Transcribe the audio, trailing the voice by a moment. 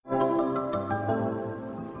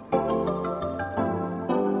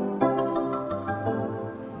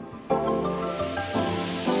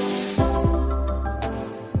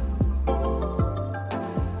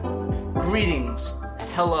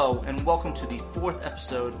Hello, and welcome to the 4th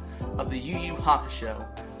episode of the Yu Yu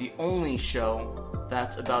Hakusho, the only show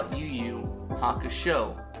that's about Yu Yu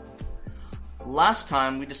Hakusho. Last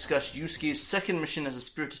time, we discussed Yusuke's second mission as a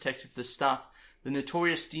spirit detective to stop the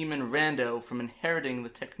notorious demon Rando from inheriting the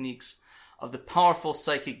techniques of the powerful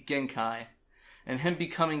psychic Genkai, and him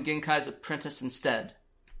becoming Genkai's apprentice instead.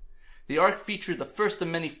 The arc featured the first of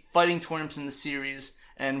many fighting tournaments in the series,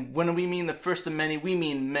 and when we mean the first of many, we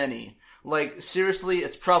mean many. Like, seriously,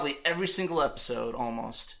 it's probably every single episode,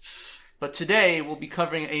 almost. But today, we'll be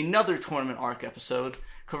covering another tournament arc episode,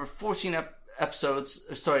 cover 14 episodes,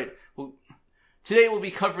 today we'll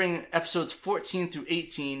be covering episodes 14 through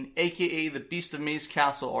 18, aka the Beast of Maze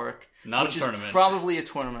Castle arc. Which is probably a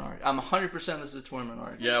tournament arc. I'm 100% this is a tournament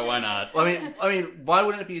arc. Yeah, why not? I mean, why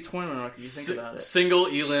wouldn't it be a tournament arc if you think about it? Single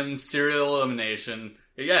elim, serial elimination.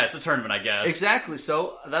 Yeah, it's a tournament, I guess. Exactly,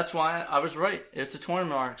 so that's why I was right. It's a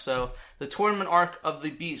tournament arc, so the tournament arc of the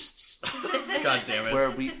beasts. God damn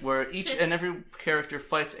it. Where each and every character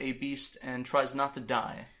fights a beast and tries not to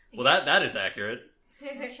die. Well, that is accurate.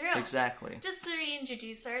 It's true. Exactly. Just to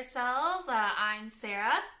reintroduce ourselves, I'm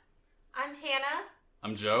Sarah. I'm Hannah.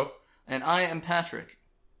 I'm Joe. And I am Patrick.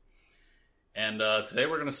 And today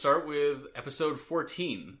we're going to start with episode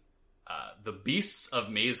 14. The Beasts of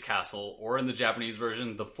Maze Castle, or in the Japanese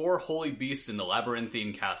version, The Four Holy Beasts in the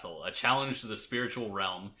Labyrinthine Castle, a challenge to the spiritual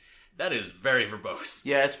realm. That is very verbose.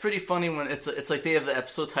 Yeah, it's pretty funny when it's like they have the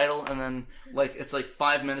episode title and then like it's like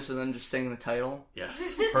 5 minutes of them just saying the title.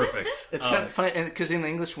 Yes, perfect. It's kind of funny because in the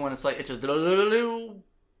English one it's like it's just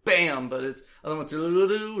bam, but it's other one's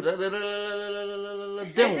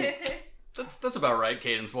That's about right,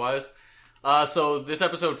 cadence-wise. So this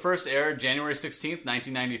episode first aired January 16th,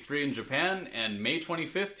 1993 in Japan, and May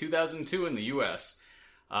 25th, 2002 in the US.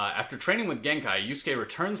 After training with Genkai, Yusuke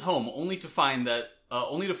returns home only to find that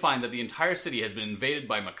the entire city has been invaded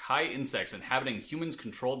by Makai insects inhabiting humans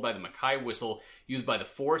controlled by the Makai whistle used by the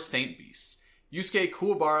 4 Saint Beasts. Yusuke,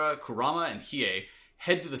 Kuwabara, Kurama, and Hiei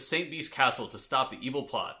head to the Saint Beast Castle to stop the evil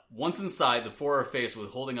plot. Once inside, the 4 are faced with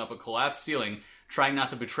holding up a collapsed ceiling, trying not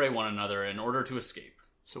to betray one another in order to escape.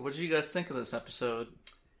 So what did you guys think of this episode?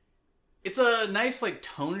 It's a nice,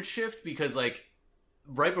 tone shift because,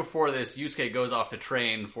 right before this, Yusuke goes off to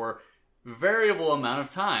train for a variable amount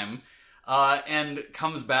of time, and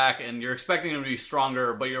comes back, and you're expecting him to be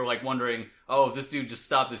stronger, but you're, wondering, oh, if this dude just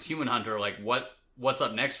stopped this human hunter, what's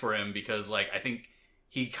up next for him? Because, I think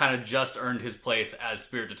he kind of just earned his place as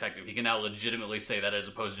Spirit Detective. He can now legitimately say that as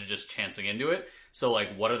opposed to just chancing into it. So,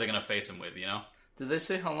 what are they going to face him with, you know? Did they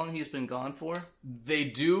say how long he's been gone for? They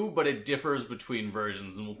do, but it differs between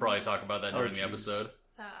versions, and we'll probably talk about that during the episode.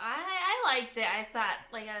 So I liked it. I thought,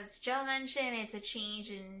 as Joe mentioned, it's a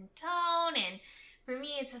change in tone, and for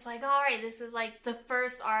me, it's just alright, this is the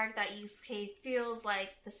first arc that Yusuke feels like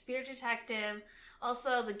the Spirit Detective.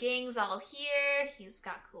 Also, the gang's all here. He's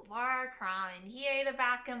got Kuwabara, Kurama, and Hiei to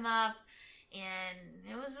back him up, and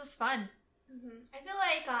it was just fun. Mm-hmm. I feel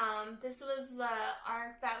like this was the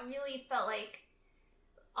arc that really felt like,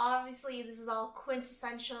 obviously this is all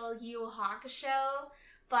quintessential Yu Yu Hakusho,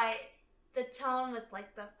 but the tone with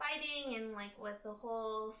the fighting and with the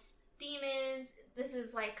whole demons, this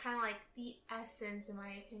is kind of the essence, in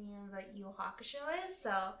my opinion, of what Yu Yu Hakusho is. So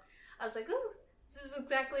I was ooh, this is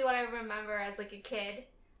exactly what I remember as a kid.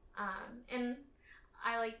 And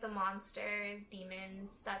I like the monster demons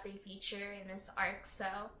that they feature in this arc, so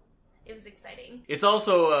it was exciting. It's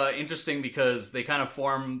also interesting because they kind of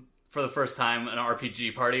form, for the first time, an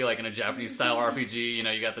RPG party, in a Japanese-style RPG. You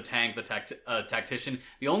know, you got the tank, the tactician.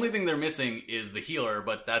 The only thing they're missing is the healer,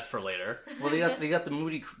 but that's for later. Well, they got the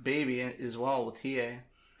moody baby as well with Hiei.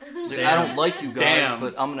 I don't like you guys,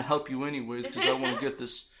 but I'm going to help you anyways because I want to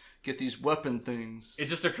get these weapon things. It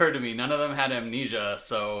just occurred to me, none of them had amnesia,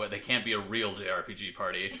 so they can't be a real JRPG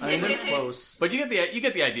party. I mean, they're close. But you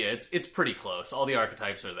get the idea. It's pretty close. All the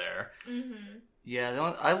archetypes are there. Mm-hmm.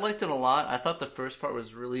 Yeah, I liked it a lot. I thought the first part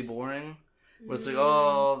was really boring. Where it's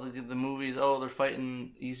the movies, they're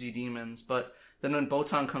fighting easy demons. But then when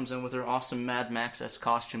Botan comes in with her awesome Mad Max-esque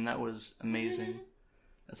costume, that was amazing.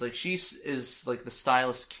 It's she is the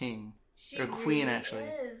stylist king. Or queen, really actually.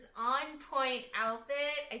 Is on point outfit.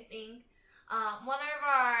 I think one of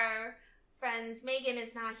our friends, Megan,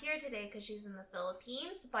 is not here today because she's in the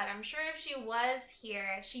Philippines. But I'm sure if she was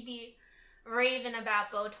here, she'd be raving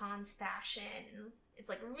about Botan's fashion. It's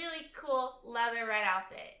really cool leather red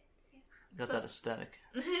outfit. Got that aesthetic.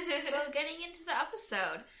 So getting into the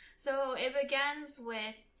episode. So it begins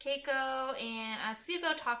with Keiko and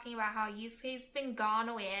Atsuko talking about how Yusuke's been gone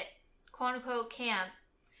away at quote-unquote camp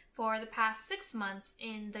for the past 6 months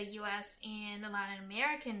in the US and the Latin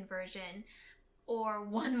American version. or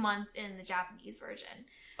 1 month in the Japanese version.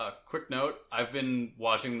 Quick note, I've been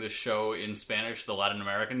watching this show in Spanish, the Latin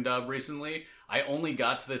American dub, recently. I only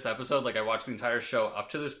got to this episode, I watched the entire show up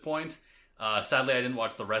to this point. Sadly, I didn't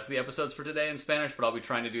watch the rest of the episodes for today in Spanish, but I'll be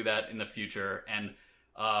trying to do that in the future. And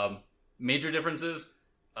major differences,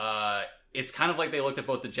 it's kind of like they looked at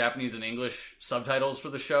both the Japanese and English subtitles for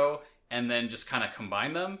the show, and then just kind of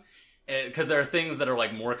combined them. Because there are things that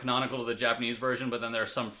are more canonical to the Japanese version, but then there are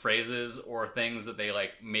some phrases or things that they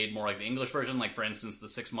made more like the English version, for instance the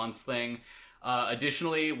 6 months thing.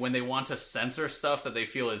 Additionally, when they want to censor stuff that they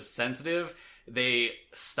feel is sensitive, they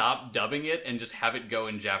stop dubbing it and just have it go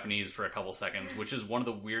in Japanese for a couple seconds, which is one of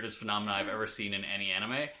the weirdest phenomena I've ever seen in any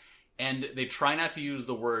anime. And they try not to use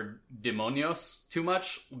the word demonios too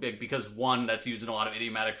much, because 1, that's used in a lot of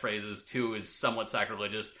idiomatic phrases, 2, is somewhat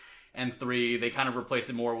sacrilegious, and 3, they kind of replace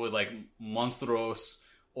it more with monstruos,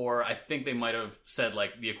 or I think they might have said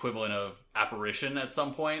the equivalent of apparition at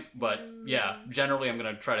some point. But yeah, generally I'm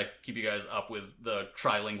going to try to keep you guys up with the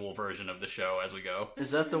trilingual version of the show as we go.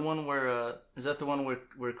 Is that the one where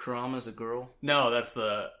where Kurama's a girl? No, that's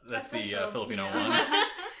the Filipino one.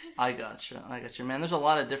 I gotcha, man. There's a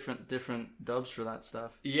lot of different dubs for that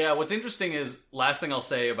stuff. Yeah, what's interesting is, last thing I'll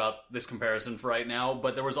say about this comparison for right now,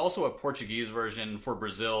 but there was also a Portuguese version for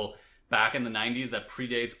Brazil back in the 90s that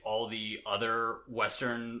predates all the other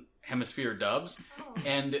Western Hemisphere dubs. Oh.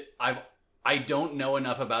 And I don't know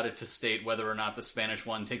enough about it to state whether or not the Spanish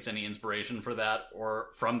one takes any inspiration for that or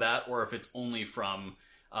from that, or if it's only from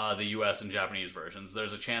the US and Japanese versions.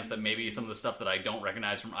 There's a chance that maybe some of the stuff that I don't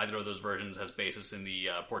recognize from either of those versions has basis in the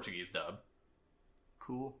Portuguese dub.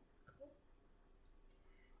 Cool.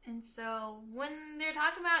 And so, when they're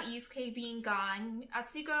talking about Yusuke being gone,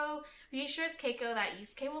 Atsuko reassures Keiko that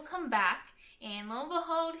Yusuke will come back, and lo and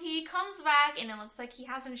behold, he comes back, and it looks like he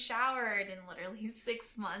hasn't showered in literally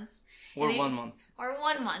 6 months. Or 1 month. Or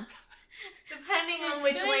 1 month. Depending on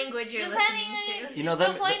which language you're listening to. You know, the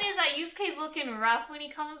point is that Yusuke's looking rough when he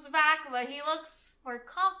comes back, but he looks more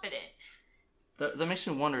confident. That makes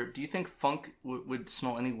me wonder, do you think funk would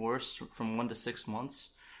smell any worse from 1 to 6 months?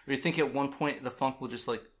 Or do you think at one point the funk will just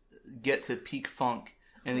get to peak funk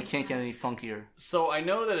and it can't get any funkier? So I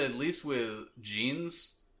know that at least with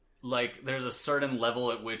jeans, there's a certain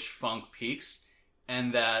level at which funk peaks,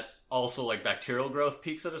 and that also bacterial growth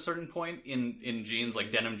peaks at a certain point in jeans,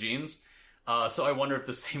 like denim jeans. So I wonder if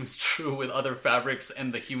the same is true with other fabrics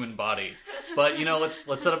and the human body. But let's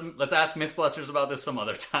ask Mythbusters about this some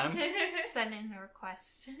other time. Send in a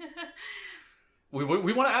request. We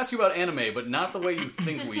want to ask you about anime, but not the way you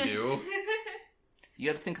think we do. You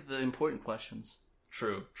got to think of the important questions.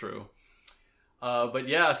 True. But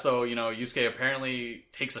yeah, so, Yusuke apparently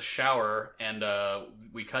takes a shower, and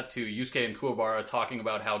we cut to Yusuke and Kuwabara talking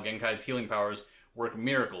about how Genkai's healing powers work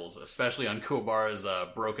miracles, especially on Kuwabara's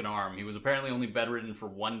broken arm. He was apparently only bedridden for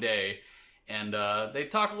 1 day, and they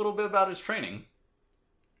talk a little bit about his training.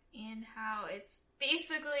 And how it's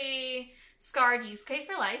basically scarred Yusuke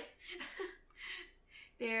for life.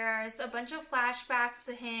 There's a bunch of flashbacks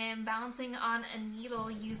to him balancing on a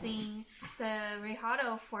needle using the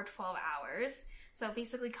Reihado for 12 hours. So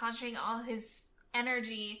basically concentrating all his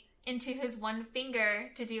energy into his one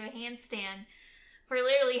finger to do a handstand for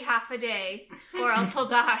literally half a day, or else he'll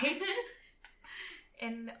die.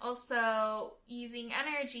 And also using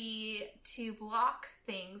energy to block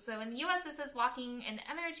things. So in the US it says blocking an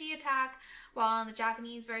energy attack, while in the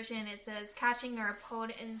Japanese version it says catching your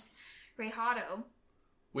opponent's Reihado.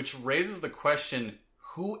 Which raises the question,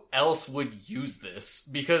 who else would use this?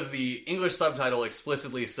 Because the English subtitle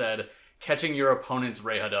explicitly said, catching your opponent's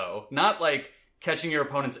Reihado. Not catching your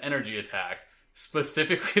opponent's energy attack.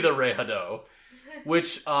 Specifically the Reihado.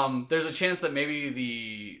 Which, there's a chance that maybe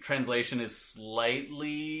the translation is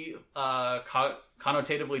slightly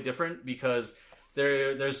connotatively different, because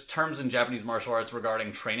there's terms in Japanese martial arts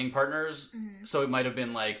regarding training partners. Mm-hmm. So it might have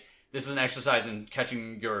been this is an exercise in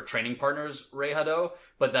catching your training partner's Reihado,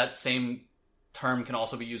 but that same term can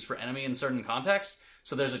also be used for enemy in certain contexts.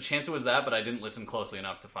 So there's a chance it was that, but I didn't listen closely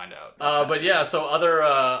enough to find out. But yeah, so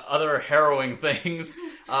other harrowing things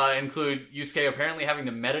include Yusuke apparently having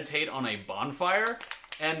to meditate on a bonfire.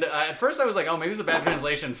 And at first I was like, oh, maybe it's a bad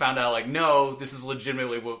translation. Found out, no, this is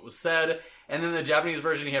legitimately what was said. And then the Japanese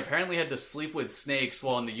version, he apparently had to sleep with snakes,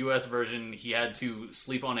 while in the US version, he had to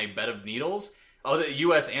sleep on a bed of needles. Oh, the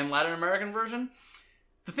US and Latin American version?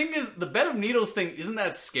 The thing is, the bed of needles thing isn't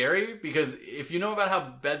that scary, because if you know about how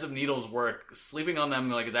beds of needles work, sleeping on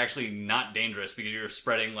them is actually not dangerous, because you're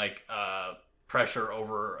spreading pressure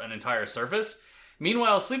over an entire surface.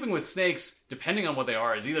 Meanwhile, sleeping with snakes, depending on what they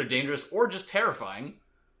are, is either dangerous or just terrifying.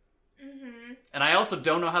 Mm-hmm. And I also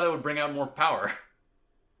don't know how that would bring out more power.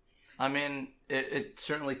 I mean, it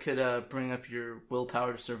certainly could bring up your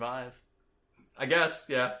willpower to survive. I guess,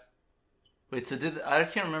 yeah. Wait, so I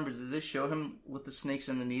can't remember, did they show him with the snakes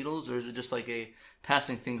and the needles, or is it just like a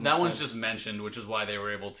passing thing? That one's just mentioned, which is why they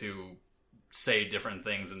were able to say different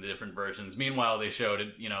things in the different versions. Meanwhile, they showed,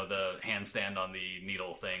 the handstand on the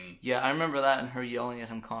needle thing. Yeah, I remember that and her yelling at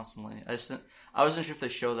him constantly. I wasn't sure if they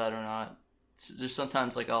show that or not. Just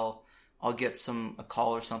sometimes, like, I'll get a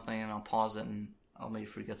call or something, and I'll pause it, and I'll maybe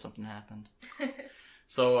forget something happened.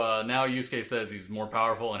 So now Yusuke says he's more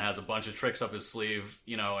powerful and has a bunch of tricks up his sleeve,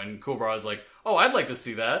 and Kuwabara's like, oh, I'd like to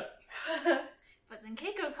see that. But then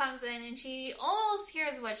Keiko comes in and she almost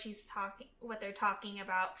hears what they're talking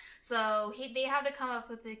about. So they have to come up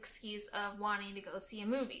with the excuse of wanting to go see a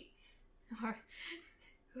movie. Or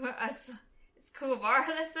it's Kuwabara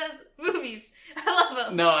that says movies. I love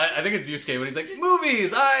them. No, I think it's Yusuke, but he's like,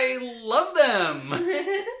 movies! I love them!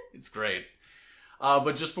 It's great.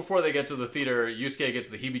 But just before they get to the theater, Yusuke gets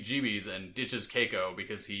the heebie-jeebies and ditches Keiko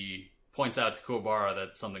because he points out to Kuwabara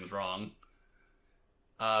that something's wrong.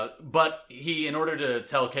 But in order to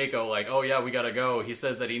tell Keiko, like, oh yeah, we gotta go, he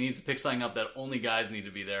says that he needs to pick something up that only guys need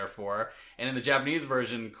to be there for. And in the Japanese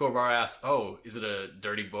version, Kuwabara asks, oh, is it a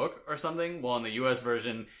dirty book or something? Well, in the US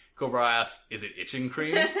version, Kuwabara asks, is it itching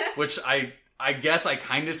cream? Which I guess I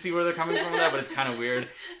kind of see where they're coming from with that, but it's kind of weird.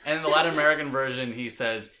 And in the Latin American version, he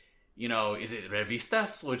says, is it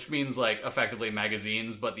revistas? Which means, like, effectively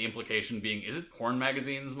magazines, but the implication being, is it porn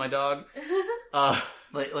magazines, my dog?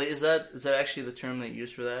 Like is that actually the term they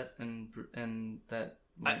use for that? And that...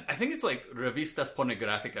 Like, I think it's, like, revistas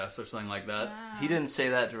pornográficas or something like that. Wow. he didn't say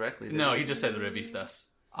that directly, did No, he just said revistas.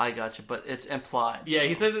 I gotcha, but it's implied. Yeah,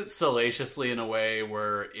 he says it salaciously in a way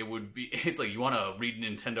where it would be... It's like, you want to read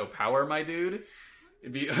Nintendo Power, my dude?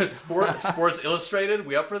 It'd be Sports Illustrated?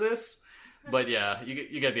 We up for this? But yeah,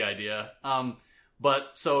 you get the idea. But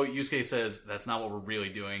so Yusuke says that's not what we're really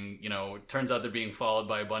doing. It turns out they're being followed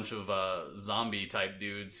by a bunch of zombie type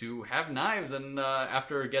dudes who have knives, and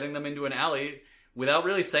after getting them into an alley without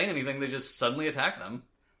really saying anything, they just suddenly attack them.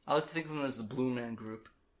 I like to think of them as the Blue Man Group.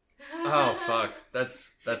 Oh fuck,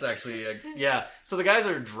 that's actually yeah. So the guys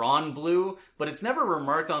are drawn blue, but it's never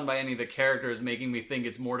remarked on by any of the characters, making me think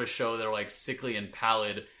it's more to show they're like sickly and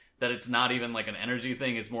pallid. That it's not even like an energy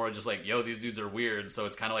thing. It's more just like, yo, these dudes are weird. So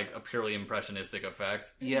it's kind of like a purely impressionistic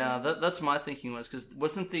effect. Yeah, that's my thinking was because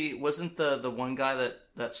wasn't the one guy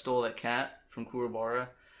that stole that cat from Kuwabara?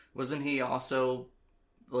 Wasn't he also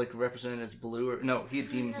like represented as blue? Or no, he had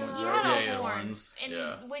demon horns, He right? had he a had horn, horns.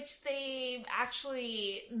 Yeah. which they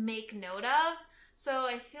actually make note of. So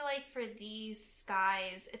I feel like for these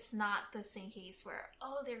guys, it's not the same case where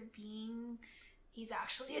he's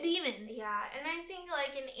actually a demon. Yeah, and I think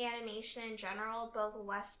like in animation in general, both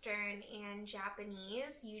Western and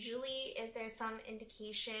Japanese, usually if there's some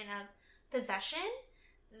indication of possession,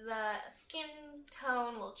 the skin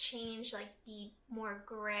tone will change, like be more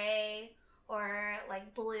gray or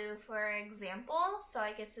like blue, for example. So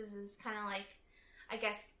I guess this is kind of like,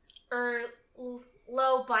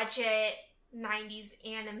 low budget 90s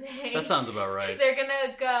anime. That sounds about right. They're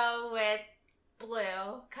gonna go with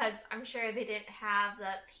blue because I'm sure they didn't have the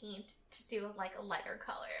paint to do like a lighter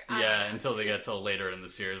color. Yeah, until they get till later in the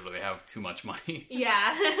series where they have too much money.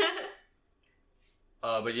 Yeah.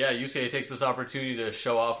 But yeah, Yusuke takes this opportunity to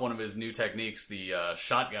show off one of his new techniques, the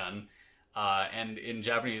shotgun, and in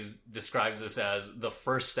Japanese describes this as the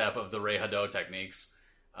first step of the Reihado techniques.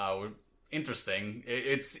 Interesting.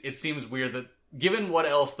 It seems weird that, given what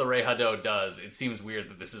else the Reihado does, it seems weird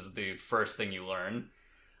that this is the first thing you learn.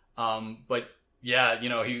 But yeah,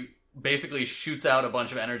 he basically shoots out a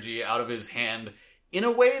bunch of energy out of his hand in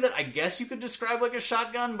a way that I guess you could describe like a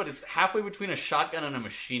shotgun, but it's halfway between a shotgun and a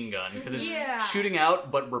machine gun, because it's shooting out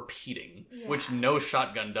but repeating, which no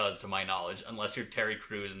shotgun does to my knowledge, unless you're Terry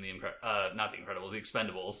Crews in not the Incredibles, the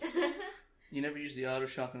Expendables. You never used the auto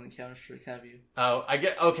shotgun in Counter-Strike, have you? Oh,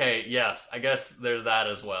 okay, yes, I guess there's that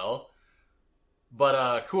as well.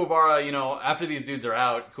 But Kuwabara, after these dudes are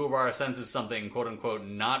out, Kuwabara senses something, quote-unquote,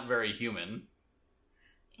 not very human.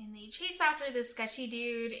 And they chase after this sketchy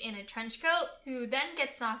dude in a trench coat, who then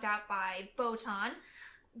gets knocked out by Botan,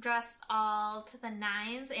 dressed all to the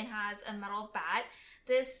nines and has a metal bat.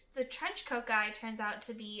 The trench coat guy turns out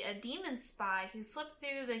to be a demon spy who slipped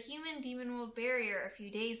through the human-demon world barrier a few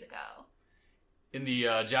days ago. In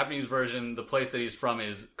the Japanese version, the place that he's from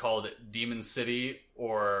is called Demon City,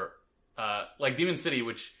 or like Demon City,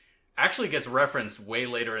 which actually gets referenced way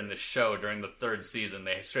later in the show during the third season.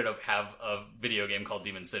 They straight up have a video game called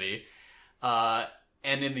Demon City. And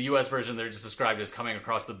in the US version, they're just described as coming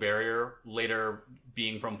across the barrier later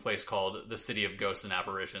being from a place called the City of Ghosts and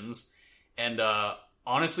Apparitions. And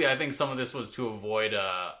honestly, I think some of this was to avoid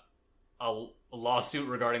a lawsuit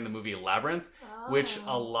regarding the movie Labyrinth, which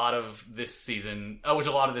a lot of this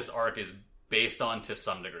arc is based on to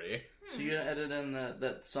some degree. So you're gonna edit in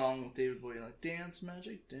that song with David Bowie, like dance,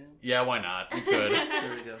 magic, dance? Yeah, why not? Good.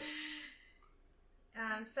 There we go.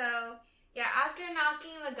 So, yeah, after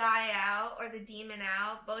knocking the guy out, or the demon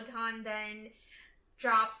out, Botan then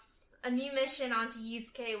drops a new mission onto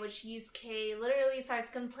Yusuke, which Yusuke literally starts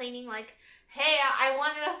complaining like, hey, I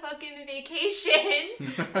wanted a fucking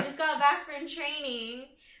vacation. I just got back from training.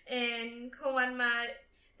 And Koenma,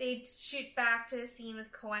 they shoot back to the scene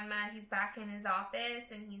with Koenma. He's back in his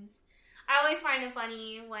office, and I always find it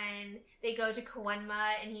funny when they go to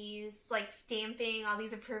Koenma and he's like stamping all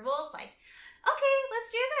these approvals, like, okay,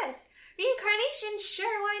 let's do this. Reincarnation,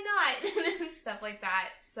 sure, why not? And stuff like that.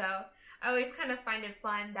 So I always kind of find it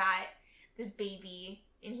fun that this baby,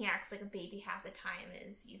 and he acts like a baby half the time,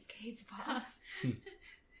 is Yusuke's boss.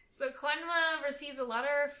 So Koenma receives a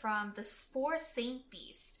letter from the four Saint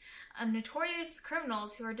Beasts, notorious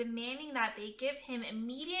criminals who are demanding that they give him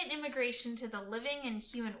immediate immigration to the living and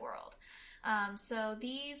human world. So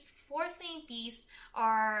these four Saint Beasts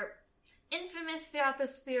are infamous throughout the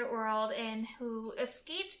spirit world and who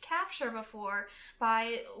escaped capture before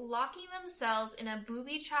by locking themselves in a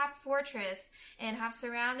booby-trapped fortress and have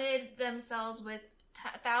surrounded themselves with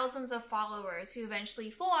thousands of followers who eventually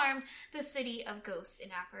form the City of Ghosts and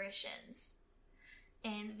Apparitions.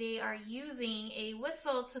 And they are using a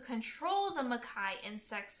whistle to control the Makai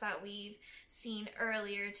insects that we've seen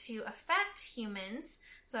earlier to affect humans.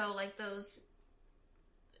 So like those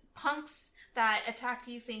punks that attacked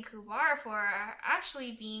Yusei and Kuwabara for are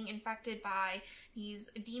actually being infected by these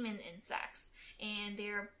demon insects. And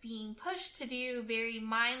they're being pushed to do very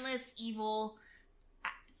mindless, evil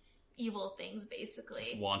things, basically.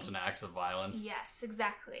 Just wanton acts of violence. Yes,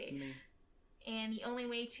 exactly. And the only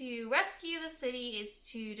way to rescue the city is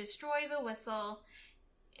to destroy the whistle,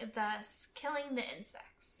 thus killing the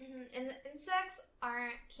insects. And the insects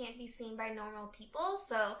can't be seen by normal people,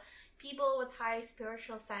 so people with high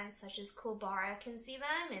spiritual sense, such as Kuwabara, can see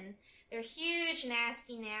them, and they're huge,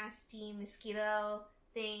 nasty mosquito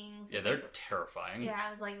things. Yeah, they're terrifying.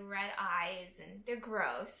 Yeah, with like red eyes, and they're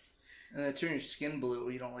gross. And they turn your skin blue.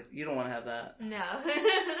 You don't want to have that. No.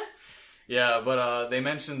 Yeah, but they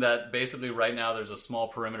mentioned that basically right now there's a small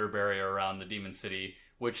perimeter barrier around the Demon City,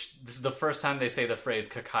 which this is the first time they say the phrase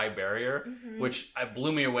Kakai barrier, which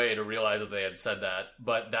blew me away to realize that they had said that,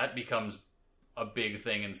 but that becomes a big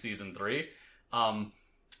thing in Season 3.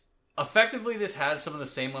 Effectively, this has some of the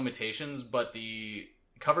same limitations, but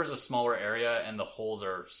covers a smaller area and the holes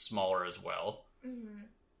are smaller as well.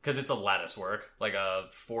 Because it's a lattice work, like a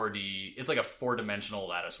 4D, it's like a 4-dimensional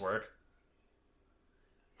lattice work.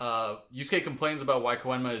 Yusuke complains about why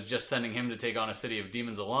Koenma is just sending him to take on a city of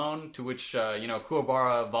demons alone, to which,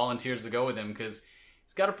 Kuwabara volunteers to go with him because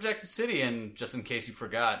he's got to protect the city, and just in case you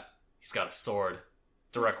forgot, he's got a sword.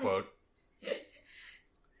 Direct quote.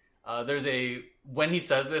 When he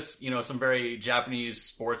says this, some very Japanese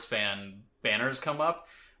sports fan banners come up,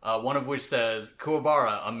 one of which says,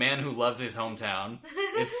 Kuwabara, a man who loves his hometown.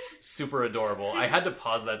 It's super adorable. I had to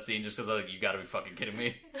pause that scene just because I was like, you gotta be fucking kidding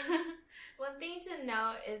me. One thing to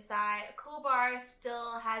note is that Kuwabara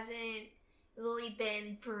still hasn't really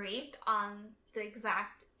been briefed on the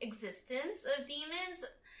exact existence of demons.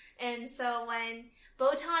 And so when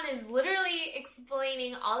Botan is literally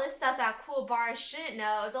explaining all this stuff that Kuwabara shouldn't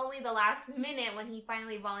know, it's only the last minute when he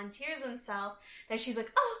finally volunteers himself that she's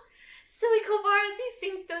like, oh, silly Kuwabara, these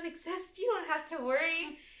things don't exist. You don't have to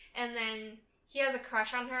worry. And then he has a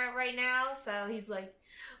crush on her right now, so he's like,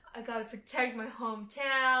 I gotta protect my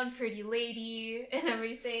hometown, pretty lady, and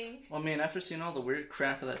everything. Well, I mean, after seeing all the weird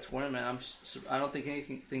crap of that tournament, I don't think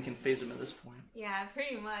anything can phase him at this point. Yeah,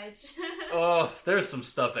 pretty much. Oh, there's some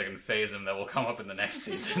stuff that can phase him that will come up in the next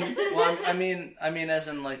season. Well, I mean, as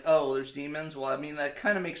in like, oh, there's demons? Well, I mean, that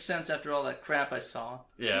kind of makes sense after all that crap I saw.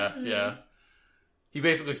 Yeah, yeah. He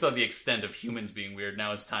basically saw the extent of humans being weird.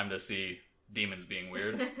 Now it's time to see demons being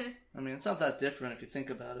weird. I mean, it's not that different if you think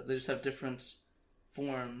about it. They just have different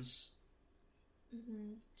forms.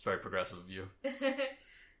 It's very progressive of you.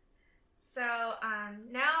 So,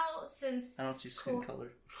 now since... I don't see skin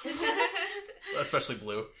color. Especially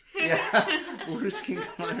blue. Yeah, blue skin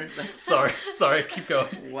color. That's... Sorry, keep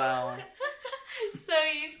going. Wow. So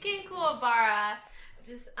Yusuke and Kuwabara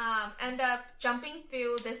just end up jumping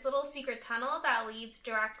through this little secret tunnel that leads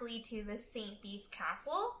directly to the Saint Beast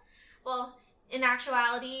Castle. Well, in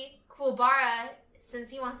actuality, Kuwabara, since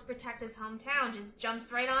he wants to protect his hometown, just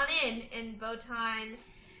jumps right on in, and Botan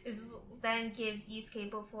then gives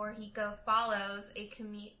Yusuke before Hiko follows a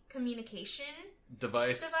communication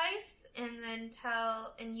Device. and then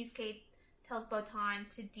Yusuke tells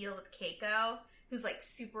Botan to deal with Keiko, who's like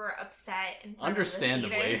super upset and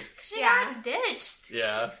Understandably. She Yeah. got ditched.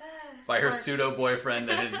 Yeah. By her pseudo boyfriend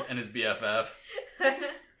and his BFF.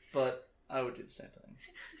 But I would do the same thing.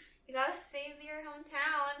 You gotta save your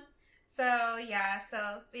hometown. So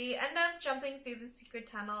they end up jumping through the secret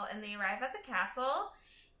tunnel and they arrive at the castle,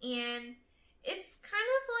 and it's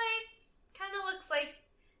kind of looks like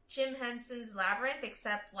Jim Henson's Labyrinth,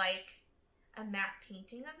 except like a matte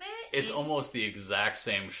painting of it. It's almost the exact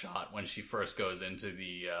same shot when she first goes into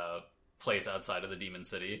the place outside of the Demon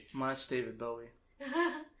City. Mine's David Bowie.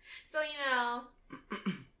 So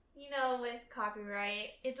with copyright,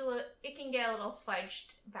 it can get a little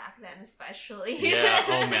fudged back then, especially. Yeah,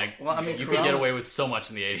 oh man. Well, I mean, you could get away with so much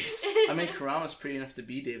in the 80s. I mean, Kurama's pretty enough to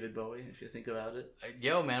be David Bowie, if you think about it.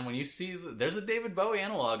 Yo, man, when you see... There's a David Bowie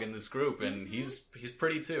analog in this group, and he's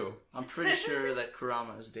pretty too. I'm pretty sure that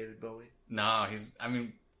Kurama is David Bowie. No,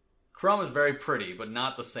 Kurama's very pretty, but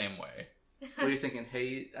not the same way. What are you thinking?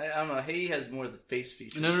 Hei? I don't know. Hei has more of the face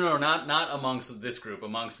features. No, not amongst this group,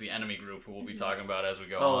 amongst the enemy group, who we'll be talking about as we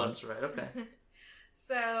go on. Oh, that's right. Okay.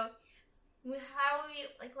 So, how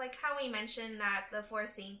we mentioned that the four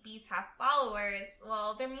Saint Beasts have followers,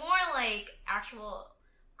 well, they're more like actual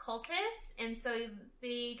cultists, and so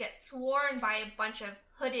they get sworn by a bunch of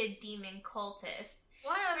hooded demon cultists.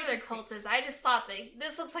 What other cultists? I just thought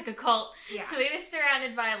this looks like a cult. Yeah. They're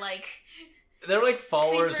surrounded by like... They're like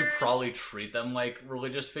followers creepers. who probably treat them like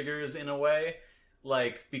religious figures in a way.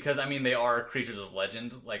 Like, because, they are creatures of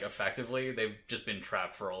legend, like, effectively. They've just been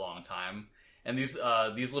trapped for a long time. And these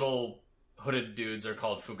little hooded dudes are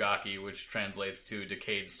called Fugaki, which translates to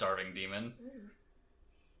decayed starving demon.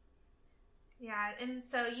 Yeah, and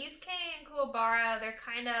so Yusuke and Kuwabara, they're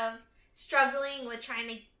kind of struggling with trying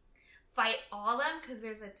to fight all of them because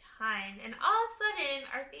there's a ton. And all of a sudden,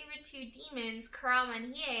 our favorite two demons, Kurama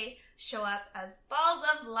and Hiei, show up as balls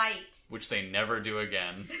of light. Which they never do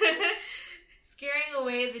again. Scaring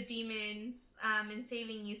away the demons and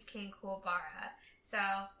saving Yusuke and Kuwabara. So,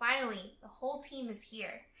 finally, the whole team is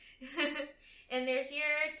here. And they're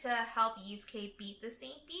here to help Yusuke beat the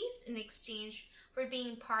Saint Beast in exchange for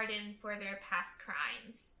being pardoned for their past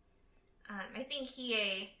crimes. I think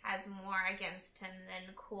Hiei has more against him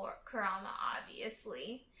than Kurama,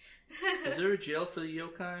 obviously. Is there a jail for the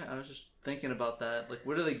yokai? I was just thinking about that. Like,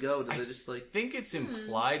 where do they go? Do they just I think it's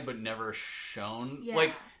implied but never shown. Yeah.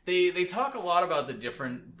 Like, they talk a lot about the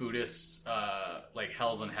different Buddhist, like,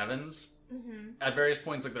 hells and heavens. Mm-hmm. At various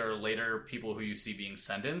points, like, there are later people who you see being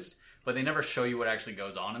sentenced, but they never show you what actually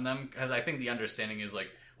goes on in them. Because I think the understanding is, like,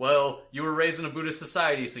 well, you were raised in a Buddhist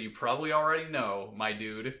society, so you probably already know, my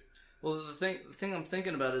dude. Well, the thing I'm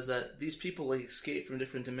thinking about is that these people like escape from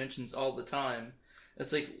different dimensions all the time.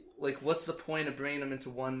 It's like what's the point of bringing them into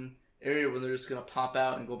one area when they're just gonna pop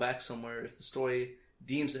out and go back somewhere if the story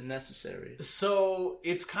deems it necessary? So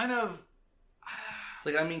it's kind of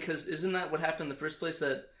like, I mean, because isn't that what happened in the first place?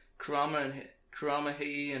 That Kurama,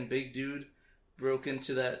 Hei, and Big Dude broke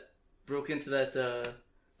into that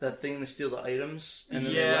that thing to steal the items, and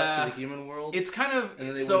then they left to the human world. It's kind of... And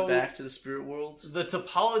then they went back to the spirit world. The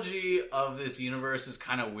topology of this universe is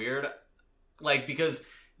kind of weird. Like, because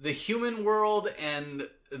the human world and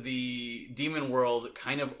the demon world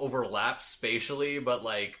kind of overlap spatially, but,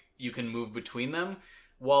 like, you can move between them,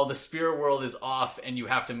 while the spirit world is off and you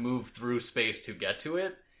have to move through space to get to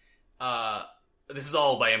it. This is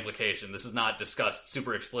all by implication. This is not discussed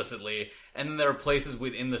super explicitly. And then there are places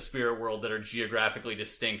within the spirit world that are geographically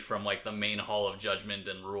distinct from, like, the main hall of judgment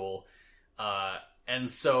and rule. And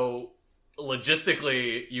so,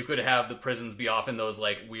 logistically, you could have the prisons be off in those,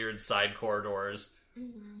 like, weird side corridors.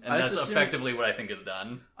 Mm-hmm. And that's effectively what I think is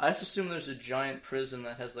done. I just assume there's a giant prison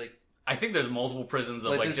that has, like... I think there's multiple prisons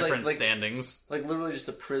of, like different standings. Like, literally just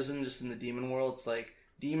a prison just in the demon world. It's like,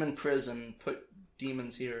 demon prison, put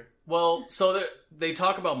demons here. Well, so they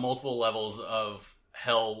talk about multiple levels of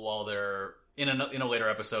hell while they're in a later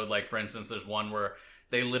episode. Like, for instance, there's one where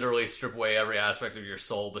they literally strip away every aspect of your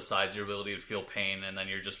soul besides your ability to feel pain, and then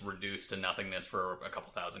you're just reduced to nothingness for a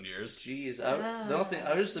couple thousand years. Jeez,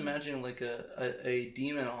 I was just imagining like a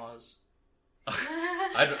Demon Oz.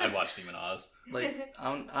 I'd watch Demon Oz. Like,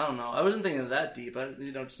 I don't know. I wasn't thinking of that deep.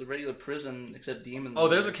 Just a regular prison except demons. Oh,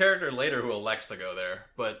 there's a character later who elects to go there,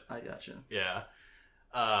 but I gotcha. Yeah.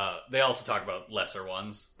 They also talk about lesser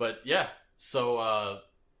ones, but yeah. So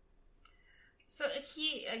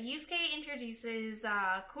Yusuke introduces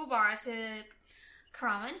Kuwabara to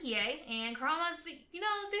Kurama and Hiei, and Kurama's,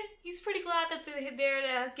 he's pretty glad that they're there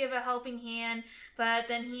to give a helping hand, but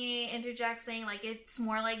then he interjects saying, like, it's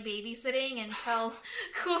more like babysitting, and tells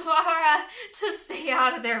Kuwabara to stay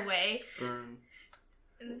out of their way. Burn.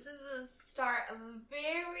 And this is the start of a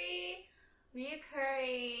very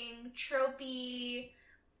reoccurring, tropey,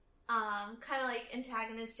 kind of like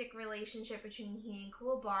antagonistic relationship between he and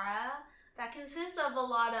Kuwabara that consists of a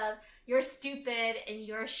lot of "you're stupid" and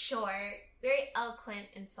 "you're short," very eloquent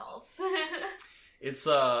insults. It's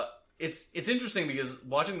interesting because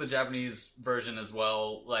watching the Japanese version as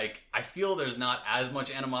well, like, I feel there's not as much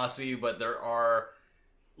animosity, but there are,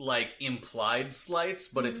 like, implied slights,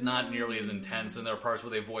 but it's not nearly as intense, and there are parts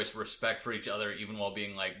where they voice respect for each other even while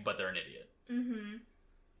being like, but they're an idiot. Mm-hmm.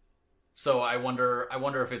 So I wonder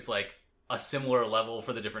if it's like a similar level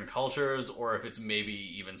for the different cultures, or if it's maybe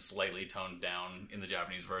even slightly toned down in the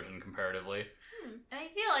Japanese version comparatively. And I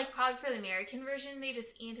feel like probably for the American version, they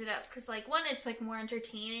just amped it up because, like, one, it's like more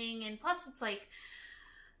entertaining, and plus it's like,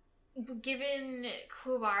 given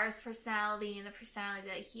Kuwabara's personality and the personality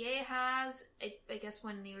that Hiei has, I guess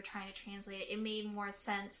when they were trying to translate it, it made more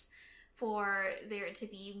sense for there to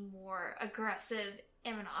be more aggressive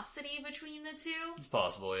animosity between the two. It's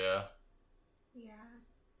possible, yeah. Yeah.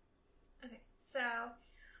 Okay, so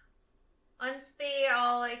once they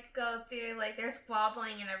all, like, go through, like, their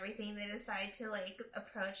squabbling and everything, they decide to, like,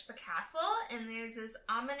 approach the castle, and there's this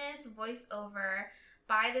ominous voiceover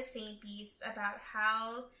by the Saint Beast about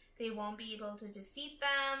how they won't be able to defeat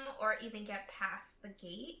them or even get past the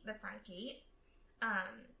gate, the front gate.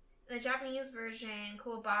 In the Japanese version,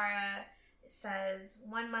 Kuwabara says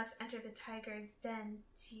one must enter the tiger's den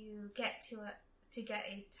to get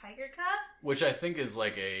a tiger cub, Which I think is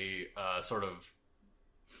like a sort of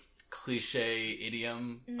cliche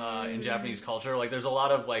idiom in Japanese culture. Like, there's a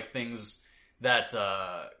lot of, like, things that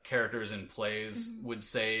characters in plays would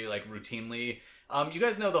say, like, routinely. You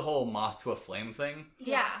guys know the whole moth to a flame thing?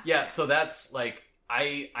 Yeah. Yeah, so that's, like,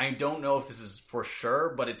 I don't know if this is for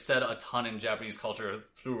sure, but it's said a ton in Japanese culture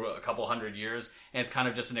through a couple hundred years, and it's kind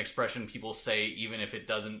of just an expression people say even if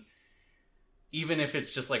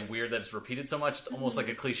it's just, like, weird that it's repeated so much. It's almost like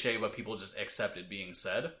a cliche, but people just accept it being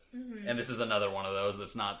said. And this is another one of those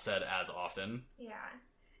that's not said as often. Yeah.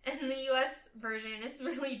 In the US version, it's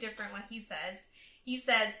really different what he says. He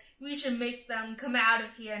says, we should make them come out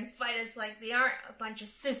of here and fight us like they aren't a bunch of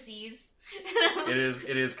sissies. It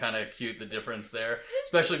is kind of cute, the difference there.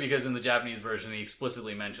 Especially because in the Japanese version, he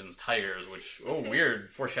explicitly mentions tigers, which,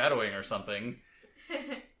 weird, foreshadowing or something.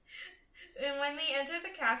 And when they enter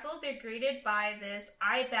the castle, they're greeted by this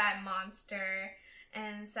eye bat monster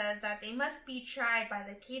and says that they must be tried by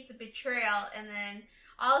the gates of betrayal, and then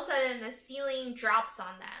all of a sudden the ceiling drops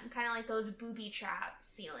on them, kind of like those booby trap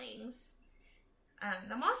ceilings.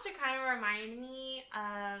 The monster kind of reminded me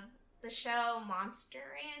of the show Monster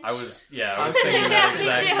Ranch. I was thinking that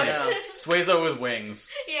exact same. Yeah. Suezo with wings.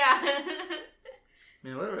 Yeah.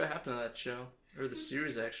 Man, whatever happened to that show? Or the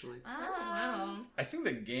series, actually. Wow. I think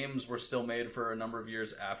the games were still made for a number of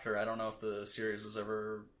years after. I don't know if the series was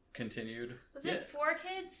ever continued. Was it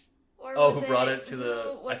 4Kids? Or Oh, was who brought it to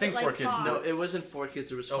the... was I think it, like, 4Kids... Fox? No, it wasn't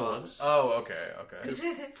 4Kids, it was Fox. Okay.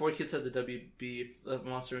 4Kids had the WB,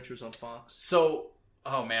 Monster Ranch was on Fox. So,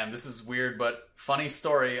 oh man, this is weird, but funny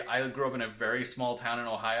story. I grew up in a very small town in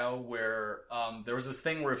Ohio where there was this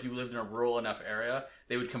thing where if you lived in a rural enough area,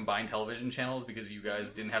 they would combine television channels because you guys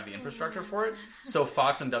didn't have the infrastructure for it. So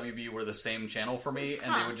Fox and WB were the same channel for me,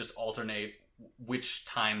 and they would just alternate which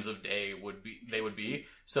times of day they would be.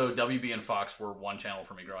 So WB and Fox were one channel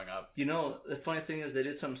for me growing up. You know, the funny thing is they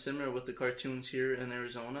did something similar with the cartoons here in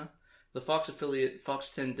Arizona. The Fox affiliate, Fox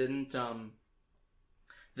 10, didn't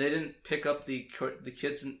they didn't pick up the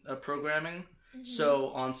kids programming. So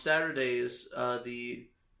on Saturdays, the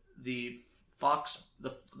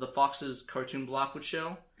Fox's cartoon block would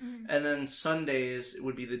show, and then Sundays it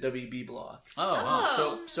would be the WB block. Oh,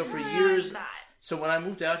 wow. So for I years, noticed that. so when I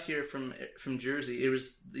moved out here from Jersey, it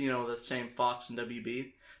was the same Fox and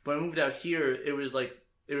WB. But when I moved out here, it was like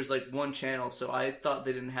one channel. So I thought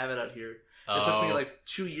they didn't have it out here. It took me like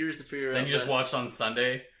 2 years to figure out. Then you just watched on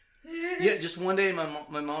Sunday? Yeah, just one day my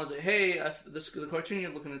mom was like, "Hey, the cartoon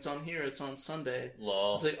you're looking at, it's on here. It's on Sunday."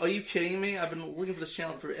 Lol. I was like, "Are you kidding me? I've been looking for this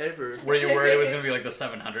channel forever." Were you worried it was going to be like the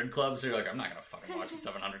 700 Club? So you're like, I'm not going to fucking watch the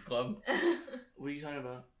 700 Club. What are you talking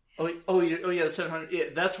about? Oh yeah, the 700. Yeah,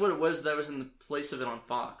 that's what it was. That was in the place of it on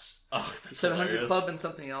Fox. Oh, The that's 700 hilarious. Club and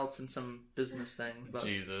something else and some business thing. But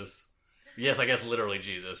Jesus. Yes, I guess literally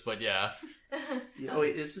Jesus, but yeah. Yeah, oh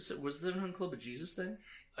wait, was the 700 Club a Jesus thing?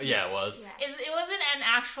 Yeah, it was. Yeah. It wasn't an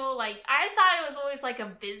actual, like, I thought it was always like a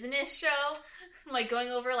business show, like going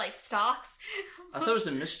over like stocks. I thought it was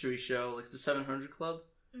a mystery show, like the 700 Club.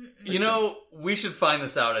 You know, we should find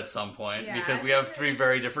this out at some point Yeah. because we have 3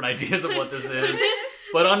 very different ideas of what this is.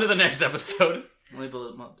 But on to the next episode. Let me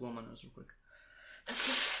blow my nose real quick.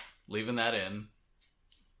 Leaving that in.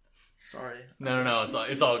 Sorry. No,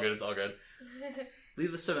 it's all good. It's all good.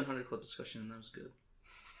 Leave the 700 Club discussion in. That was good.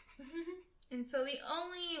 And so the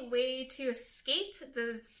only way to escape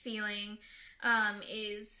the ceiling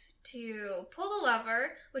is to pull the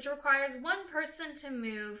lever, which requires one person to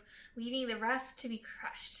move, leaving the rest to be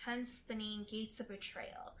crushed, hence the name Gates of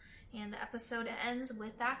Betrayal. And the episode ends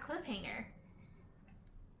with that cliffhanger.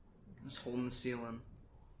 Just holding the ceiling.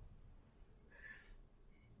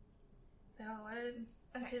 So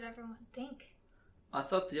what did everyone think? I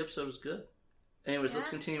thought the episode was good. Anyways, let's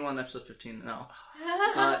Yeah? continue on to episode 15. No.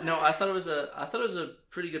 No, I thought it was a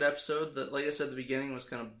pretty good episode that, like I said at the beginning, was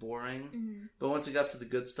kind of boring. Mm-hmm. But once it got to the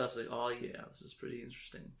good stuff, it's like, oh yeah, this is pretty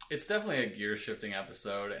interesting. It's definitely a gear-shifting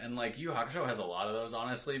episode, and, like, Yu Yu Hakusho has a lot of those,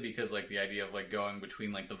 honestly, because, like, the idea of, like, going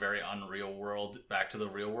between, like, the very unreal world back to the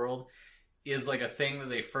real world is, like, a thing that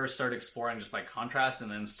they first start exploring just by contrast and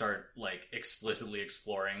then start, like, explicitly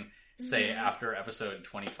exploring, say, after episode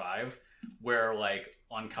 25, where, like,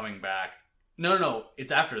 on coming back... No,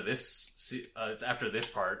 it's after this. It's after this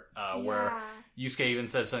part where Yusuke even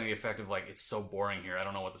says something to the effect of like, "It's so boring here. I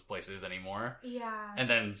don't know what this place is anymore." Yeah. And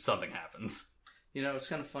then something happens. You know, it's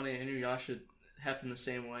kind of funny. Inuyasha happened the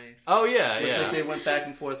same way. Oh yeah, It's yeah, like they went back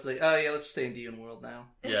and forth. It's like, oh yeah, let's stay in Demon World now.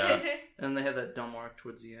 yeah. And then they had that dumb arc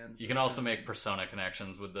towards the end. You can also make Persona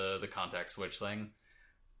connections with the context switch thing.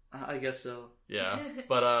 I guess so. Yeah,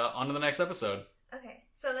 but on to the next episode. Okay,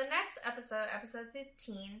 so the next episode, episode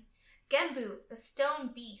 15, Genbu, the Stone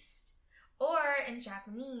Beast, or in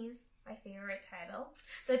Japanese, my favorite title,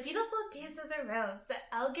 The Beautiful Dance of the Rose, the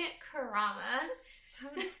Elegant Kurama. So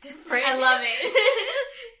different. I love it.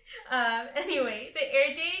 Anyway, the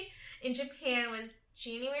air date in Japan was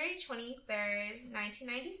January 23rd,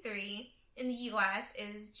 1993. In the US,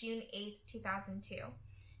 it was June 8th, 2002.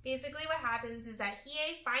 Basically, what happens is that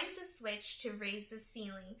Hiei finds a switch to raise the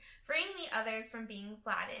ceiling, freeing the others from being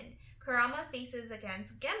flattened. Kurama faces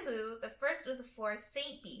against Genbu, the first of the 4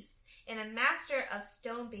 Saint Beasts, and a master of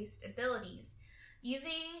stone-based abilities.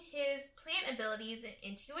 Using his plant abilities and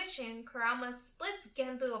intuition, Kurama splits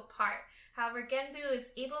Genbu apart. However, Genbu is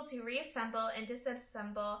able to reassemble and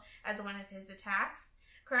disassemble as one of his attacks.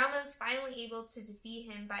 Kurama is finally able to defeat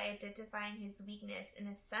him by identifying his weakness and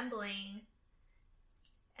assembling...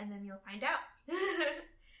 And then you'll find out.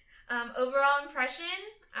 Overall impression,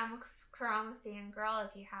 I'm a Kurama fangirl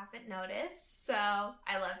if you haven't noticed. So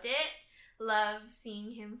I loved it. Love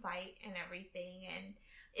seeing him fight and everything. And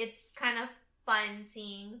it's kind of fun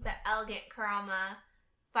seeing the elegant Kurama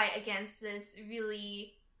fight against this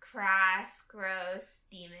really crass, gross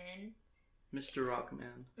demon. Mr.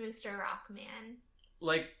 Rockman. Mr. Rockman.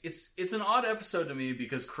 Like, it's an odd episode to me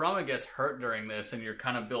because Kurama gets hurt during this, and you're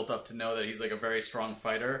kind of built up to know that he's, like, a very strong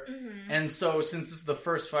fighter. Mm-hmm. And so, since this is the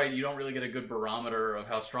first fight, you don't really get a good barometer of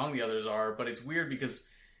how strong the others are, but it's weird because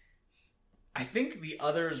I think the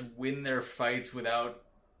others win their fights without,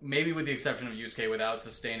 maybe with the exception of Yusuke, without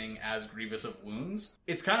sustaining as grievous of wounds.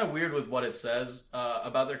 It's kind of weird with what it says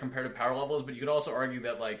about their comparative power levels, but you could also argue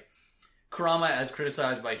that, like, Kurama, as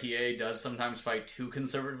criticized by Hiei, does sometimes fight too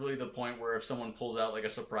conservatively, to the point where if someone pulls out like a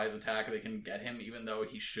surprise attack, they can get him, even though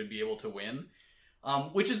he should be able to win.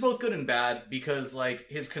 Which is both good and bad, because like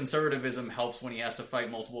his conservatism helps when he has to fight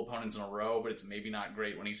multiple opponents in a row, but it's maybe not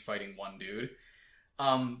great when he's fighting one dude.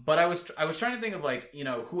 But I was trying to think of like, you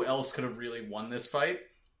know, who else could have really won this fight?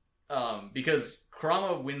 Because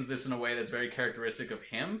Kurama wins this in a way that's very characteristic of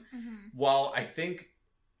him, while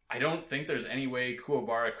I don't think there's any way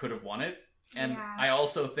Kuwabara could have won it. And Yeah. I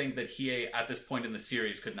also think that Hiei, at this point in the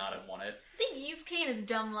series, could not have won it. I think Yusuke and his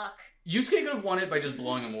dumb luck. Yusuke could have won it by just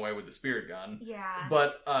blowing him away with the spirit gun. Yeah.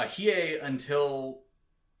 But Hiei, until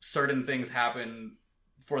certain things happen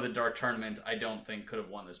for the Dark Tournament, I don't think could have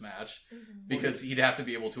won this match. Mhm. Because he'd have to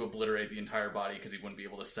be able to obliterate the entire body, because he wouldn't be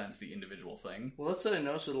able to sense the individual thing. Well, that's what I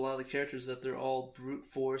noticed with a lot of the characters, that they're all brute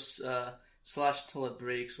force, slash till it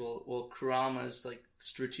breaks, while Kurama is like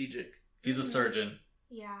strategic. He's a surgeon.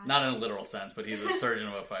 Yeah. Not in a literal sense, but he's a surgeon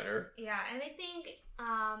of a fighter. Yeah, and I think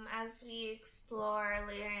as we explore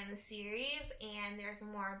later in the series and there's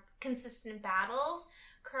more consistent battles,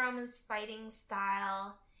 Kurama's fighting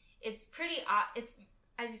style, it's pretty, it's,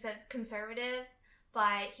 as you said, conservative,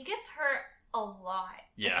 but he gets hurt a lot.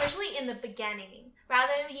 Yeah. Especially in the beginning.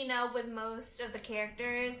 Rather, with most of the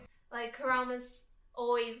characters, like Kurama's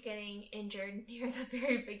always getting injured near the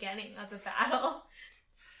very beginning of the battle.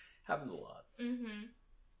 Happens a lot.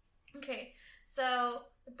 Mm-hmm. Okay, so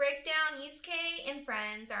the breakdown, Yusuke and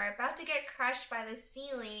friends are about to get crushed by the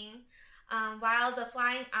ceiling while the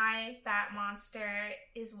flying eye bat monster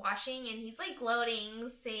is watching, and he's like gloating,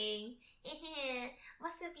 saying,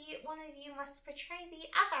 must it be one of you must betray the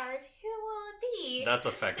others? Who will it be? That's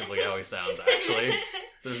effectively how he sounds, actually.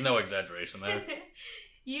 There's no exaggeration there.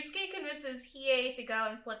 Yusuke convinces Hiei to go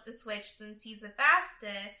and flip the switch since he's the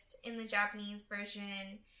fastest. In the Japanese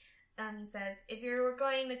version, he says, if you're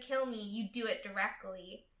going to kill me, you do it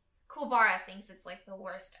directly. Kuwabara thinks it's like the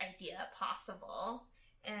worst idea possible.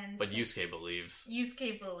 But Yusuke believes.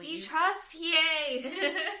 Yusuke believes. He trusts Hiei.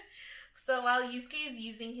 So while Yusuke is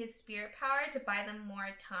using his spirit power to buy them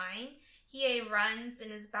more time, Hiei runs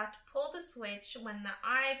and is about to pull the switch when the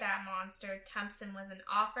eye bat monster tempts him with an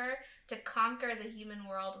offer to conquer the human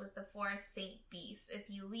world with the forest Saint Beast if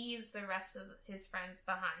he leaves the rest of his friends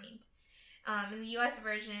behind. In the US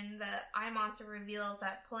version, the eye monster reveals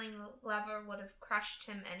that pulling the lever would have crushed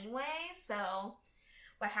him anyway, so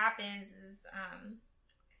what happens is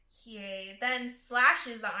Hiei then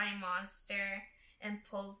slashes the eye monster and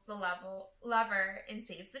pulls the lever and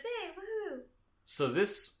saves the day. Woohoo! So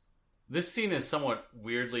this scene is somewhat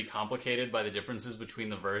weirdly complicated by the differences between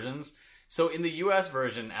the versions. So in the US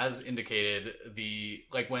version, as indicated,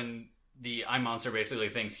 when the eye monster basically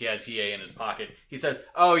thinks he has Hiei in his pocket, he says,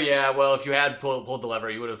 oh yeah, well, if you had pulled the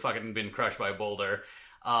lever, you would have fucking been crushed by a boulder.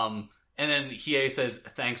 And then Hiei says,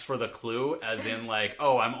 thanks for the clue, as in like,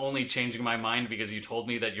 oh, I'm only changing my mind because you told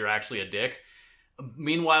me that you're actually a dick.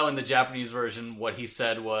 Meanwhile, in the Japanese version, what he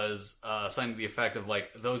said was something to the effect of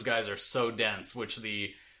like, those guys are so dense, which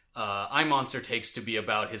the eye monster takes to be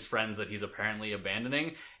about his friends that he's apparently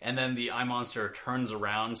abandoning. And then the eye monster turns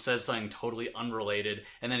around, says something totally unrelated,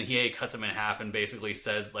 and then Hiei cuts him in half and basically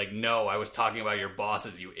says like, no, I was talking about your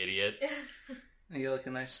bosses, you idiot. And you get like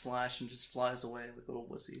a nice slash and just flies away like a little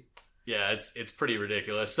wussy. Yeah, it's pretty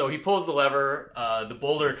ridiculous. So he pulls the lever, the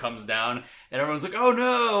boulder comes down, and everyone's like, oh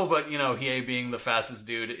no! But, Hiei being the fastest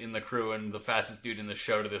dude in the crew and the fastest dude in the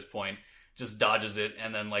show to this point, just dodges it,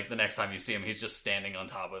 and then, like, the next time you see him, he's just standing on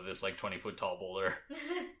top of this, like, 20-foot tall boulder.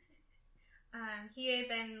 Hiei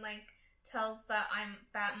then, like, tells the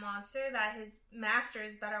bat monster that his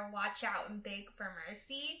masters better watch out and beg for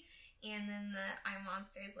mercy, and then the eye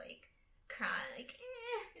monster is, like, crying, like,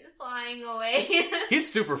 and flying away.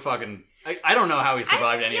 He's super fucking... I don't know how he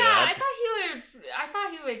survived any of that. I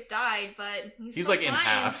thought he would have died, but he's like flying. In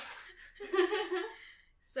half.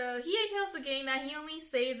 So Hiei tells the gang that he only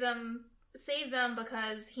saved them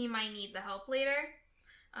because he might need the help later.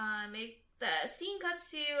 The scene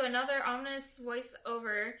cuts to another ominous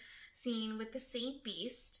voiceover scene with the Saint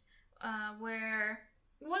Beast, where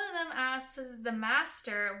one of them asks the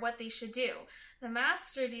master what they should do. The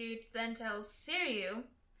master dude then tells Seiryu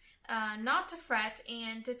not to fret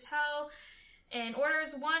and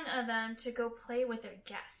orders one of them to go play with their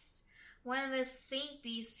guests. One of the Saint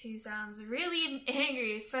Beasts, who sounds really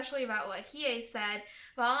angry, especially about what Hiei said,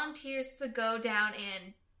 volunteers to go down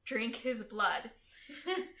and drink his blood.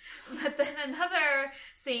 But then another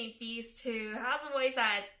Saint Beast, who has a voice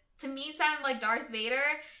that to me sounded like Darth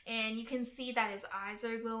Vader, and you can see that his eyes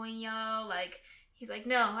are glowing yellow, like he's like,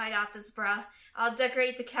 no, I got this, bruh. I'll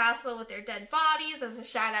decorate the castle with their dead bodies as a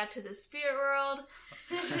shout out to the spirit world.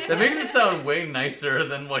 That makes it sound way nicer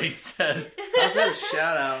than what he said. How's that a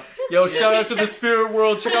shout out? Yo, shout out to the spirit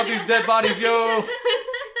world. Check out these dead bodies, yo.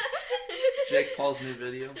 Jake Paul's new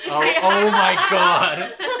video. Oh my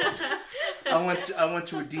god. I went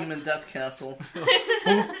to a demon death castle.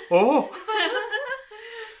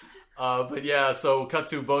 But yeah, so cut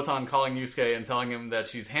to Botan calling Yusuke and telling him that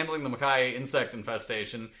she's handling the Makai insect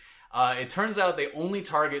infestation. It turns out they only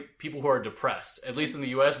target people who are depressed, at least in the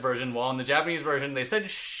US version, while in the Japanese version they said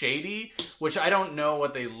shady, which I don't know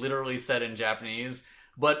what they literally said in Japanese,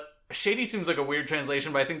 but shady seems like a weird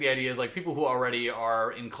translation, but I think the idea is like people who already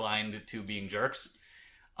are inclined to being jerks.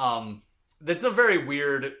 That's a very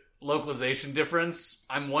weird localization difference.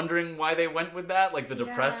 I'm wondering why they went with that, like the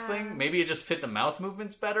depressed thing. Maybe it just fit the mouth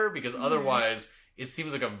movements better, because otherwise it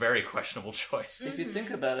seems like a very questionable choice. If you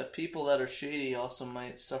think about it, people that are shady also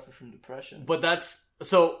might suffer from depression. But that's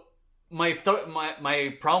so my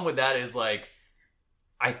problem with that is like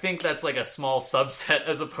I think that's like a small subset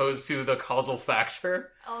as opposed to the causal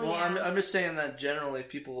factor. I'm just saying that generally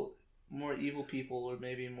people, more evil people, or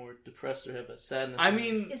maybe more depressed or have a sadness. I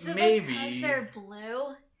mean, is it maybe because they're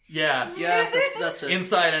blue? Yeah. Yeah, that's it.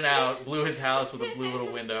 Inside and out. Blew his house with a blue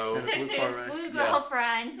little window. And a blue car His wreck. blue Yeah.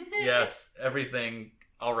 girlfriend. Yes. Everything.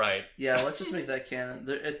 All right. Yeah, let's just make that canon.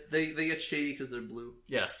 They get shady because they're blue.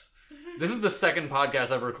 Yes. This is the second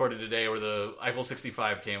podcast I've recorded today where the Eiffel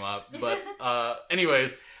 65 came up. But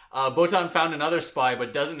anyways, Botan found another spy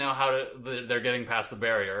but doesn't know how they're getting past the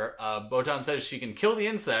barrier. Botan says she can kill the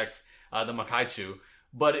insect, the Makaichu,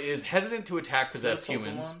 but is hesitant to attack possessed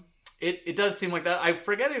humans. It does seem like that. I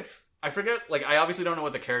forget, like, I obviously don't know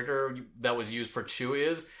what the character that was used for Chu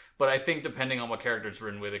is, but I think depending on what character it's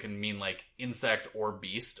written with, it can mean, like, insect or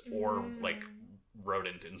beast or, like,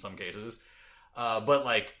 rodent in some cases. But,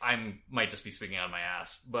 like, might just be speaking out of my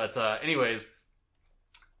ass. But, anyways,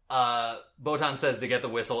 Botan says to get the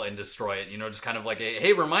whistle and destroy it. You know, just kind of like a,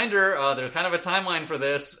 hey, reminder, there's kind of a timeline for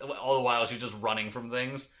this. All the while she's just running from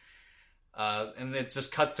things. And it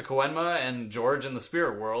just cuts to Koenma and George in the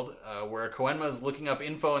spirit world, where Koenma is looking up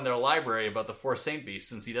info in their library about the 4 Saint Beasts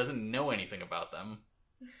since he doesn't know anything about them.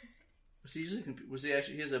 Was he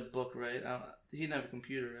actually? He has a book, right? He didn't have a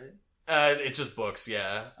computer, right? It's just books,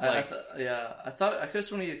 yeah. I thought I could have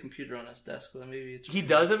sworn he had a computer on his desk, but maybe it's just he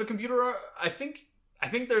does have a computer. I think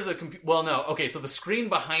there's a computer. Well, no. Okay, so the screen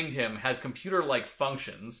behind him has computer-like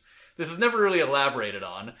functions. This is never really elaborated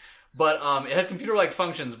on. But it has computer-like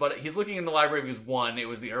functions, but he's looking in the library because, 1, it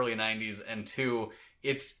was the early 90s, and 2,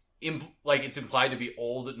 it's implied to be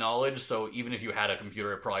old knowledge, so even if you had a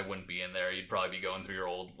computer, it probably wouldn't be in there. You'd probably be going through your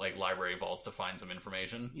old library vaults to find some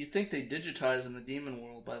information. You'd think they digitize in the demon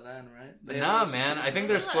world by then, right? Nah, man. I think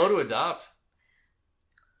they're slow to adopt.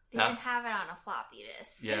 They didn't have it on a floppy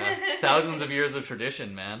disk. Yeah. Thousands of years of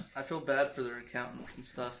tradition, man. I feel bad for their accountants and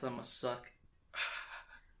stuff. That must suck.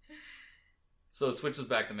 So it switches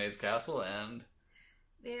back to Maze Castle, and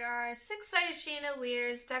There are 6-sided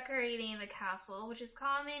chandeliers decorating the castle, which is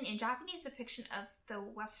common in Japanese depiction of the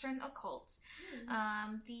Western occult.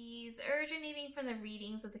 These originating from the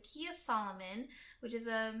readings of the Key of Solomon, which is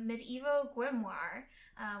a medieval grimoire,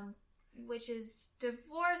 which is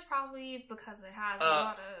divorced probably because it has a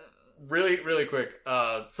lot of... Really, really quick.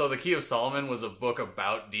 So the Key of Solomon was a book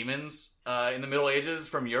about demons in the Middle Ages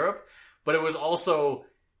from Europe, but it was also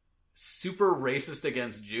super racist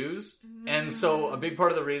against Jews. And so a big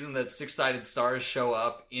part of the reason that 6-sided stars show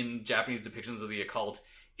up in Japanese depictions of the occult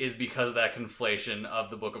is because of that conflation of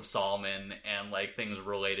the Book of Solomon and like things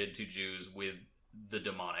related to Jews with the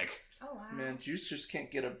demonic. Oh, wow. Man, Jews just can't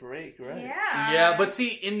get a break, right? Yeah, but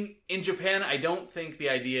see, in Japan, I don't think the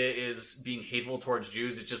idea is being hateful towards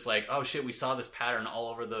Jews. It's just like, oh shit, we saw this pattern all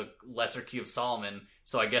over the Lesser Key of Solomon,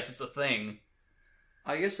 so I guess it's a thing.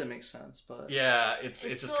 I guess that makes sense, but... Yeah, it's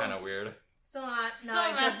just kind of weird. Still not Still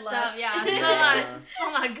a messed good look. up, yeah.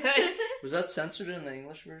 Still not good. Was that censored in the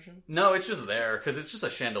English version? No, it's just there, because it's just a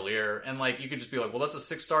chandelier, and like, you could just be like, well, that's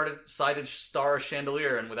a 6-sided star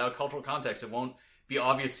chandelier, and without cultural context, it won't be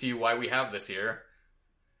obvious to you why we have this here.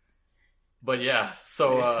 But yeah,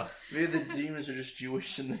 so, Maybe the demons are just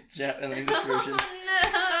Jewish in the English version.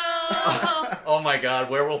 No! oh my god,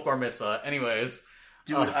 Werewolf Bar Mitzvah. Anyways...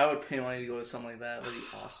 Dude, I would pay money to go to something like that. That'd be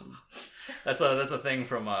awesome. That's a thing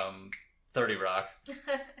from 30 Rock.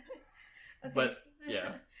 Okay, But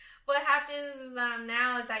yeah, what happens is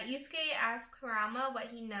now is that Yusuke asks Kurama what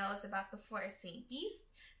he knows about the 4 Saint Beasts,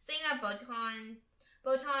 saying that Botan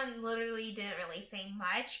literally didn't really say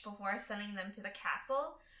much before sending them to the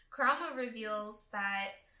castle. Kurama reveals that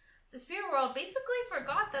the spirit world basically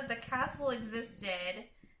forgot that the castle existed.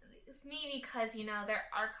 It's maybe because, their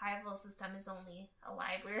archival system is only a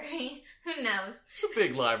library. Who knows? it's a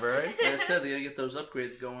big library. Like I said, they gotta get those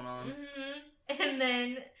upgrades going on. And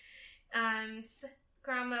then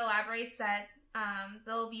Kurama elaborates that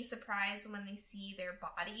they'll be surprised when they see their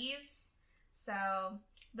bodies. So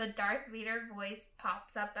the Darth Vader voice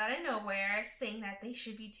pops up out of nowhere, saying that they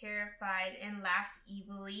should be terrified and laughs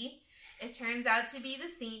evilly. It turns out to be the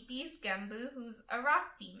Saint Beast Genbu, who's a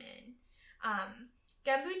rock demon.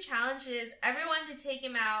 Genbu challenges everyone to take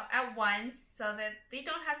him out at once so that they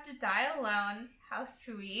don't have to die alone. How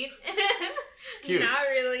sweet. It's cute. Not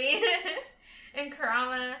really. And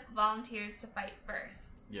Kurama volunteers to fight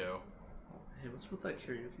first. Yo. Hey, what's with that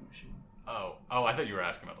karaoke machine? Oh, I thought you were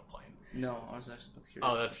asking about the plane. No, I was asking about the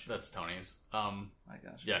karaoke Oh, machine. that's Tony's. I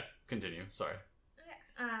got you. Yeah, continue. Sorry.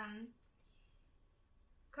 Okay.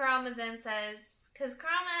 Kurama then says, because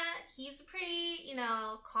Kurama, he's a pretty,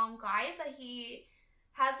 calm guy, but he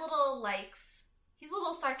has he's a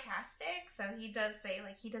little sarcastic, so he does say,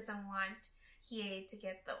 he doesn't want Hiei to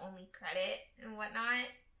get the only credit and whatnot.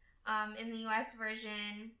 In the US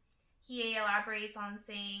version, Hiei elaborates on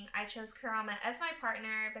saying, I chose Kurama as my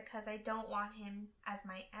partner because I don't want him as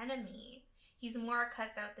my enemy. He's more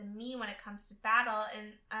cutthroat than me when it comes to battle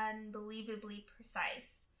and unbelievably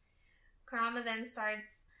precise. Kurama then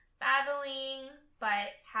starts battling, but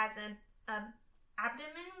has an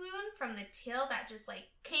abdomen wound from the tail that just like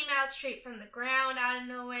came out straight from the ground out of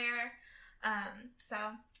nowhere. So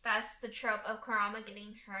that's the trope of Kurama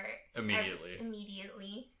getting hurt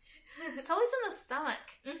immediately. It's always in the stomach.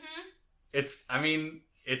 Mm-hmm.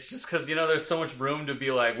 It's just because, there's so much room to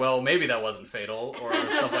be like, well, maybe that wasn't fatal, or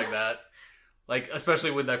stuff like that. Like,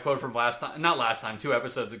 especially with that quote from 2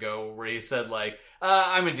 episodes ago, where he said, like,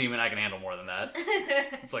 I'm a demon, I can handle more than that.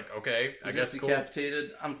 It's like, okay, I guess cool.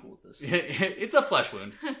 Decapitated, I'm cool with this. It's a flesh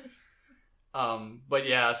wound. But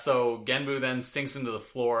yeah, so Genbu then sinks into the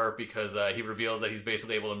floor because he reveals that he's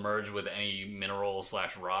basically able to merge with any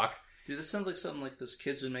mineral/rock. Dude, this sounds like something like those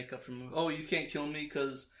kids would make up for movie. Oh, you can't kill me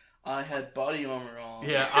because I had body armor on.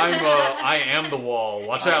 Yeah, I am the wall.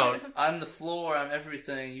 Watch out. I'm the floor. I'm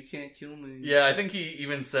everything. You can't kill me. Yeah, I think he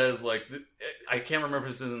even says, like, I can't remember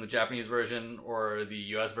if it's in the Japanese version or the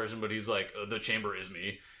US version, but he's like, the chamber is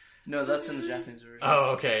me. No, that's in the Japanese version.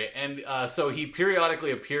 Oh, okay. And so he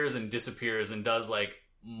periodically appears and disappears and does, like,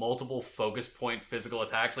 multiple focus point physical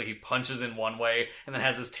attacks. Like, he punches in one way and then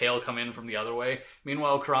has his tail come in from the other way.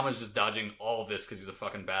 Meanwhile, Kurama's just dodging all of this because he's a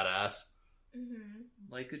fucking badass. Mm-hmm.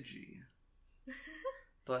 Like a G.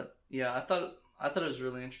 But yeah, I thought it was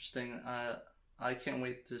really interesting. I can't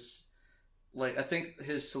wait this. Like, I think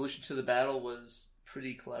his solution to the battle was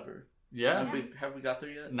pretty clever. Yeah. Have we got there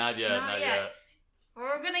yet? Not yet.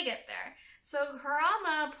 We're gonna get there. So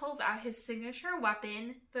Kurama pulls out his signature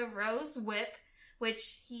weapon, the Rose Whip,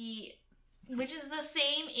 which is the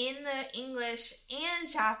same in the English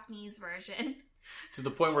and Japanese version. To the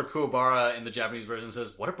point where Kuwabara in the Japanese version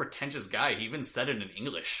says, "What a pretentious guy." He even said it in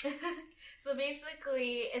English. So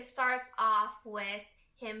basically, it starts off with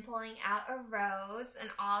him pulling out a rose, and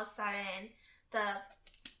all of a sudden, the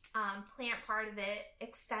plant part of it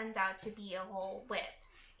extends out to be a whole whip.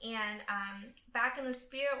 And back in the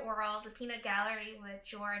spirit world, the Peanut Gallery with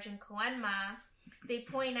George and Koenma, they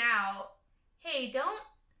point out, hey, don't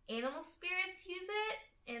animal spirits use it?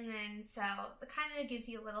 And then, so, it kind of gives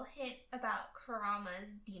you a little hint about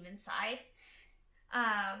Kurama's demon side.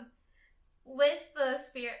 With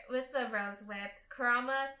the Rose Whip,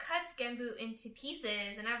 Kurama cuts Genbu into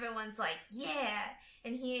pieces, and everyone's like, yeah!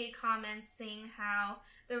 And he comments saying how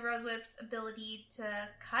the Rose Whip's ability to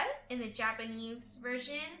cut in the Japanese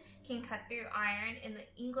version can cut through iron. In the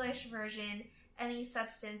English version, any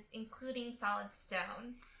substance, including solid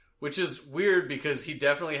stone. Which is weird because he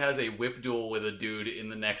definitely has a whip duel with a dude in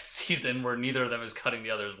the next season where neither of them is cutting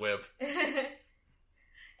the other's whip. And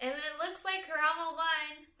it looks like Kurama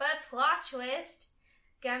won, but plot twist,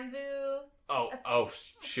 Genbu... Oh,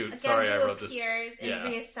 shoot. Sorry, I wrote this. Genbu appears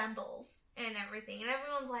and reassembles and everything. And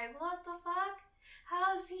everyone's like, what the fuck?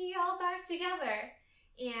 How is he all back together?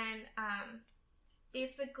 And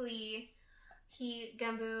basically,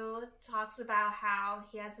 Genbu talks about how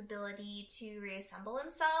he has the ability to reassemble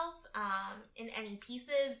himself in any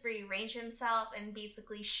pieces, rearrange himself, and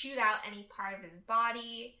basically shoot out any part of his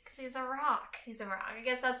body. Because he's a rock. I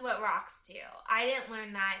guess that's what rocks do. I didn't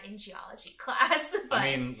learn that in geology class. But...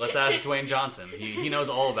 I mean, let's ask Dwayne Johnson. He knows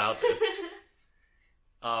all about this.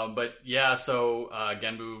 But yeah, so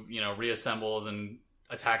Genbu, reassembles and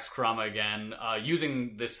attacks Kurama again,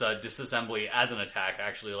 using this disassembly as an attack,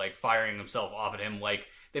 actually, like, firing himself off at him. Like,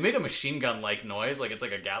 they made a machine gun-like noise, like it's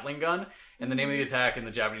like a Gatling gun, and the name of the attack in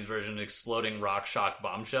the Japanese version, Exploding Rock Shock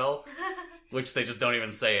Bombshell, which they just don't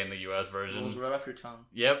even say in the US version. Rolls right off your tongue.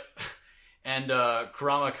 Yep. And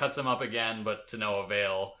Kurama cuts him up again, but to no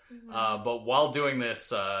avail. Mm-hmm. But while doing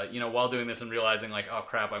this, and realizing, like, oh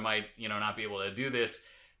crap, I might, not be able to do this,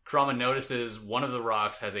 Kurama notices one of the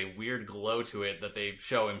rocks has a weird glow to it that they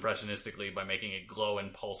show impressionistically by making it glow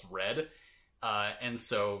and pulse red. And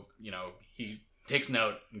so, he takes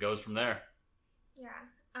note and goes from there. Yeah.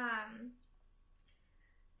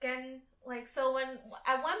 So when,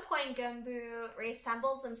 at one point, Genbu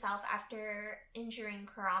reassembles himself after injuring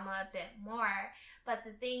Kurama a bit more. But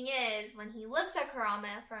the thing is, when he looks at Kurama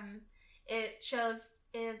it shows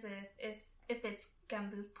if it's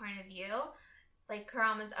Genbu's point of view, like,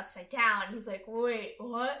 Kurama's upside down. He's like, wait,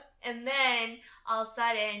 what? And then, all of a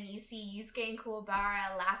sudden, you see Yusuke and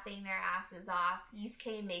Kuwabara laughing their asses off.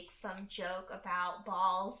 Yusuke makes some joke about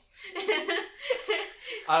balls.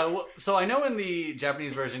 So I know in the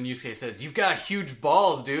Japanese version, Yusuke says, "You've got huge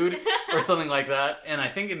balls, dude," or something like that. And I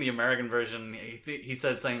think in the American version, he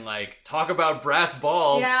says something like, "Talk about brass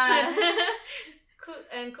balls." Yeah.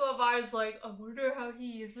 And Kuwabara's like, I wonder how he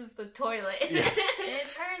uses the toilet. Yes. It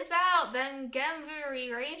turns out then Genbu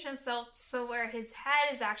rearranged himself so where his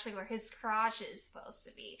head is actually where his crotch is supposed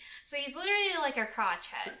to be. So he's literally like a crotch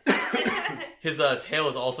head. His tail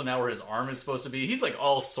is also now where his arm is supposed to be. He's like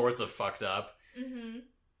all sorts of fucked up. Mm-hmm.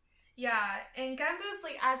 Yeah, and Genbu's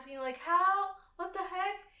like asking like, how? What the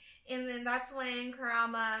heck? And then that's when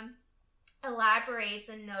Kurama elaborates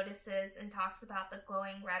and notices and talks about the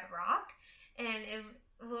glowing red rock, and it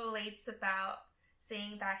relates about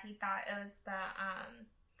saying that he thought it was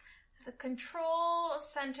The control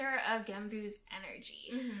center of Genbu's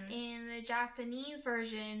energy. Mhm. In the Japanese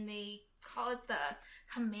version, they call it the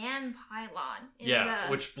command pylon.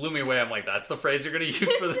 Which blew me away. I'm like, that's the phrase you're going to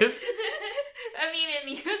use for this? I mean, in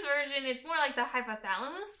the US version, it's more like the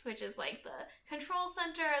hypothalamus, which is like the control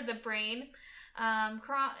center of the brain.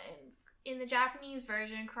 In the Japanese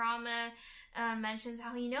version, Kurama mentions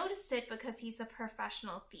how he noticed it because he's a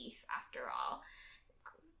professional thief, after all.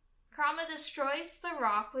 Kurama destroys the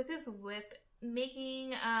rock with his whip,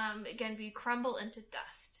 making Genbu crumble into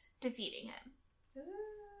dust, defeating him.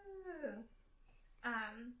 Ooh.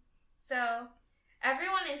 So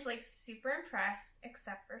everyone is like super impressed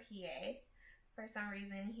except for Hiei. For some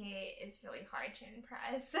reason, Hiei is really hard to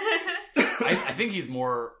impress. I think he's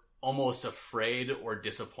more almost afraid or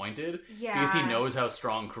disappointed. Yeah. Because he knows how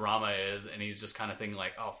strong Kurama is, and he's just kind of thinking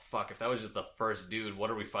like, oh fuck, if that was just the first dude,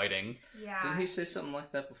 what are we fighting? Yeah. Didn't he say something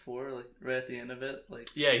like that before, like right at the end of it? Like,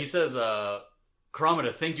 Yeah, he says, Kurama,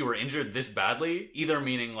 to think you were injured this badly, either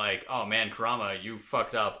meaning like, oh man, Kurama, you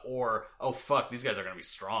fucked up, or, oh fuck, these guys are gonna be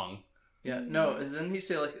strong. yeah, no. Didn't he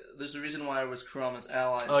say like, there's a reason why I was Kurama's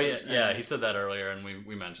ally? Oh yeah, yeah, he said that earlier, and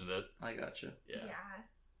we mentioned it. I gotcha. Yeah.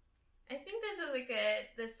 I think this is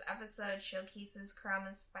this episode showcases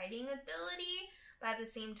Kurama's fighting ability, but at the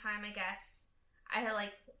same time, I guess,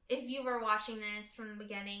 if you were watching this from the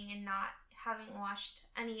beginning and not having watched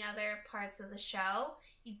any other parts of the show,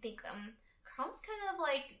 you'd think, Kurama's kind of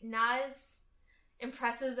like not as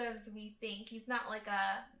impressive as we think. He's not like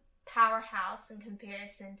a powerhouse in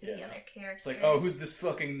comparison to the other characters. It's like, oh, who's this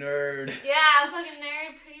fucking nerd? Yeah, fucking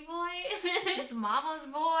nerd, pretty boy. It's Mama's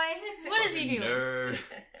boy. What is he Fucking doing? Nerd.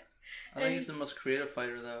 I think he's the most creative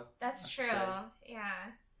fighter, though. That's I true. have to say.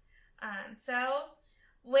 Yeah. So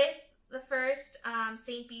with the first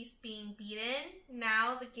Saint Beast being beaten,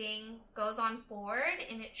 now the gang goes on forward,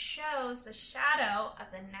 and it shows the shadow of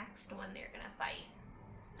the next one they're gonna fight.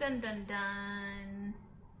 Dun dun dun.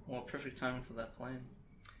 Well, perfect timing for that plane.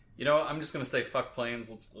 You know, I'm just gonna say fuck planes.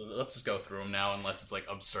 Let's just go through them now, unless it's like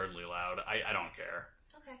absurdly loud. I don't care.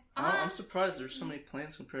 Okay. I'm surprised there's so many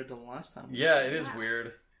planes compared to the last time. Yeah, it is Yeah.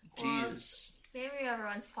 weird. Well, Jeez. maybe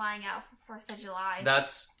everyone's flying out for 4th of July.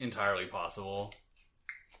 That's entirely possible.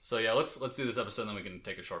 So yeah, let's do this episode, then we can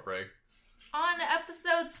take a short break. On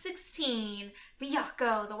episode 16,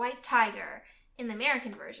 Byakugo, the White Tiger. In the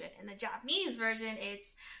American version. In the Japanese version,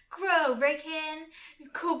 it's Gro Reiken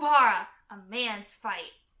Kuwabara, a man's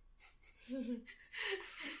fight.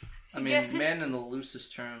 I mean, man in the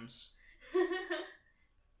loosest terms.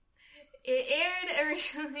 It aired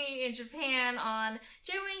originally in Japan on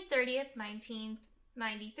January 30th,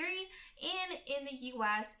 1993, and in the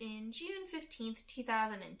US in June 15th,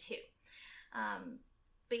 2002.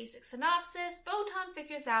 Basic synopsis: Botan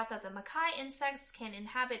figures out that the Makai insects can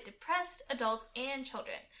inhabit depressed adults and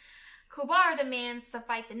children. Kuwabara demands to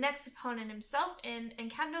fight the next opponent himself and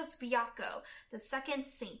encounters Byakugo, the second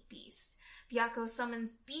Saint Beast. Byakugo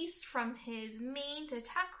summons Beast from his mane to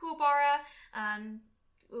attack Kuwabara,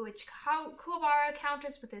 which Kuwabara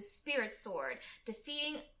counters with his spirit sword,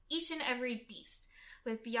 defeating each and every beast.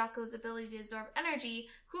 With Byakugo's ability to absorb energy,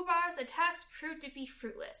 Kuwabara's attacks prove to be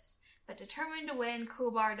fruitless. But determined to win,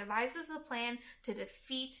 Kuwabara devises a plan to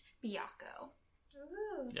defeat Byakugo.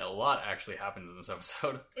 Ooh. Yeah, a lot actually happens in this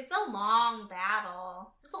episode. It's a long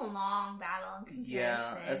battle. It's a long battle in comparison.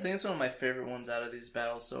 Yeah, I think it's one of my favorite ones out of these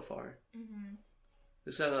battles so far. Mm-hmm.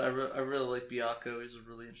 Except I really like Byakugo. He's a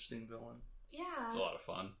really interesting villain. Yeah. It's a lot of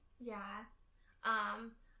fun. Yeah. I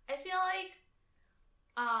feel like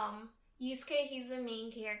Yusuke, he's the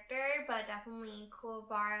main character, but definitely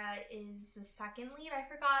Kuwabara is the second lead. I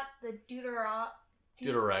forgot the Deuteron.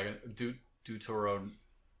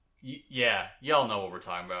 Yeah, y'all know what we're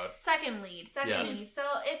talking about. Second lead. Yes. lead. So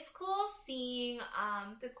it's cool seeing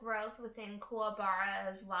the growth within Kuwabara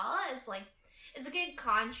as well. It's a good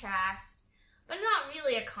contrast, but not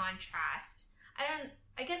really a contrast.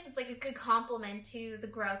 I guess it's like a good complement to the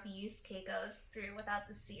growth Yusuke goes through without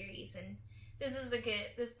the series, and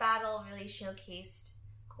this battle really showcased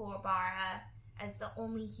Kuwabara as the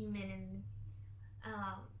only human in,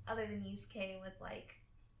 other than Yusuke with like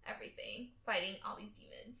everything, fighting all these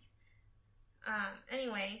demons.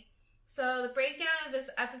 Anyway, so the breakdown of this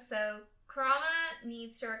episode, Kurama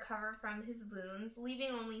needs to recover from his wounds,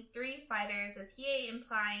 leaving only 3 fighters, with Hiei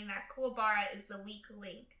implying that Kuwabara is the weak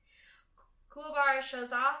link. Kuwabara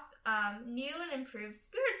shows off new and improved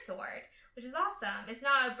Spirit Sword, which is awesome. It's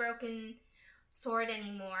not a broken sword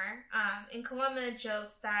anymore. And Kawama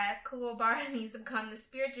jokes that Kuwabara needs to become the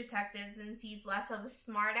spirit detective since he's less of a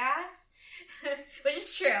smartass, which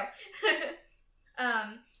is true.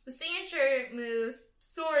 The signature moves,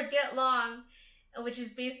 sword, get long, which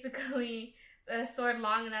is basically the sword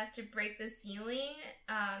long enough to break the ceiling.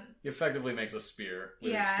 He effectively makes a spear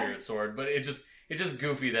with his Yeah. spirit sword, but it's just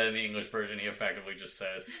goofy that in the English version he effectively just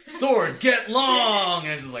says, "Sword, get long!"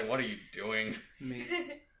 And it's just like, what are you doing? Me.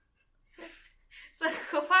 So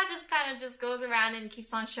Kuwabara just kind of just goes around and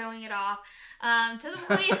keeps on showing it off, to the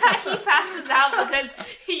point that he passes out because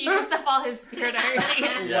he used up all his spirit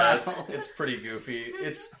energy. Yeah, Wow. it's pretty goofy.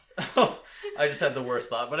 It's I just had the worst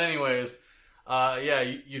thought. But anyways,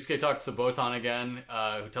 Yusuke talks to Botan again,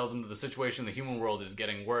 who tells him that the situation in the human world is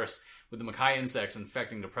getting worse, with the Makai insects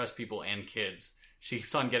infecting depressed people and kids. She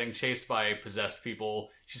keeps on getting chased by possessed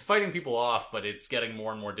people. She's fighting people off, but it's getting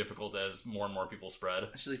more and more difficult as more and more people spread.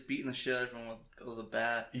 She's like beating the shit out of everyone with a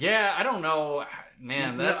bat. Yeah, I don't know.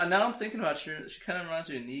 Man, You know, that's... and now I'm thinking about her. She kind of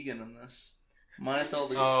reminds me of Negan in this, minus all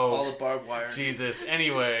the barbed wire. Jesus.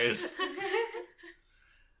 Anyways.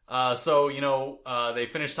 They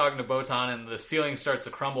finish talking to Botan, and the ceiling starts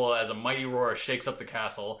to crumble as a mighty roar shakes up the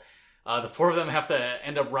castle. The 4 of them have to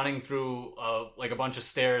end up running through a bunch of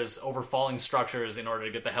stairs over falling structures in order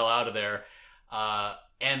to get the hell out of there.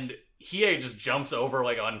 And Hiei just jumps over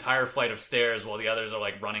like an entire flight of stairs while the others are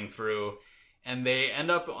like running through. And they end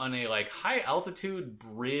up on a like high altitude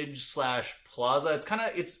bridge / plaza.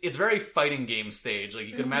 It's very fighting game stage. Like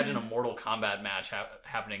you could imagine a Mortal Kombat match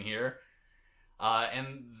happening here.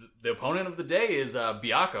 And the opponent of the day is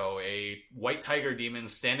Byakko, a white tiger demon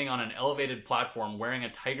standing on an elevated platform wearing a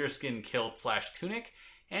tiger skin kilt / tunic,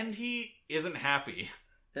 and he isn't happy.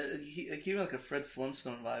 He gave me like a Fred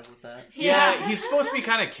Flintstone vibe with that. Yeah, he's supposed to be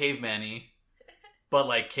kind of caveman-y, but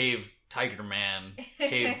like cave tiger man,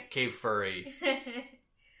 cave furry.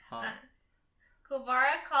 Huh.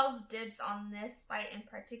 Kuwabara calls dibs on this fight in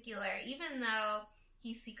particular, even though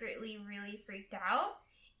he's secretly really freaked out.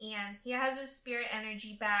 And he has his spirit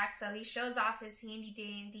energy back, so he shows off his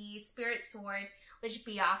handy-dandy spirit sword, which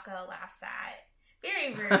Byakko laughs at.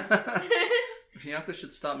 Very rude. Byakko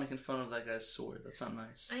should stop making fun of that guy's sword. That's not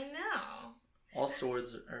nice. I know. All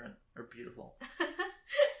swords are beautiful.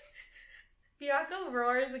 Byakko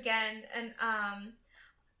roars again, and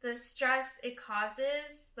the stress it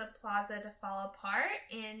causes the plaza to fall apart,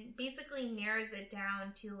 and basically narrows it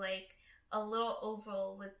down to like a little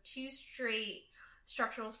oval with 2 straight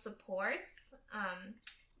structural supports.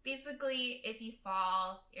 Basically, if you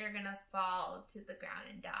fall, you're gonna fall to the ground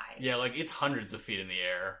and die. Yeah, like it's hundreds of feet in the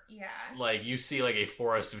air. Yeah. Like you see like a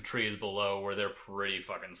forest of trees below where they're pretty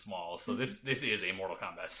fucking small. So this is a Mortal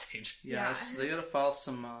Kombat stage. Yeah, Yeah. they gotta file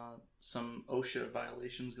some OSHA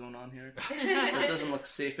violations going on here. It doesn't look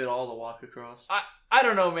safe at all to walk across. I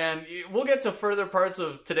don't know, man. We'll get to further parts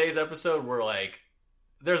of today's episode where like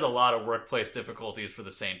there's a lot of workplace difficulties for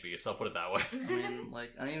the Saint Beast. I'll put it that way. I mean,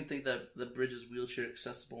 like, I don't even think that the bridge is wheelchair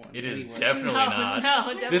accessible. It is anyway. definitely not.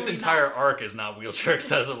 No, definitely This entire not. arc is not wheelchair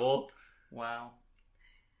accessible. Wow.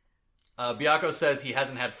 Byakko says he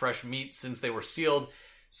hasn't had fresh meat since they were sealed.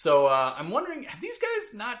 So I'm wondering, have these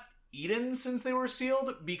guys not eaten since they were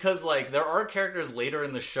sealed? Because like there are characters later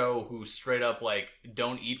in the show who straight up like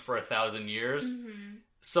don't eat for 1,000 years. Mm-hmm.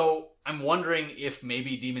 So I'm wondering if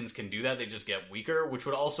maybe demons can do that. They just get weaker, which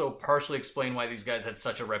would also partially explain why these guys had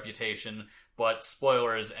such a reputation. But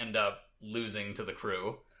spoilers, end up losing to the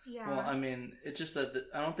crew. Yeah. Well, I mean, it's just that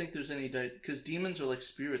I don't think there's any because demons are like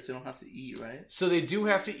spirits; they don't have to eat, right? So they do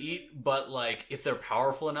have to eat, but like if they're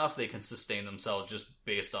powerful enough, they can sustain themselves just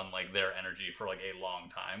based on like their energy for like a long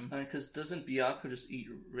time. I mean, because doesn't Byakko just eat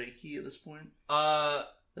Reiki at this point?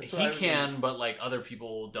 That's what He I was can, wondering. but like other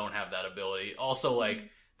people don't have that ability. Also, like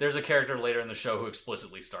there's a character later in the show who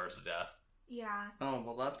explicitly starves to death. Yeah. Oh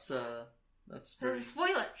well, that's This very. is a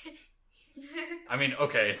spoiler. I mean,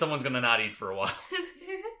 okay, someone's gonna not eat for a while.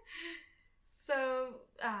 So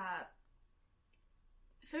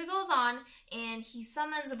he goes on and he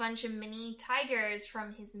summons a bunch of mini tigers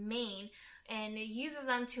from his mane and uses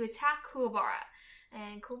them to attack Kuwabara.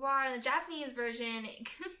 And Kuwabara in the Japanese version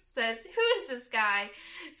says, "Who is this guy?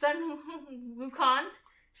 Sun Wukong?"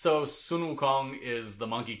 So Sun Wukong is the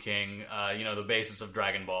Monkey King, the basis of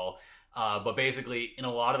Dragon Ball. But basically, in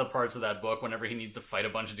a lot of the parts of that book, whenever he needs to fight a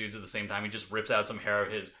bunch of dudes at the same time, he just rips out some hair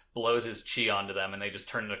of his, blows his chi onto them, and they just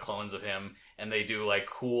turn into clones of him, and they do, like,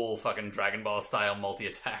 cool fucking Dragon Ball style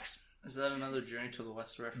multi-attacks. Is that another Journey to the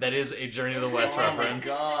West reference? That is a Journey to the West reference. Oh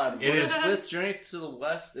my god. It What is- is with Journey to the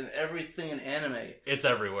West and everything in anime? It's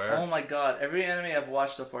everywhere. Oh my god. Every anime I've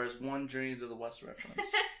watched so far is one Journey to the West reference.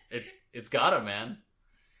 It's gotta, man.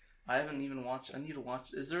 I haven't even watched. I need to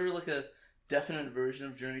watch. Is there like a definite version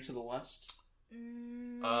of Journey to the West?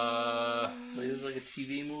 Like, is it like a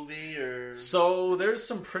TV movie or? So there's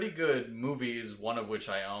some pretty good movies, one of which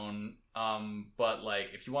I own. But like,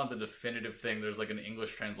 if you want the definitive thing, there's like an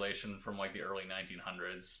English translation from like the early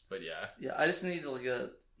 1900s. But yeah, Yeah, I just need like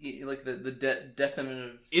the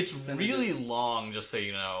definitive. it's definitive- really long. Just so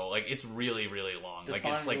you know, like it's really really long. Like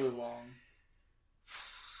define it's like really long.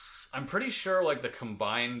 I'm pretty sure like the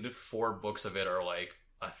combined 4 books of it are like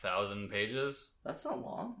 1,000 pages. That's not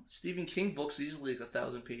long. Stephen King books easily like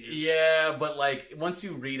 1,000 pages. Yeah, but like once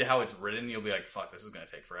you read how it's written, you'll be like, "Fuck, this is gonna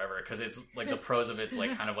take forever," because it's like the prose of it's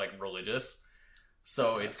like kind of like religious,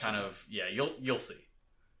 so it's kind of you'll see.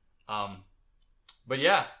 But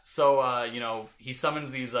yeah, so you know, he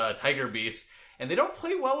summons these tiger beasts, and they don't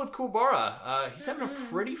play well with Kuwabara. He's having a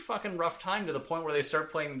pretty fucking rough time to the point where they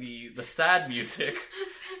start playing the sad music.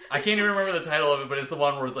 I can't even remember the title of it, but it's the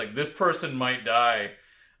one where it's like, "This person might die,"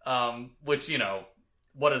 which, you know,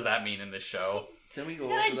 what does that mean in this show? Can we go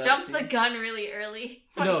And over I that? jumped the gun really early.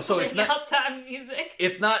 No, so it's Pulling not- out that music.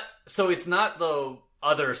 It's not the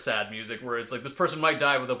other sad music where it's like, this person might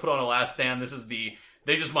die, but they'll put on a last stand. This is the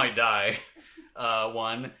they just might die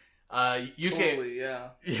one. Yusuke, Totally, yeah.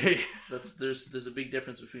 There's a big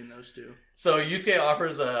difference between those two. So Yusuke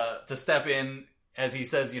offers to step in, as he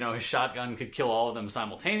says, you know, his shotgun could kill all of them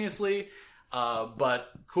simultaneously. But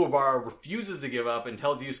Kuwabara refuses to give up and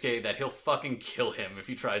tells Yusuke that he'll fucking kill him if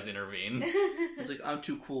he tries to intervene. He's like, I'm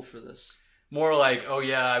too cool for this. More like, oh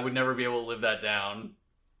yeah, I would never be able to live that down.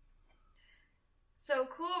 So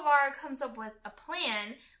Kuwabara comes up with a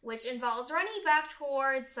plan, which involves running back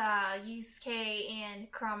towards Yusuke and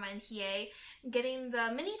Kurama and Hiei, getting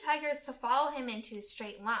the mini tigers to follow him into a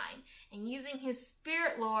straight line, and using his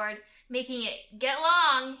spirit lord, making it get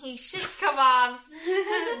long, he shish kebabs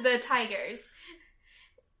the tigers.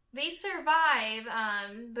 They survive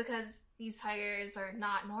because these tigers are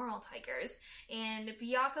not normal tigers, and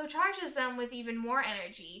Byakuya charges them with even more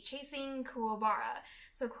energy, chasing Kuwabara.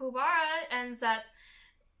 So Kuwabara ends up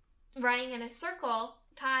running in a circle,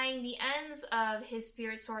 tying the ends of his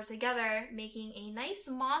spirit sword together, making a nice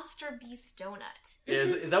monster beast donut.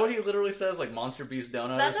 Is that what he literally says? Like Monster Beast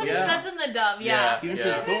Donut That's or what something? it says in the dub, yeah. He even Yeah.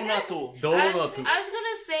 says Donato. I Donut. was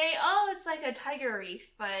gonna say, oh, it's like a tiger wreath,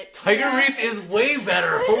 but Tiger Wreath is way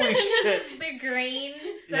better. Holy shit. The grain,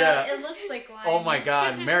 so Yeah. it looks like one. Oh my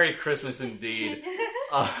god. Merry Christmas indeed.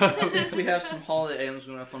 We have some holiday items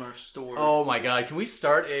going up on our store. Oh my god. Can we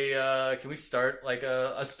start like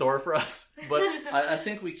a store for us? But I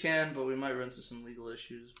think we can, but we might run into some legal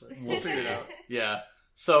issues. But we'll figure it out. Yeah.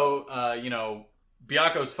 So, you know,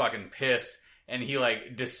 Byaku's fucking pissed, and he,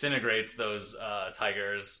 like, disintegrates those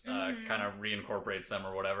tigers, kind of reincorporates them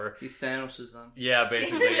or whatever. he Thanoses them. Yeah,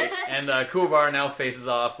 basically. And Kuwabara now faces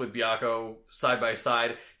off with Byaku side by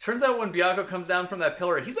side. Turns out when Byaku comes down from that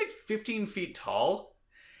pillar, he's, like, 15 feet tall.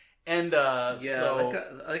 And, Yeah, so...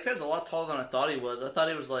 that guy's a lot taller than I thought he was. I thought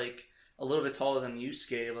he was like a little bit taller than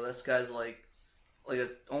Yusuke, but this guy's like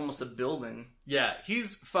almost a building. Yeah,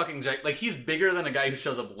 he's fucking like he's bigger than a guy who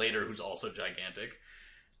shows up later who's also gigantic.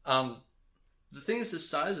 The thing is, his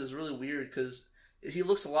size is really weird because he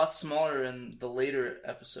looks a lot smaller in the later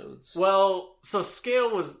episodes. Well, so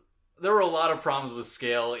there were a lot of problems with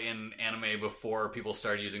scale in anime before people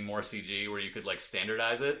started using more CG where you could like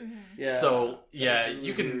standardize it. Yeah, So yeah, that's really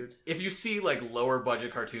you can weird. if you see like lower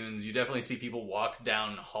budget cartoons, you definitely see people walk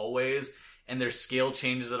down hallways and their scale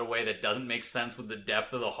changes in a way that doesn't make sense with the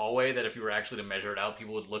depth of the hallway, that if you were actually to measure it out,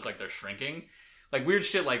 people would look like they're shrinking. Like weird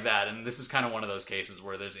shit like that, and this is kind of one of those cases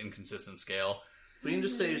where there's inconsistent scale. We can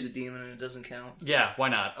just say he's a demon and it doesn't count. Yeah, why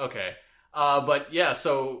not? Okay. But yeah,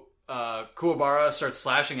 so Kuwabara starts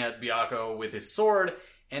slashing at Byaku with his sword,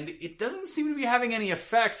 and it doesn't seem to be having any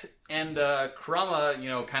effect, and Kurama, you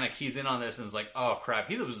know, kind of keys in on this and is like, oh crap,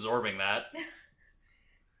 he's absorbing that.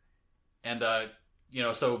 And, you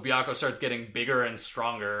know, so Byaku starts getting bigger and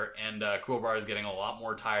stronger, and Kuwabara is getting a lot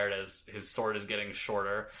more tired as his sword is getting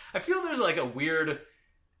shorter. I feel there's like a weird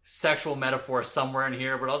sexual metaphor somewhere in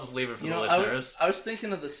here, but I'll just leave it for the listeners. I was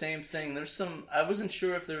thinking of the same thing. I wasn't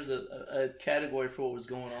sure if there was a category for what was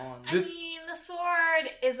going on. I mean, the sword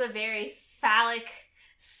is a very phallic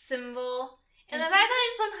symbol, And the fact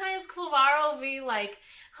that sometimes Kuwabara will be like,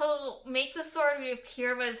 he'll make the sword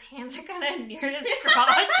reappear, but his hands are kind of near his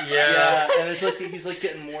crotch. Yeah, and it's like he's like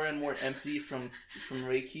getting more and more empty from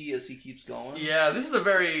Reiki as he keeps going. Yeah, this is a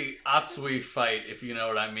very Atsui fight, if you know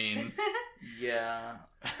what I mean. Yeah.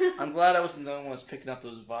 I'm glad I wasn't the only one who was picking up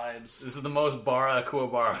those vibes. This is the most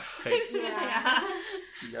Kuwabara fight. Yeah.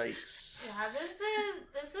 Yikes. Yeah,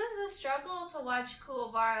 this is a struggle to watch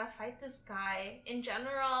Kuwabara fight this guy. In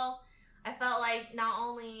general, I felt like not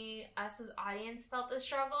only us as audience felt the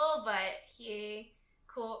struggle, but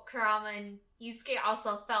Kurama and Yusuke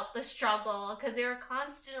also felt the struggle because they were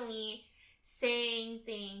constantly saying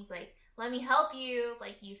things like, "Let me help you,"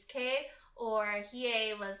 like Yusuke, or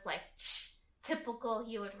Hiei was like, typical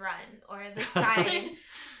he would run, or this guy.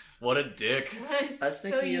 What a dick. I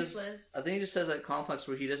think he just has that complex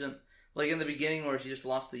where he doesn't, like in the beginning where he just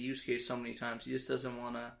lost to Yusuke so many times, he just doesn't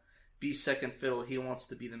want to be second fiddle. He wants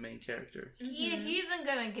to be the main character. He isn't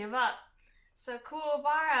gonna give up. So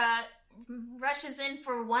Kuwabara rushes in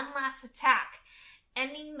for one last attack,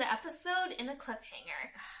 ending the episode in a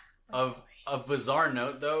cliffhanger. Of bizarre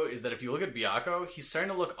note, though, is that if you look at Byakko, he's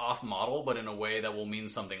starting to look off-model, but in a way that will mean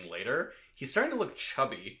something later. He's starting to look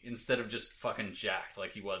chubby instead of just fucking jacked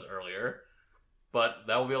like he was earlier. But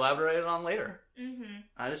that will be elaborated on later. Mm-hmm.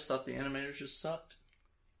 I just thought the animators just sucked.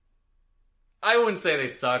 I wouldn't say they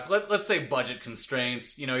sucked. Let's say budget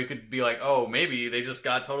constraints. You know, you could be like, oh, maybe they just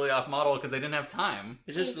got totally off-model because they didn't have time.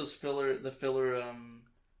 It's just the filler,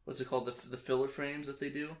 what's it called? The filler frames that they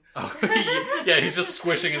do? Oh, yeah, he's just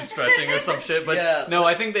squishing and stretching or some shit. But yeah. No,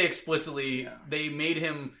 I think they explicitly, they made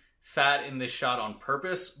him fat in this shot on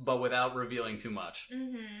purpose, but without revealing too much.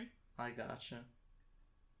 Mm-hmm. I gotcha.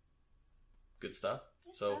 Good stuff.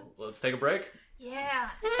 So let's take a break.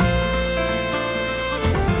 Yeah.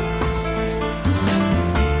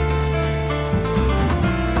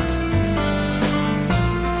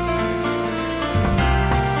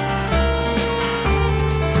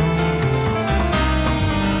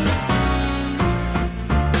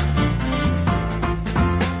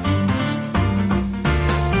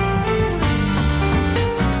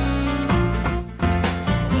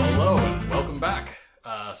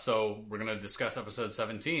 So we're going to discuss episode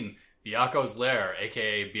 17, Byakko's Lair,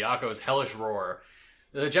 aka Byakko's Hellish Roar.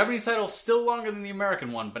 The Japanese title is still longer than the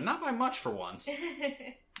American one, but not by much for once.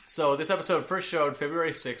 So this episode first showed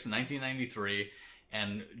February 6, 1993,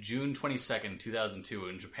 and June 22nd, 2002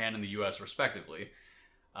 in Japan and the US respectively.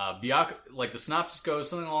 Byakko, like the synopsis goes,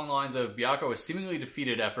 something along the lines of Byakko is seemingly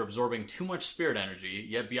defeated after absorbing too much spirit energy,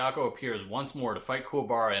 yet Byakko appears once more to fight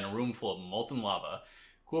Kuwabara in a room full of molten lava.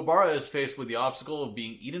 Kuwabara is faced with the obstacle of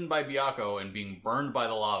being eaten by Byakko and being burned by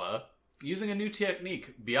the lava. Using a new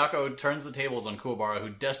technique, Byakko turns the tables on Kuwabara,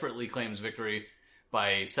 who desperately claims victory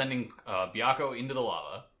by sending Byakko into the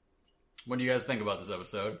lava. What do you guys think about this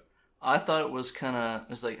episode? I thought it was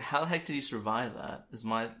like, how the heck did he survive that? Is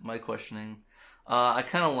my questioning. I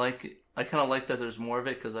kind of like that there's more of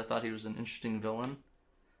it because I thought he was an interesting villain,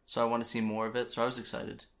 so I want to see more of it. So I was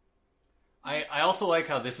excited. I also like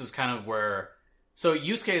how this is kind of where. So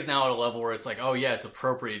Yusuke is now at a level where it's like, oh yeah, it's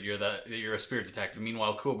appropriate you're a spirit detective.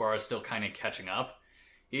 Meanwhile, Kuwabara is still kind of catching up.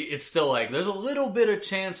 It's still like, there's a little bit of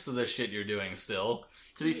chance to the shit you're doing still.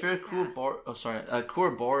 To be fair,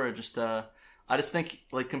 Kuwabara just, I just think,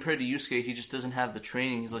 like, compared to Yusuke, he just doesn't have the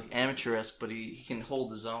training. He's, like, amateur-esque, but he can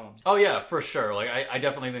hold his own. Oh yeah, for sure. Like, I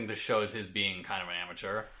definitely think this shows his being kind of an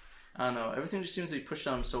amateur. I don't know. Everything just seems to be pushed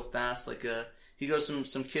on him so fast. Like, he goes from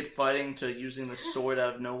some kid fighting to using the sword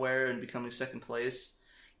out of nowhere and becoming second place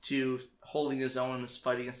to holding his own in this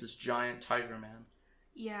fight against this giant tiger man.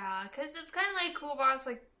 Yeah, because it's kind of like Kuwabara's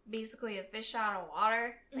like basically a fish out of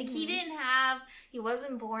water. Like he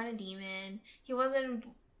wasn't born a demon. He wasn't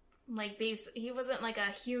he wasn't like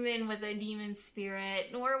a human with a demon spirit,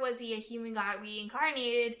 nor was he a human got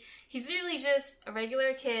reincarnated. He's really just a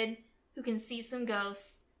regular kid who can see some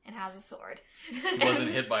ghosts and has a sword. He wasn't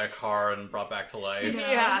hit by a car and brought back to life.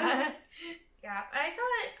 Yeah. Yeah, I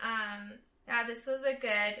thought this was a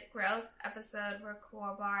good growth episode for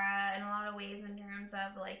Kuwabara in a lot of ways in terms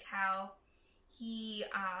of like how he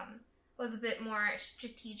was a bit more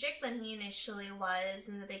strategic than he initially was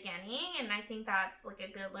in the beginning, and I think that's like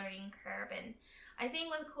a good learning curve. And I think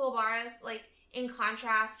with Kuwabara's, like in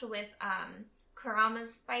contrast with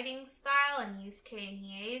Kurama's fighting style and Yusuke and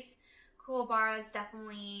Hiei's, Kuwabara is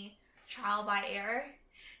definitely trial by error,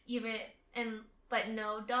 but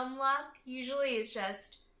no dumb luck. Usually it's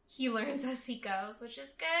just he learns as he goes, which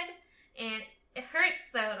is good. And it hurts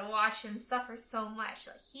though to watch him suffer so much.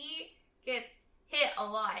 Like he gets hit a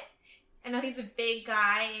lot. I know he's a big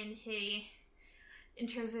guy and he, in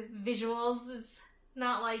terms of visuals, is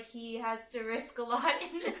Not like he has to risk a lot.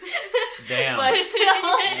 Damn. But still.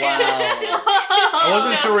 Wow. I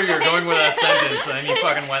wasn't sure where you were going with that sentence, and then you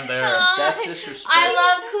fucking went there. That's disrespect. I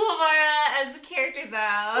love Kuwabara as a character,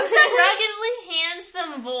 though. Ruggedly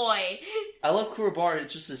handsome boy. I love Kuwabara,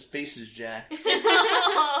 it's just his face is jacked.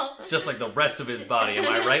 Just like the rest of his body. Am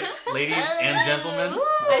I right, ladies and gentlemen?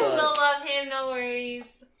 I still love him, no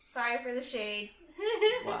worries. Sorry for the shade.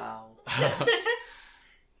 Wow.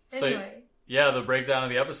 So, Anyway. yeah, the breakdown of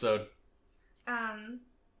the episode.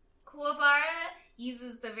 Kuwabara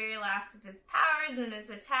uses the very last of his powers in his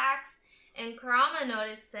attacks, and Kurama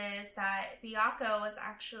notices that Byakuya was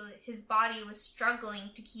actually, his body was struggling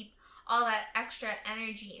to keep all that extra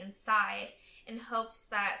energy inside, and hopes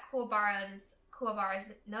that Kuwabara's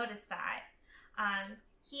noticed that.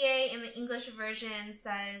 Hiei in the English version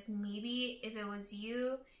says, maybe if it was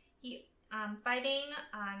you fighting,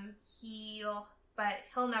 but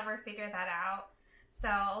he'll never figure that out. So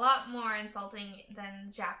a lot more insulting than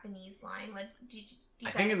the Japanese line. What do you I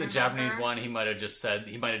think in the guys Japanese remember? one, he might have just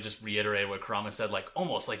reiterated what Kurama said, like,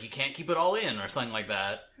 almost like you can't keep it all in, or something like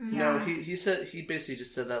that. No, he basically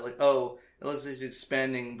just said that, like, oh, it looks like he's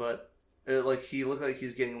expanding, but like he looked like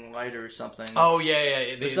he's getting lighter or something. Oh,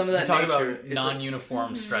 yeah. They some of that talk nature, about it's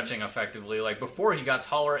non-uniform stretching effectively. Like, before he got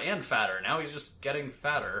taller and fatter. Now he's just getting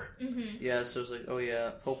fatter. Mm-hmm. Yeah, so it's like, oh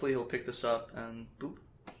yeah, hopefully he'll pick this up, and boop.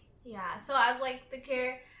 Yeah, so as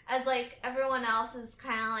everyone else is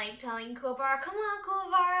kind of like telling Kuwabara, come on,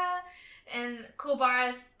 Kuwabara, and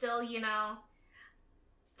Kuwabara's still,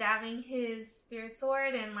 stabbing his spirit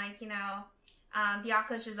sword, and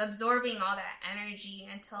Byakuya's just absorbing all that energy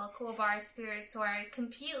until Kuwabara's spirit sword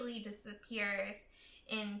completely disappears,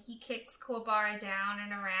 and he kicks Kuwabara down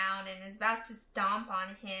and around and is about to stomp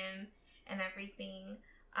on him and everything.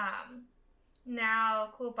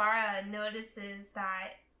 Now Kuwabara notices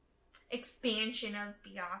that expansion of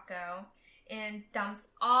Byakuya and dumps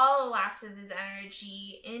all the last of his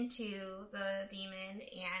energy into the demon,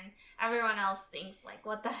 and everyone else thinks, like,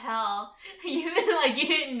 what the hell? You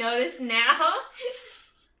didn't notice now?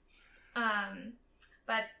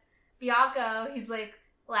 But Byakuya, he's like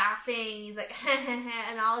laughing, he's like,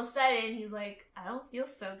 and all of a sudden he's like, I don't feel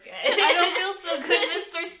so good. I don't feel so good,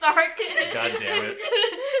 Mr. Stark. God damn it.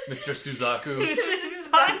 Mr. Suzaku. Mr.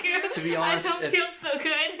 Stark. To be honest, I don't feel so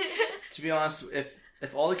good. To be honest,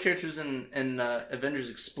 if all the characters in Avengers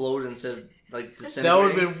explode instead of like That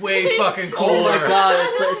disintegrating, would have been way fucking cooler. oh my god,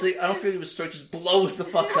 it's like I don't feel like the story just blows the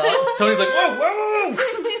fuck up. Tony's like, whoa!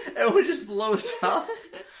 Everyone just blows up.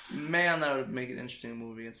 Man, that would make an interesting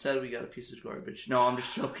movie. Instead, we got a piece of garbage. No, I'm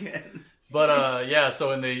just joking. But, yeah,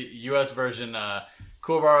 so in the US version,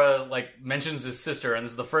 Kuwabara, mentions his sister, and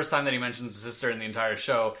this is the first time that he mentions his sister in the entire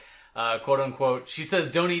show. Quote unquote, she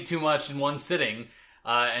says, don't eat too much in one sitting.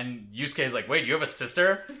 And Yusuke's like, wait, you have a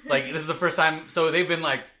sister? This is the first time, so they've been,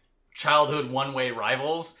 childhood one-way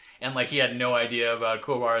rivals, and, he had no idea about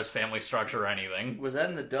Kuwabara's family structure or anything. Was that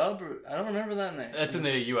in the dub? Or, I don't remember that in the... That's in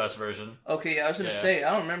the US version. Okay, yeah, I was going to say,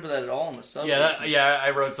 I don't remember that at all in the sub. Yeah,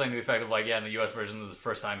 I wrote something to the effect of, in the US version, this is the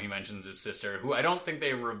first time he mentions his sister, who I don't think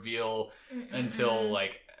they reveal until,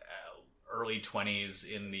 early 20s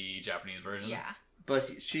in the Japanese version. Yeah.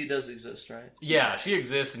 But she does exist, right? Yeah, she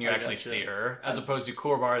exists, and you I actually gotcha. see her, as opposed to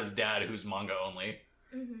Kuwabara's dad, who's manga only.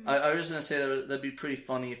 Mm-hmm. I was going to say that'd be pretty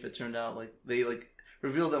funny if it turned out, they,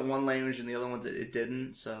 revealed it in one language and the other one it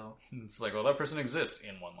didn't, so... It's like, well, that person exists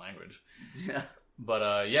in one language. Yeah.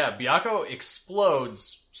 But, yeah, Byakuya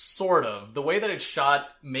explodes, sort of. The way that it's shot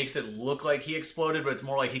makes it look like he exploded, but it's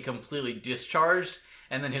more like he completely discharged,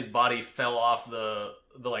 and then his body fell off the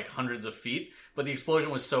hundreds of feet. But the explosion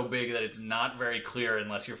was so big that it's not very clear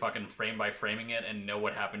unless you're fucking frame by framing it and know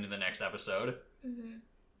what happened in the next episode. Mm-hmm.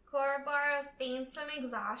 Kuwabara faints from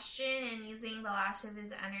exhaustion and using the last of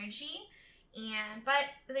his energy. But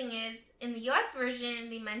the thing is, in the US version,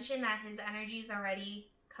 they mention that his energy is already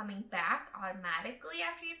coming back automatically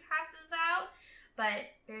after he passes out, but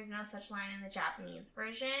there's no such line in the Japanese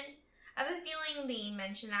version. I have a feeling they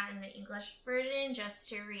mention that in the English version just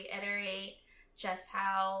to reiterate just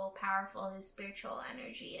how powerful his spiritual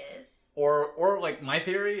energy is. Or my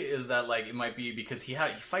theory is that, it might be because he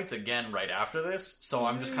fights again right after this, so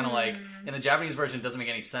I'm just kind of in the Japanese version, it doesn't make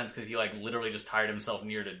any sense because he, literally just tired himself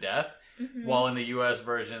near to death. Mm-hmm. While in the US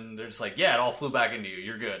version, they're just like, yeah, it all flew back into you.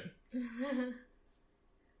 You're good.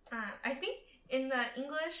 I think in the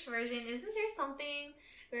English version, isn't there something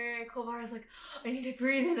where Kuwabara's like, I need to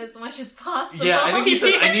breathe in as much as possible? Yeah, I think he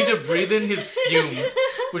said, I need to breathe in his fumes.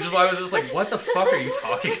 Which is why I was just like, what the fuck are you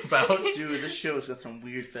talking about? Dude, this show's got some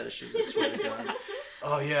weird fetishes, I swear to God.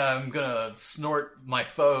 Oh yeah, I'm gonna snort my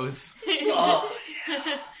foes. Oh,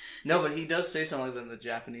 yeah. No, but he does say something like that in the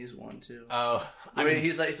Japanese one too. Oh,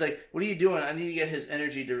 He's like, "What are you doing? I need to get his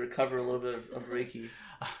energy to recover a little bit of Reiki."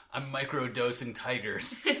 I'm micro-dosing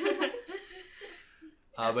tigers.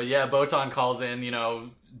 But yeah, Botan calls in,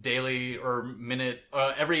 daily or minute,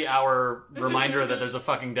 every hour reminder that there's a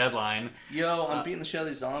fucking deadline. Yo, I'm beating the shit out of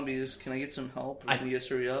these zombies. Can I get some help? Can you guys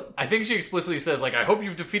hurry up? I think she explicitly says, I hope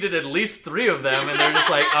you've defeated at least 3 of them. And they're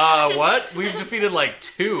just like, what? We've defeated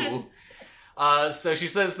 2. So she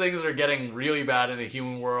says things are getting really bad in the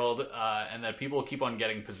human world, and that people keep on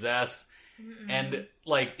getting possessed. And,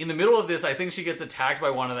 in the middle of this, I think she gets attacked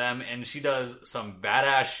by one of them, and she does some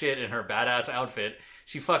badass shit in her badass outfit.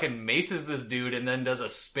 She fucking maces this dude and then does a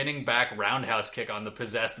spinning back roundhouse kick on the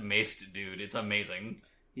possessed maced dude. It's amazing.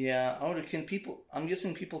 Yeah, I'm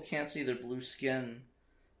guessing people can't see their blue skin.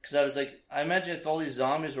 Because I imagine if all these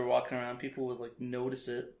zombies were walking around, people would, notice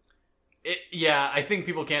it. Yeah, I think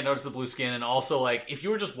people can't notice the blue skin, and also, if you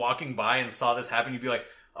were just walking by and saw this happen, you'd be like,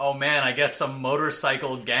 oh man, I guess some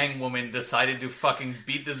motorcycle gang woman decided to fucking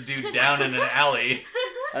beat this dude down in an alley.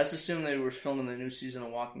 I just assumed they were filming the new season of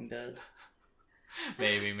Walking Dead.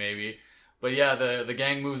 Maybe. But yeah, the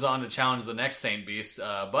gang moves on to challenge the next Saint Beast,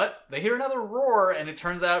 but they hear another roar, and it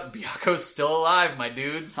turns out Byaku's still alive, my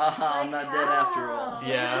dudes. Haha, I'm not dead after all.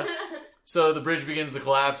 Yeah. So the bridge begins to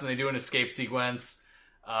collapse, and they do an escape sequence.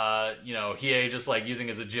 Hiei just, using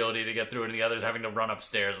his agility to get through it, and the others having to run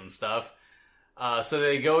upstairs and stuff. So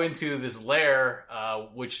they go into this lair,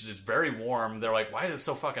 which is very warm. They're like, why is it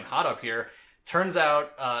so fucking hot up here? Turns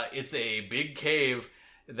out it's a big cave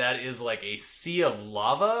that is a sea of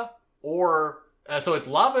lava, or... so it's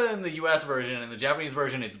lava in the US version, and the Japanese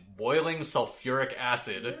version, it's boiling sulfuric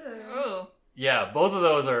acid. Ooh. Yeah, both of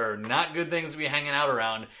those are not good things to be hanging out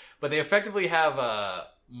around, but they effectively have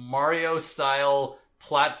Mario-style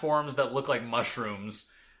platforms that look like mushrooms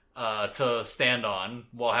to stand on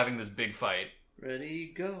while having this big fight.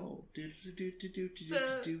 Ready, go. Yusuke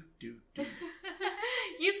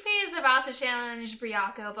is about to challenge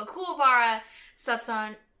Byaku, but Kuwabara steps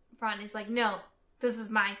on front and is like, no, this is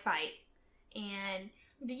my fight. And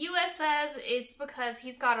the US says it's because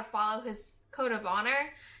he's got to follow his code of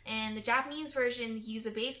honor, and the Japanese version use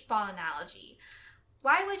a baseball analogy.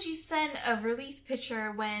 Why would you send a relief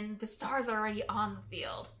pitcher when the stars are already on the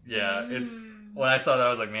field? Yeah, it's... When I saw that, I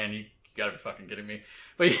was like, man, you gotta be fucking kidding me.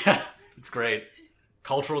 But yeah, it's great.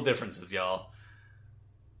 Cultural differences, y'all.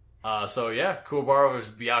 Kuwabara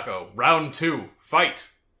vs. Byaku. Round 2. Fight!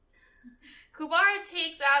 Kuwabara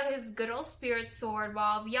takes out his good old spirit sword,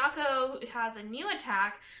 while Byaku has a new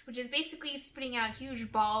attack, which is basically spitting out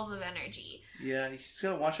huge balls of energy. Yeah, he's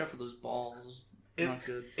gotta watch out for those balls. Not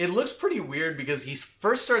good. It looks pretty weird because he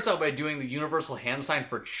first starts out by doing the universal hand sign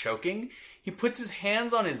for choking. He puts his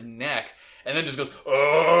hands on his neck and then just goes,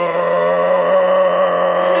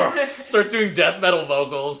 starts doing death metal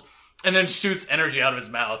vocals, and then shoots energy out of his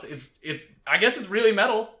mouth. I guess it's really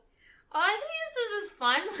metal. Oh, I think this is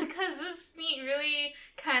fun because this meet really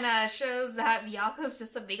kind of shows that Byaku's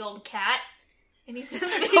just a big old cat. And he's just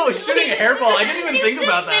shooting a hairball. I didn't even think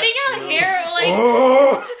about that. He's spitting out hair,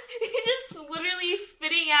 he's just literally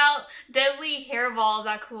spitting out deadly hairballs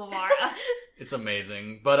at Kuwabara. It's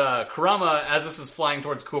amazing. But Kurama, as this is flying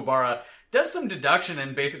towards Kuwabara, does some deduction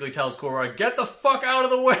and basically tells Kuwabara, get the fuck out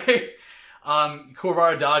of the way!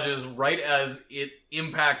 Kuwabara dodges right as it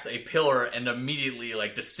impacts a pillar and immediately,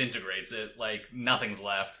 disintegrates it. Nothing's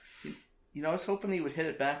left. I was hoping he would hit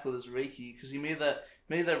it back with his Reiki, because he made that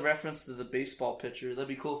reference to the baseball pitcher. That'd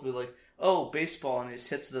be cool if he baseball, and he just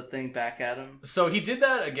hits the thing back at him. So he did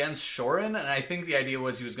that against Shorin, and I think the idea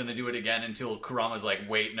was he was going to do it again until Kurama's like,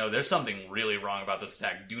 wait, no, there's something really wrong about this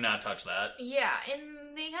attack. Do not touch that. Yeah,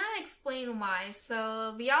 and they kind of explain why.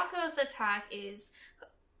 So Byaku's attack is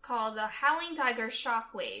called the Howling Tiger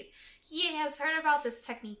Shockwave. He has heard about this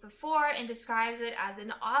technique before and describes it as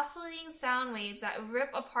an oscillating sound waves that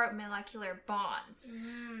rip apart molecular bonds,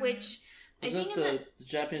 which... I think the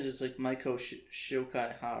Japanese is Maiko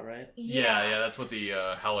Shokai Ha, right? Yeah, that's what the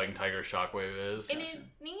Howling Tiger Shockwave is. And in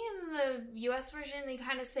the US version, they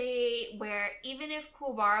kind of say where even if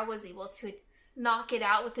Kuwabara was able to knock it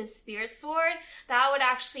out with his spirit sword, that would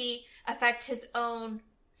actually affect his own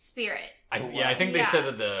spirit. I think they said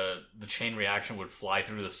that the chain reaction would fly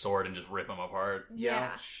through the sword and just rip him apart.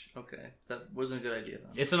 Yeah. Okay. That wasn't a good idea,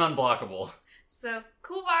 though. It's an unblockable. So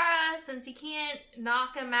Kuwabara, since he can't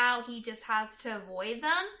knock him out, he just has to avoid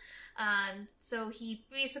them. So he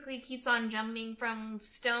basically keeps on jumping from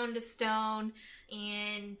stone to stone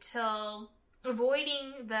until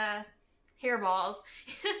avoiding the hairballs.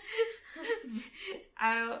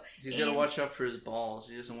 He's got to watch out for his balls.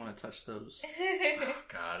 He doesn't want to touch those. Oh,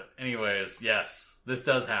 God. Anyways, yes, this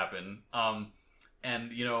does happen.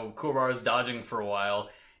 And, you know, Kuwabara's dodging for a while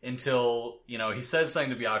until, you know, he says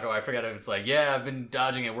something to Byakko. I forget if it's like, yeah, I've been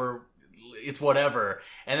dodging it. It's whatever.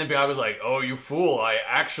 And then Byakko's like, oh, you fool, I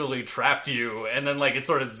actually trapped you. And then, like, it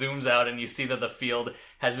sort of zooms out and you see that the field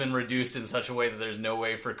has been reduced in such a way that there's no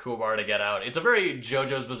way for Kuwabara to get out. It's a very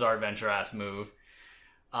JoJo's Bizarre Adventure-ass move.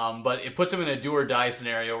 But it puts him in a do-or-die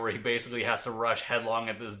scenario where he basically has to rush headlong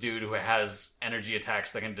at this dude who has energy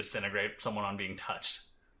attacks that can disintegrate someone on being touched.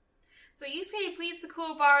 So Yusuke pleads to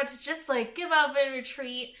Kuwabara to just, like, give up and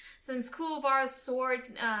retreat, since Kuwabara's sword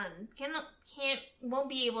won't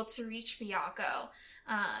be able to reach Byakko,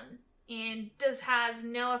 and has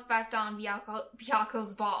no effect on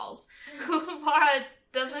Byakko's balls. Kuwabara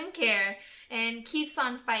doesn't care and keeps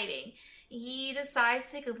on fighting. He decides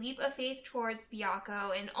to take a leap of faith towards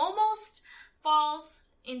Byakko and almost falls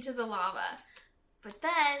into the lava. But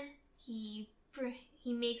then he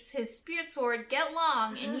makes his spirit sword get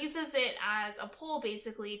long and uses it as a pole,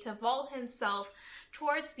 basically, to vault himself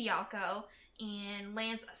towards Byakko and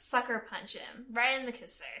lands a sucker punch him right in the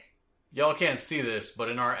kisser. Y'all can't see this, but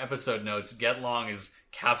in our episode notes, get long is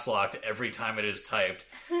caps locked every time it is typed.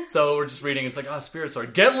 So we're just reading, it's like, oh, spirit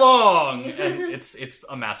sword, get long! And it's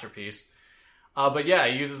a masterpiece. But yeah,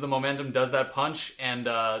 he uses the momentum, does that punch, and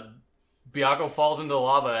Byakko falls into the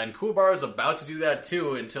lava, and Kuwabara's about to do that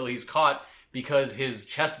too until he's caught because his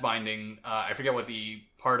chest binding, I forget what the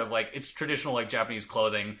part of, like, it's traditional, like, Japanese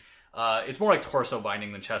clothing. It's more like torso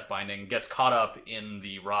binding than chest binding, gets caught up in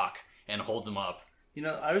the rock and holds him up. You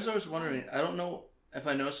know, I was always wondering, I don't know if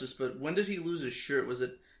I noticed this, but when did he lose his shirt? Was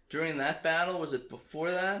it during that battle? Was it before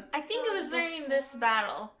that? I think it was during this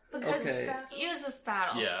battle. Because Okay. it was this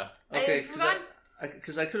battle. Yeah. Okay,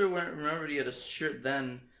 because I could have remembered he had a shirt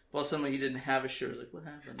then, well, suddenly he didn't have a shirt. I was like, what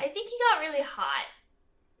happened? I think he got really hot.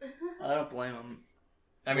 I don't blame him.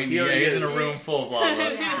 I mean, Well, he's in a is. room full of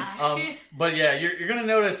lava. Yeah. But yeah, you're going to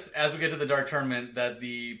notice as we get to the Dark Tournament that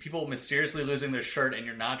the people mysteriously losing their shirt and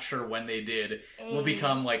you're not sure when they did will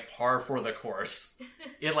become like par for the course.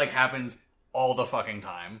 It like happens all the fucking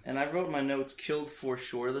time. And I wrote in my notes, killed for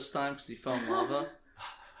sure this time because he fell in lava.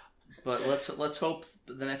 But let's hope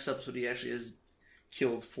the next episode he actually is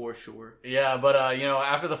killed for sure. Yeah, but you know,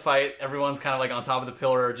 after the fight, everyone's kind of like on top of the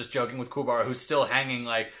pillar, just joking with Kuwabara, who's still hanging.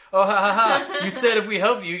 Like, oh ha ha ha! You said if we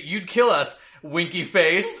helped you, you'd kill us, winky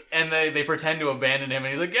face. And they pretend to abandon him, and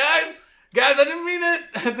he's like, guys, I didn't mean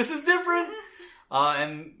it. This is different.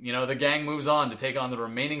 And you know, the gang moves on to take on the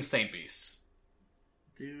remaining Saint Beasts.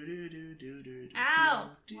 Ow!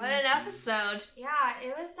 What an episode. Yeah,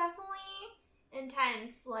 it was definitely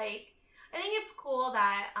intense. Like, I think it's cool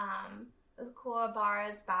that with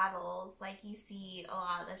Kuwabara's battles, like, you see a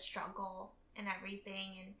lot of the struggle and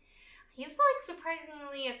everything, and he's like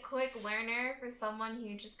surprisingly a quick learner for someone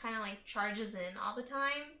who just kind of like charges in all the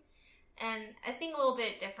time. And I think a little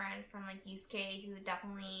bit different from like Yusuke, who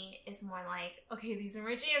definitely is more like, okay, these are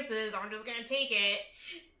my chances, I'm just gonna take it.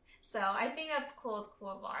 So I think that's cool with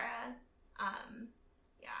Kuwabara.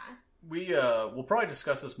 Yeah. We'll probably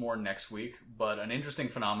discuss this more next week, but an interesting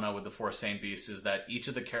phenomena with the four Saint Beasts is that each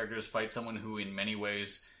of the characters fight someone who in many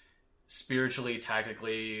ways, spiritually,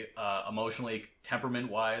 tactically, emotionally,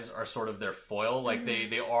 temperament-wise, are sort of their foil. Like,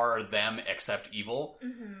 they are them except evil.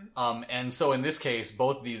 Mm-hmm. And so in this case,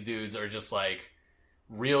 both of these dudes are just, like,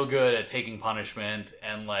 real good at taking punishment,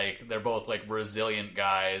 and, like, they're both, like, resilient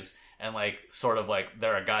guys, and, like, sort of, like,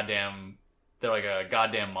 they're like a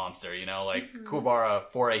goddamn monster, you know? Like,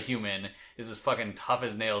 Kuwabara, for a human, is this fucking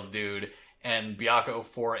tough-as-nails dude, and Byakko,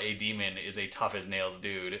 for a demon, is a tough-as-nails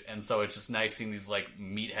dude. And so it's just nice seeing these, like,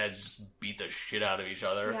 meatheads just beat the shit out of each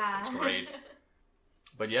other. Yeah. It's great.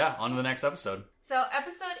 But yeah, on to the next episode. So,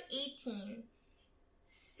 episode 18.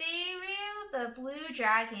 Seiru the Blue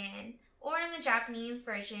Dragon, or in the Japanese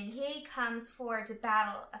version, he comes forward to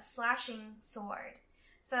battle a slashing sword.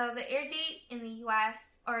 So the air date in the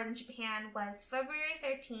US, or in Japan, was February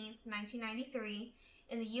 13th, 1993.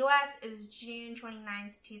 In the US, it was June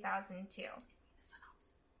 29th, 2002.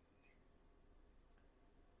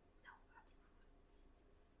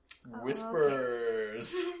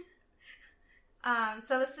 Whispers.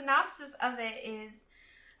 So the synopsis of it is,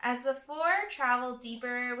 as the four travel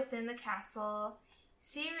deeper within the castle,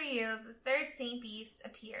 Seiru, the third Saint Beast,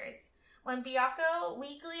 appears. When Byakko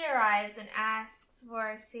weakly arrives and asks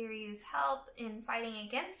for Seiryu's help in fighting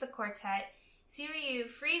against the quartet, Seiru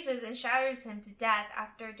freezes and shatters him to death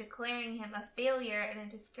after declaring him a failure and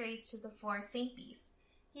a disgrace to the four Saint Beasts.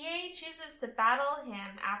 Hiei chooses to battle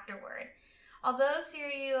him afterward. Although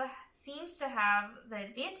Seiryu seems to have the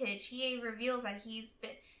advantage, Hiei reveals that he's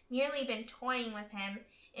merely been toying with him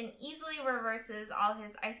and easily reverses all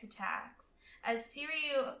his ice attacks. As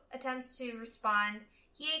Seiryu attempts to respond,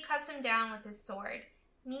 Hiei cuts him down with his sword.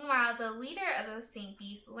 Meanwhile, the leader of the Saint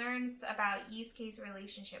Beast learns about Yusuke's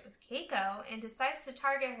relationship with Keiko and decides to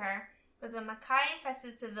target her with the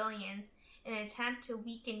Makai-infested civilians in an attempt to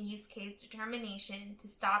weaken Yusuke's determination to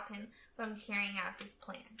stop him from carrying out his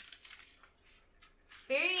plan.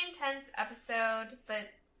 Very intense episode, but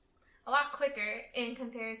a lot quicker in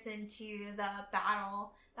comparison to the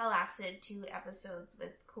battle that lasted 2 episodes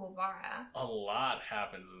with Kuwabara. A lot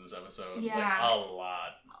happens in this episode. Yeah. Like, a lot.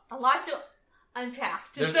 A lot to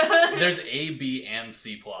unpack. There's A, B, and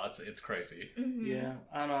C plots. It's crazy. Mm-hmm. Yeah,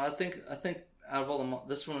 I don't know. I think out of all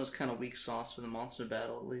this one was kind of weak sauce for the monster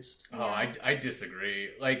battle, at least. Oh, I disagree.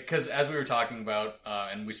 Like, because as we were talking about,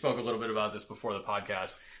 and we spoke a little bit about this before the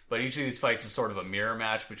podcast, but each of these fights is sort of a mirror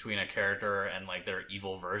match between a character and, like, their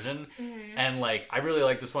evil version. Mm-hmm. And, like, I really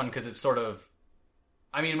like this one because it's sort of,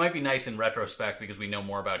 I mean, it might be nice in retrospect because we know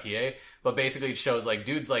more about Hiei, but basically it shows, like,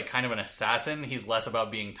 dude's, like, kind of an assassin. He's less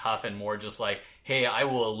about being tough and more just like, hey, I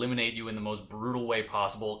will eliminate you in the most brutal way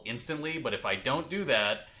possible instantly, but if I don't do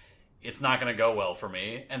that, it's not going to go well for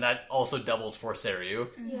me. And that also doubles for Seiryu.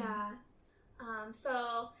 Yeah.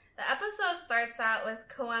 So the episode starts out with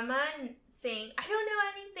Koema saying, I don't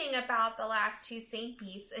know anything about the last 2 Saint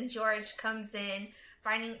Beasts, and George comes in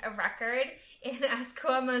finding a record, and as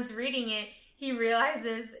Koema's reading it, he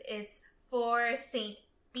realizes it's 4 Saint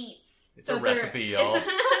Beats. It's a recipe, y'all. I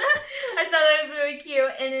thought that was really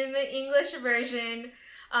cute. And in the English version,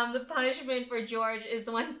 the punishment for George is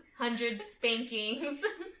 100 spankings.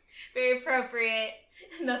 Very appropriate.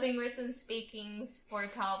 Nothing worse than spankings for a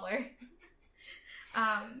toddler.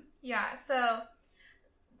 So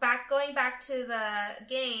going back to the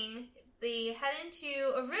gang, they head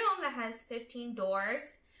into a room that has 15 doors,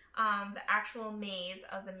 the actual maze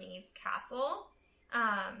of the maze castle.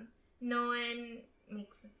 No one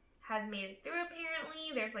has made it through,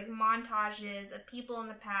 apparently. There's, like, montages of people in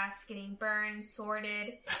the past getting burned,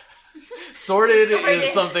 sorted. Sorted is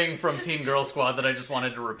something from Teen Girl Squad that I just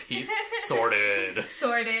wanted to repeat. Sorted.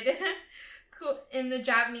 Sorted. In the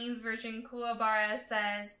Japanese version, Kuwabara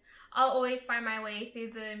says, I'll always find my way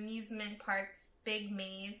through the amusement park's big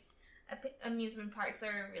maze. Amusement parks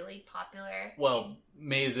are really popular. Well,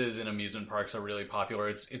 mazes in amusement parks are really popular.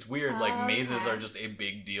 It's weird. Like, mazes are just a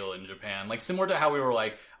big deal in Japan. Like, similar to how we were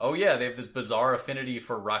like, oh yeah, they have this bizarre affinity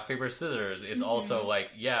for rock, paper, scissors. It's also like,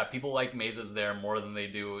 yeah, people like mazes there more than they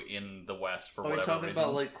do in the West for whatever reason. Are we talking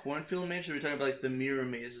about, like, cornfield mazes, or are we talking about, like, the mirror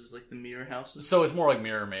mazes, like the mirror houses? So it's more like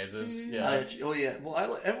mirror mazes, yeah. Yeah.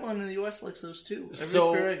 Well, everyone in the U.S. likes those too.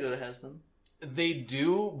 Every fair I go to has them. They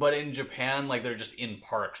do, but in Japan, like, they're just in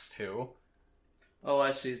parks too. Oh,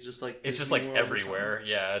 I see. It's just like everywhere.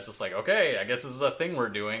 Yeah, it's just like, okay, I guess this is a thing we're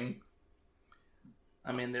doing.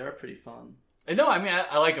 I mean, they are pretty fun. No, I mean,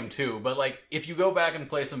 I like them too, but, like, if you go back and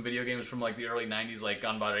play some video games from, like, the early 90s, like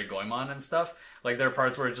Ganbare Goemon and stuff, like, there are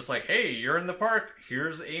parts where it's just like, hey, you're in the park,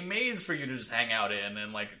 here's a maze for you to just hang out in,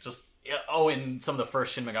 and, like, just... Oh, in some of the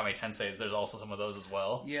first Shin Megami Tenseis, there's also some of those as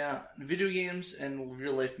well. Yeah, video games and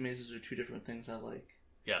real-life mazes are 2 different things I like.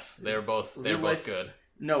 Yes, they're both good.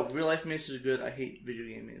 No, real-life mazes are good. I hate video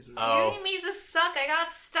game mazes. Oh. Video game mazes suck. I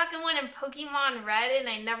got stuck in one in Pokemon Red and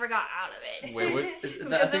I never got out of it. Wait, what? Is it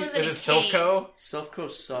was Is it Silphco?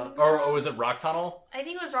 Silphco sucks. Or was it Rock Tunnel? I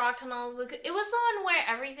think it was Rock Tunnel. It was the one where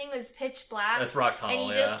everything was pitch black. That's Rock Tunnel,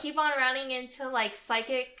 and you just keep on running into, like,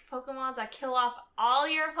 psychic Pokemons that kill off all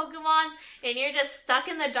your Pokemons, and you're just stuck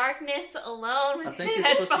in the darkness alone with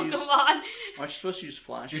dead Pokemon. Aren't you supposed to use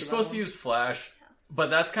Flash? You're supposed to use Flash,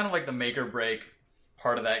 but that's kind of like the make or break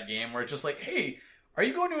part of that game where it's just like, hey, are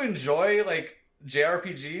you going to enjoy, like,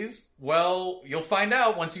 JRPGs? Well, you'll find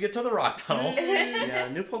out once you get to the Rock Tunnel. Yeah,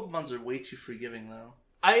 new Pokemons are way too forgiving, though.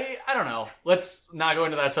 I don't know. Let's not go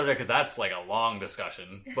into that subject because that's, like, a long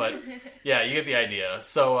discussion. But, yeah, you get the idea.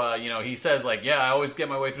 So, he says, like, yeah, I always get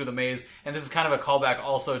my way through the maze. And this is kind of a callback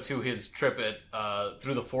also to his trip at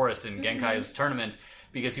through the forest in Genkai's tournament,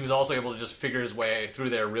 because he was also able to just figure his way through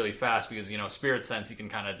there really fast because, Spirit Sense, he can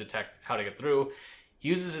kind of detect how to get through. He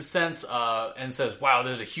uses his sense and says, wow,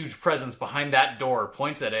 there's a huge presence behind that door,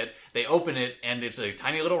 points at it, they open it, and it's a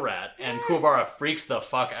tiny little rat, and Kuwabara freaks the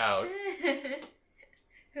fuck out.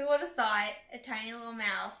 Who would have thought a tiny little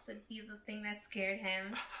mouse would be the thing that scared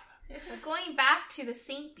him? So going back to the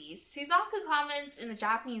Saint Beast, Suzaku comments in the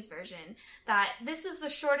Japanese version that this is the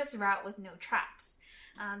shortest route with no traps.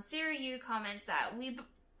 Seiryu comments that we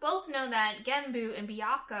both know that Genbu and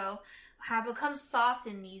Byakuo have become soft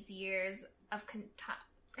in these years of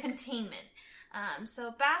containment.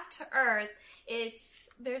 So back to Earth,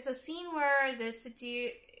 there's a scene where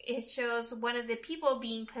it shows one of the people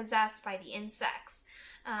being possessed by the insects.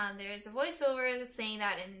 There's a voiceover saying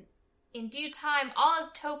that in due time, all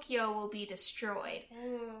of Tokyo will be destroyed.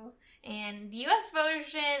 Ooh. And the US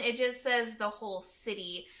version, it just says the whole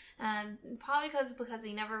city. Probably because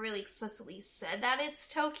they never really explicitly said that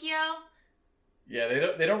it's Tokyo. Yeah,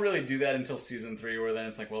 they don't really do that until season 3, where then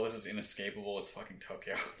it's like, well, this is inescapable. It's fucking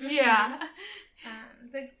Tokyo. Yeah.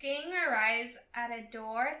 The gang arrives at a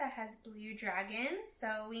door that has blue dragons,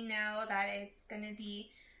 so we know that it's going to be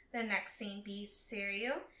the next Saint Beast,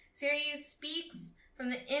 Seiryu. Seiryu speaks from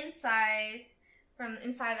the inside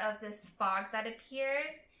of this fog that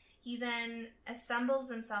appears. He then assembles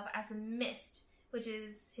himself as a mist, which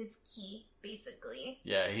is his key, basically.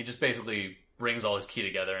 Yeah, he just basically brings all his ki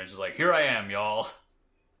together and is just like, here I am, y'all.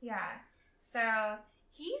 Yeah. So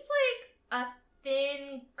he's like a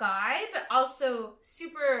thin guy, but also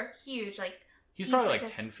super huge. Like He's probably like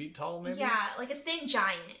 10 feet tall, maybe? Yeah, like a thin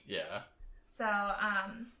giant. Yeah. So,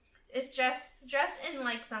 it's dressed in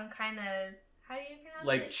like some kind of, how do you pronounce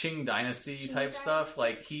Like it? Qing Dynasty Qing type stuff. Dynasty?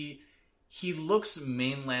 Like he looks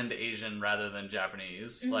mainland Asian rather than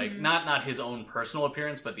Japanese. Mhm. Like not his own personal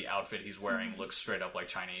appearance, but the outfit he's wearing Mhm. looks straight up like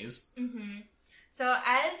Chinese. Mm-hmm. So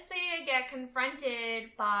as they get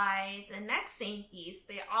confronted by the next Saint Beast,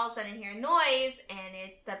 they all of a sudden hear noise, and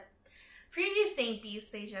it's the previous Saint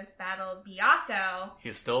Beast they just battled, Byakuo.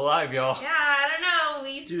 He's still alive, y'all. Yeah, I don't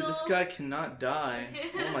know. Dude, this guy cannot die.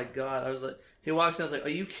 Oh my god. I was like, he walked in, I was like, are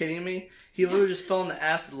you kidding me? He literally just fell into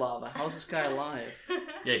acid lava. How is this guy alive?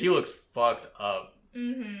 Yeah, he looks fucked up.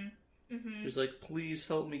 Mm-hmm. Mm-hmm. He was like, please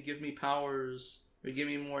help me, give me powers, or give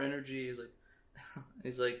me more energy.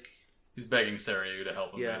 He's like, He's begging Seiryu to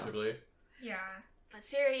help him, Yeah. basically. Yeah. But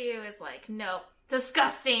Seiryu is like, no,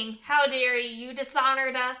 disgusting. How dare you? You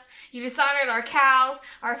dishonored us. You dishonored our cows,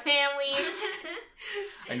 our families.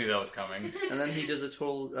 I knew that was coming. and then he does a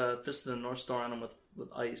total Fist of the North Star on him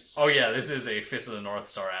with ice. Oh yeah, this is a Fist of the North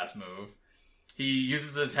Star ass move. He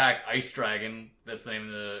uses the attack Ice Dragon, that's the name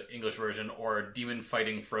of the English version, or Demon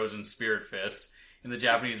Fighting Frozen Spirit Fist in the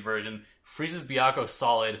Japanese version. Freezes Byakuo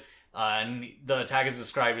solid, and the attack is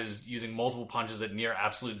described as using multiple punches at near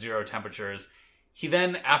absolute zero temperatures. He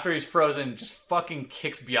then, after he's frozen, just fucking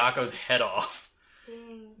kicks Byakuo's head off.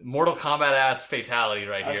 Dang. Mortal Kombat ass fatality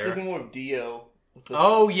right I was here. thinking more of Dio. With the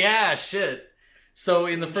Oh yeah, shit. So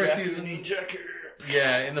in the first Jack season, and Jacker.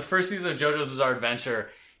 yeah, in the first season of JoJo's Bizarre Adventure,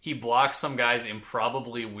 he blocks some guy's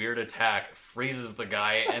improbably weird attack, freezes the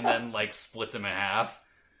guy, and then like splits him in half.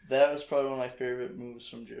 That was probably one of my favorite moves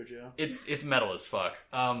from JoJo. It's metal as fuck.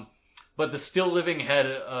 But the still living head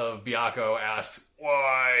of Byakuo asks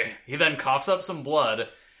why. He then coughs up some blood,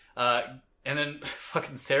 and then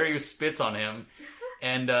fucking Seiryu spits on him,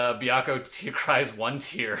 and Byakuo cries one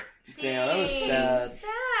tear. Damn, that was sad.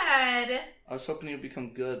 Sad. I was hoping he would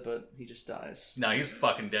become good, but he just dies. No, he's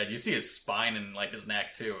fucking dead. You see his spine and like his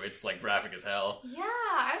neck too. It's like graphic as hell. Yeah,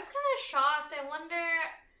 I was kind of shocked. I wonder,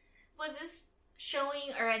 was this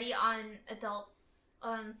showing already on adults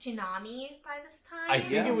on Toonami by this time? I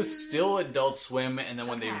think Yeah. it was still Adult Swim, and then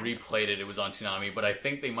when they Okay. replayed it, it was on Toonami. But I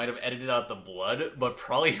think they might have edited out the blood, but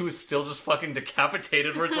probably he was still just fucking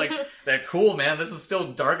decapitated. Where it's like, that cool, man. This is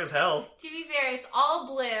still dark as hell. To be fair, it's all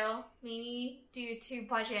blue, maybe due to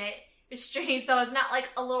budget restraints, so it's not like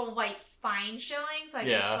a little white spine showing. So I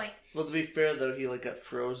Yeah. guess like Well, to be fair though, he like got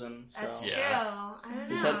frozen. So that's Yeah. true. I don't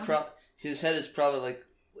his know. his head is probably like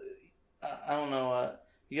I don't know.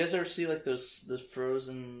 You guys ever see like those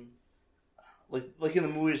frozen, like in the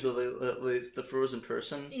movies with the frozen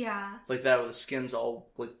person, Yeah, like that, where the skin's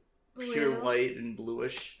all like pure Blue. white and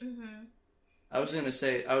bluish. Mm-hmm. I was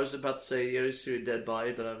about to say you ever see a dead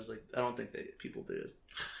body, but I was like, I don't think people did.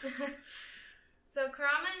 So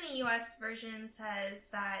Kurama in the U.S. version says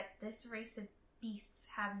that this race of beasts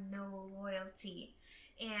have no loyalty,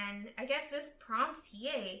 and I guess this prompts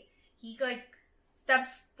Hiei. He like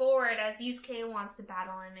steps forward as Yusuke wants to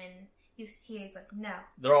battle him, and Hiei's like, no.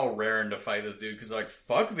 They're all raring to fight this dude because they're like,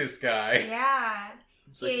 fuck this guy. Yeah.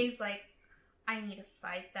 It's like, Hiei's like, I need to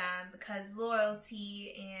fight them because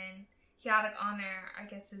loyalty and chaotic honor, I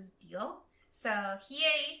guess, is deal. So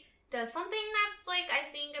Hiei does something that's like, I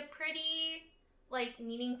think, a pretty like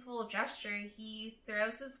meaningful gesture. He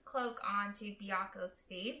throws his cloak onto Byakuo's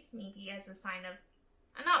face, maybe as a sign of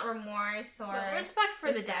not remorse or Well, respect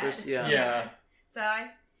for the dead. yeah. Yeah.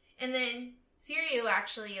 and then Seiryu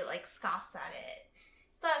actually like scoffs at it,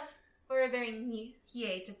 thus furthering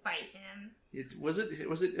Hiei to fight him. Was it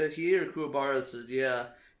Hiei or Kuwabara that said, yeah,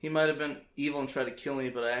 he might have been evil and tried to kill me,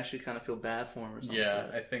 but I actually kind of feel bad for him or something? Yeah,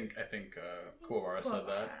 like that. I think Kuwabara said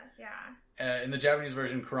that. Yeah. In the Japanese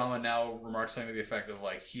version, Kurama now remarks something to the effect of,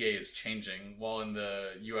 like, Hiei is changing, while in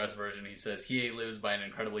the US version he says, Hiei lives by an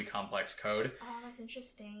incredibly complex code. Oh, that's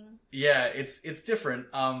interesting. Yeah, it's different.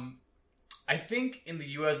 I think in the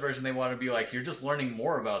US version they want to be like, you're just learning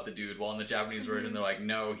more about the dude, while in the Japanese version they're like,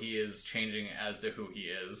 no, he is changing as to who he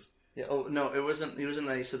is. Yeah. Oh no, it wasn't. He wasn't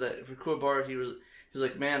that. He said that for Kuwabara, he was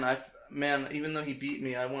like, man, even though he beat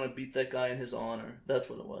me, I want to beat that guy in his honor. That's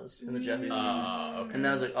what it was in the Japanese version. Okay. And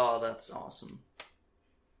I was like, oh, that's awesome.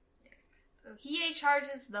 So Hiei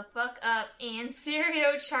charges the fuck up, and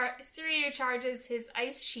Seiryu charges his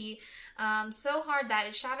ice chi so hard that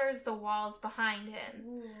it shatters the walls behind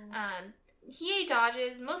him. Hiei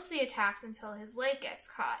dodges most of the attacks until his leg gets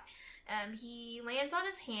caught. He lands on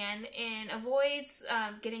his hand and avoids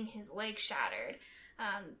getting his leg shattered.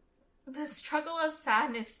 The Struggle of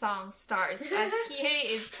Sadness song starts as Hiei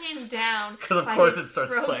is pinned down 'Cause of by course his it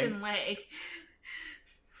starts frozen playing. leg.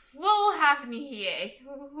 What will happen to Hiei?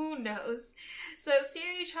 Who knows? So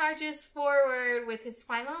Seiryu charges forward with his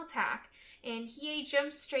final attack, and Hiei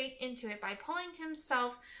jumps straight into it by pulling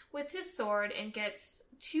himself with his sword and gets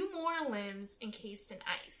 2 more limbs encased in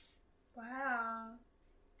ice. Wow.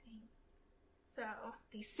 So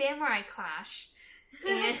the samurai clash.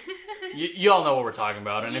 And You all know what we're talking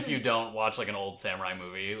about, and if you don't, watch like an old samurai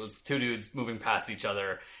movie. It's 2 dudes moving past each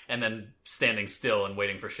other and then standing still and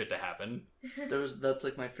waiting for shit to happen. That's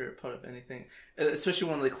like my favorite part of anything, especially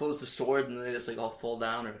when they close the sword and they just like all fall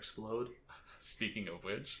down or explode. Speaking of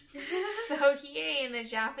which, so Hiei in the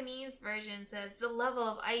Japanese version says, the level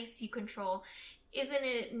of ice you control isn't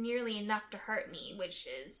it nearly enough to hurt me, which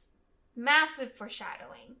is massive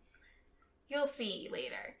foreshadowing. You'll see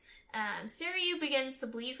later. Seiryu begins to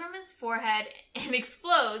bleed from his forehead and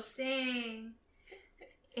explodes. Dang.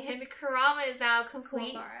 And Kurama is now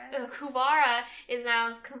Kuwabara is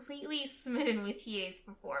now completely smitten with Hiei's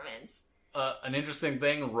performance. an interesting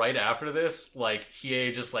thing right after this, like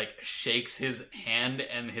Hiei just like shakes his hand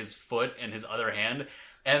and his foot and his other hand,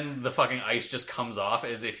 and the fucking ice just comes off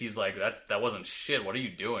as if he's like, that wasn't shit. What are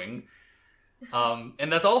you doing?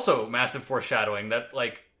 And that's also massive foreshadowing that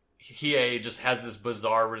like Hiei just has this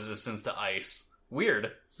bizarre resistance to ice.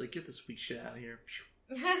 Weird. It's like, get this weak shit out of here.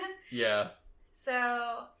 Yeah.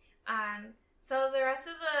 So the rest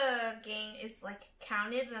of the gang is like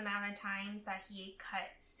counted the amount of times that he cut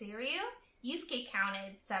Seiryu. Yusuke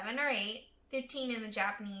counted 7 or 8, 15 in the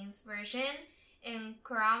Japanese version, and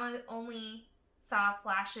Kurama only saw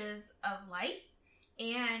flashes of light.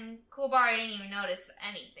 And Kuwabara didn't even notice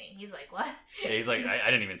anything. He's like, what? Yeah, he's like, I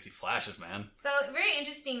didn't even see flashes, man. So very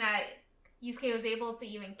interesting that Yusuke was able to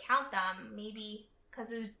even count them. Maybe because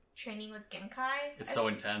his training with Genkai. It's so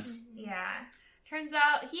intense. Yeah. Turns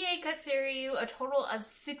out Hiei cut Seiryu a total of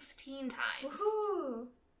 16 times. Woohoo!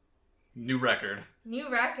 New record.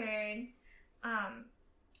 New record.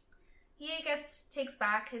 Hiei takes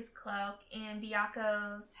back his cloak, and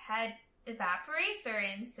Byaku's head evaporates or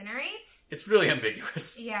incinerates. It's really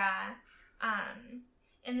ambiguous. Yeah.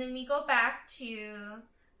 And then we go back to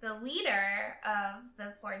the leader of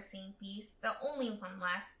the Four Saint Beasts, the only one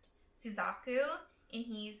left, Suzaku, and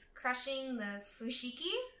he's crushing the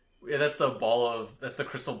Fushigi. Yeah, that's the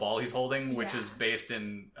crystal ball he's holding, which is based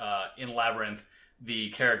in Labyrinth.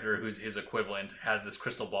 The character who's his equivalent has this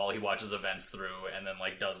crystal ball he watches events through and then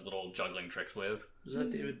like does little juggling tricks with. Is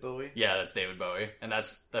that David Bowie? Yeah, that's David Bowie, and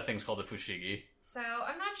that thing's called the Fushigi. So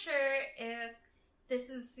I'm not sure if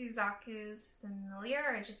this is Suzaku's familiar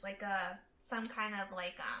or just like some kind of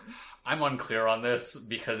like I'm unclear on this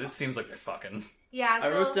because it seems like they're fucking. Yeah, so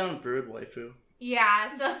I wrote down bird waifu.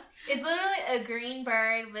 yeah, so it's literally a green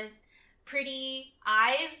bird with pretty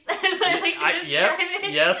eyes. As I like to describe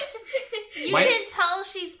it. Yes. You can tell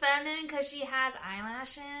she's feminine because she has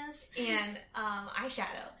eyelashes And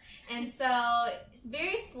eyeshadow. And so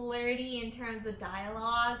very flirty in terms of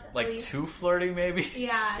dialogue. at Like least. too flirty, maybe.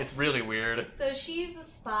 Yeah. It's really weird. So she's a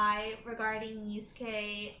spy regarding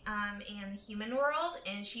Yusuke and the human world,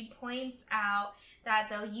 and she points out that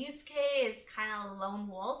though Yusuke is kind of a lone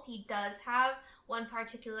wolf, he does have one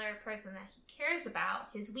particular person that he cares about,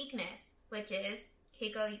 his weakness, which is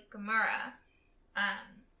Keiko Yukimura.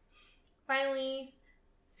 Finally,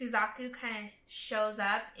 Suzaku kind of shows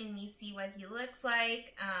up, and we see what he looks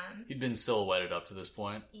like. He'd been silhouetted up to this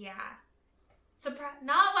point. Yeah.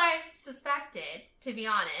 Not what I suspected, to be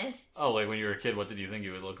honest. Oh, like when you were a kid, what did you think he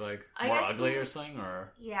would look like? I More guess ugly so. or something,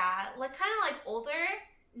 or? Yeah, like kind of like older,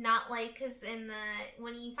 not like, because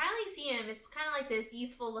when you finally see him, it's kind of like this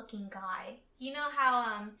youthful looking guy. You know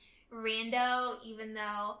how Rando, even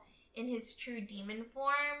though in his true demon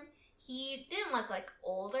form, he didn't look like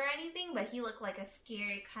old or anything, but he looked like a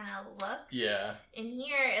scary kind of look. Yeah. In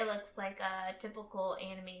here, it looks like a typical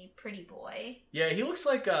anime pretty boy. Yeah, he looks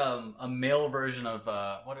like a male version of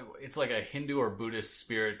it's like a Hindu or Buddhist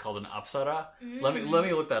spirit called an Apsara. Let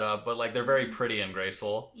me look that up, but like they're very pretty and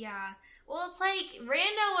graceful. Yeah. Well, it's like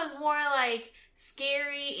Rando was more like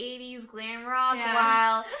scary 80s glam rock,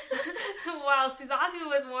 Yeah. while Suzaku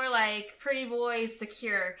was more like pretty boy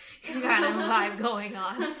secure kind of vibe going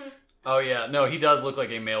on. Oh yeah, no, he does look like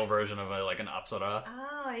a male version of like an Apsara.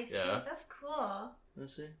 Oh, I see. Yeah. That's cool.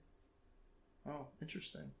 Let's see. Oh,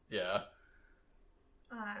 interesting. Yeah.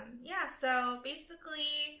 Yeah, so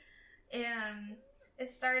basically,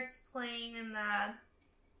 it starts playing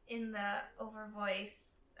in the over voice,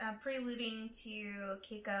 preluding to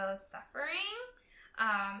Keiko's suffering.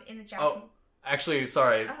 In the Japanese. Oh, actually,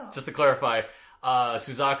 sorry, just to clarify,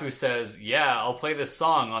 Suzaku says, "Yeah, I'll play this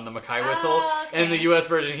song on the Makai whistle." Oh, okay. And in the U.S.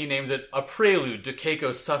 version, he names it "A Prelude to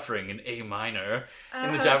Keiko's Suffering" in A minor.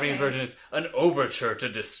 In the Japanese version, it's "An Overture to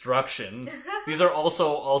Destruction." These are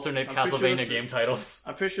also alternate I'm pretty sure Castlevania that's game titles.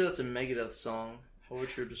 I'm pretty sure that's a Megadeth song.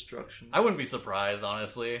 Overture Destruction. I wouldn't be surprised,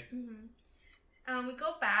 honestly. We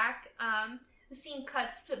go back. The scene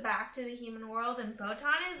cuts back to the human world, and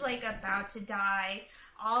Botan is like about to die.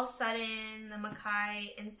 All of a sudden, the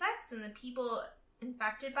Makai insects and the people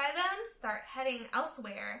infected by them start heading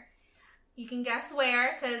elsewhere. You can guess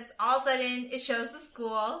where, because all of a sudden it shows the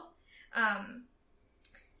school.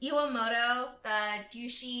 Iwamoto, the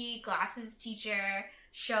douchey glasses teacher,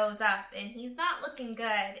 shows up, and he's not looking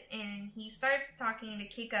good, and he starts talking to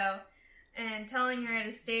Keiko and telling her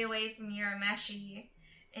to stay away from Urameshi.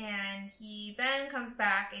 And he then comes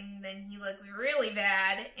back, and then he looks really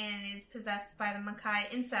bad and is possessed by the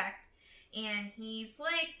Makai insect. And he's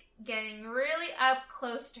like getting really up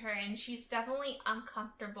close to her, and she's definitely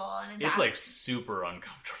uncomfortable. And It's like super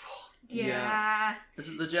uncomfortable. yeah. Is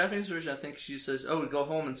it the Japanese version? I think she says, "Oh, go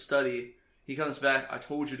home and study." He comes back. I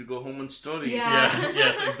told you to go home and study. Yeah,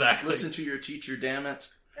 yes, exactly. Listen to your teacher, damn it.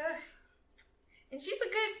 Ugh. And she's a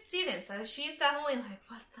good student, so she's definitely like,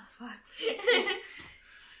 what the fuck?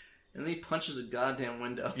 And then he punches a goddamn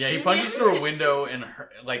window. Yeah, he punches through a window and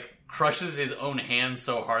like crushes his own hand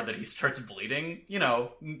so hard that he starts bleeding. You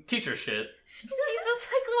know, teacher shit. She's just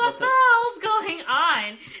like, what the hell's going on?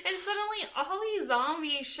 And suddenly all these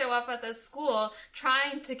zombies show up at the school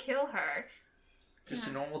trying to kill her. Just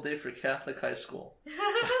a normal day for Catholic high school.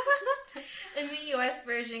 In the US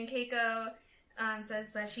version, Keiko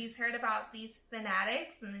says that she's heard about these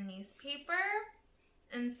fanatics in the newspaper.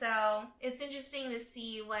 And so It's interesting to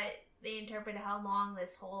see what they interpret how long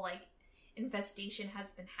this whole like infestation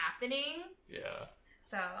has been happening. Yeah.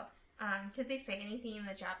 So, did they say anything in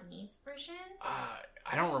the Japanese version?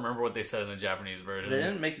 I don't remember what they said in the Japanese version. They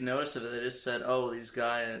didn't make notice of it. They just said, "Oh, these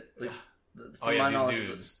guys." Like, from Oh yeah, my these knowledge,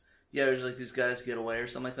 dudes. Yeah, there's like these guys get away or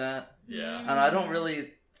something like that. Yeah. And I don't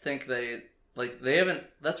really think they haven't.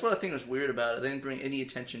 That's what I think was weird about it. They didn't bring any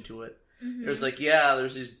attention to it. It was like, yeah,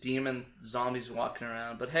 there's these demon zombies walking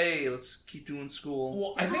around, but hey, let's keep doing school.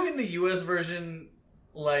 Well, I think in the U.S. version,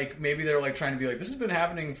 like, maybe they're, like, trying to be like, this has been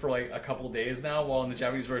happening for, like, a couple days now, while in the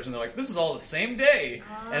Japanese version, they're like, this is all the same day!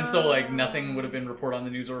 And so, like, nothing would have been reported on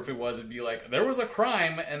the news, or if it was, it'd be like, there was a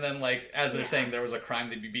crime, and then, like, as they're saying there was a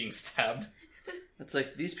crime, they'd be being stabbed. It's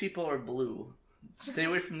like, these people are blue. Stay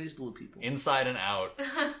away from these blue people. Inside and out.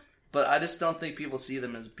 But I just don't think people see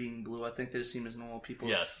them as being blue. I think they just see them as normal people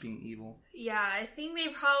Yes. being evil. Yeah, I think they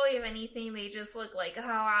probably, if anything, they just look like, oh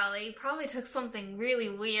wow, they probably took something really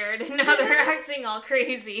weird and now they're acting all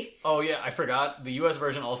crazy. Oh, yeah, I forgot. The U.S.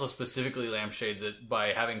 version also specifically lampshades it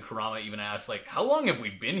by having Kurama even ask, like, how long have we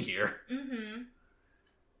been here? Mm-hmm.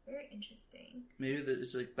 Very interesting. Maybe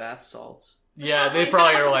it's like bath salts. Yeah, they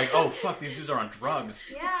probably are like, oh, fuck, these dudes are on drugs.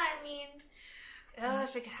 Yeah, I mean,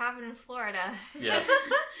 If it could happen in Florida. Yes.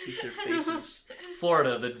 Eat their faces.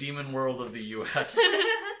 Florida, the demon world of the U.S.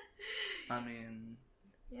 I mean,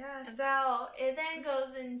 Yeah, so so it then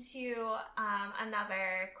goes into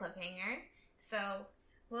another cliffhanger. So,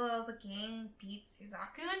 will the gang beat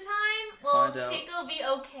Suzaku in time? Will Find out. Keiko be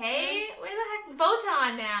okay? Where the heck's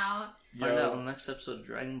Botan now? find out in the next episode of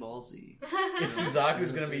Dragon Ball Z. If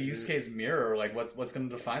Suzaku's gonna be Yusuke's mirror, like, what's gonna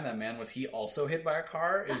define that man? Was he also hit by a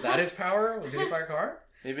car? Is that his power? Was he hit by a car?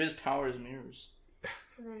 Maybe his power is mirrors.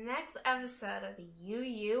 In the next episode of the Yu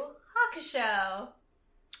Yu Hakusho.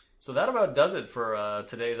 So that about does it for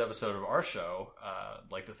today's episode of our show.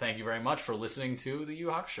 I'd like to thank you very much for listening to the Yu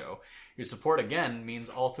Yu Hakusho. Your support, again,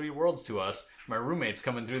 means all three worlds to us. My roommate's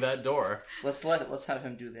coming through that door. Let's have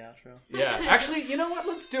him do the outro. Yeah, actually, you know what?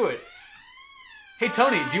 Let's do it. Hey,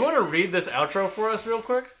 Tony, do you want to read this outro for us real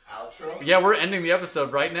quick? Outro? Yeah, we're ending the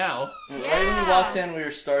episode right now. Right when we walked in, we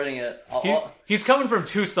were starting it. He's coming from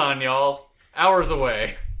Tucson, y'all. Hours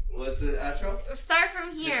away. What's the outro? Start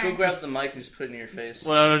from here. Just go grab the mic and just put it in your face.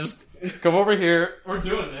 Well, no, just come over here. We're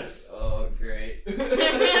doing this. Oh, great.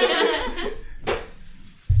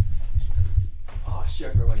 Oh, shit,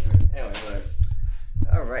 I forgot my drink. Anyway, whatever.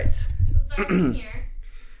 Alright. Start from here.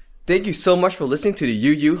 Thank you so much for listening to the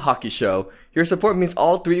UU Hockey Show. Your support means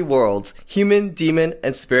all three worlds, human, demon,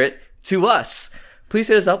 and spirit, to us. Please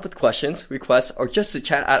hit us up with questions, requests, or just to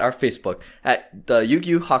chat at our Facebook at the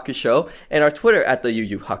UU Hockey Show and our Twitter at the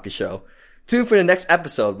UU Hockey Show. Tune for the next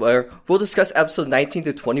episode where we'll discuss episodes 19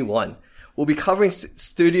 to 21. We'll be covering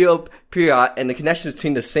Studio Pierrot and the connection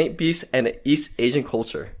between the Saint Beast and the East Asian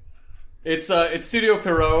culture. It's Studio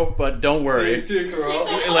Pierrot, but don't worry. Studio Pierrot?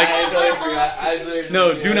 Like- I totally forgot.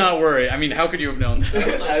 No, do not worry. I mean, how could you have known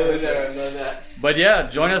that? I would never have known that. But yeah,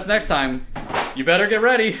 join us next time. You better get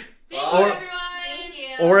ready. Thank you, Or- everyone. Thank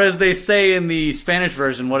you. Or as they say in the Spanish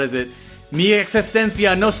version, what is it? Mi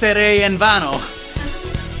existencia no seré en vano.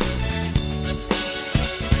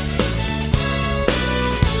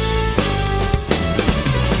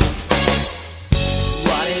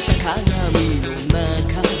 割れた鏡の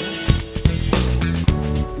中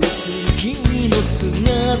映る君の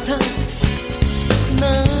姿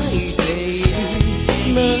泣いている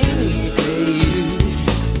泣いている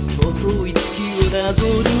細い月をなぞる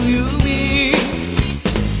指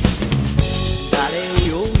誰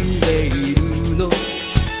を呼んでいるの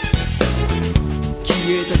消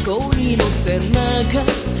えた恋の背中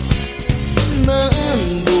何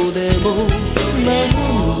度でも何度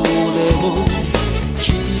でも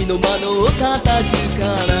君の窓を叩くか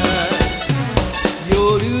ら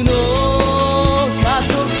夜の加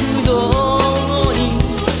速度に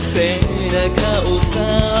背中押さ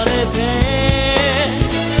れて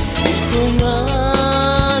糸が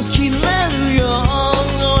切れるよ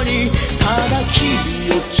うにただ君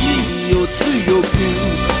を強く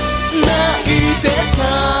泣いてた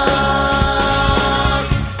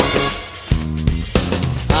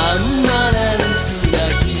あんなランスな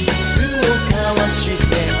キスを交わして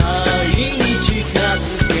愛に近づ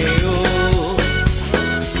けよう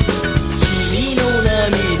君の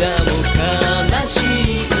涙も悲しい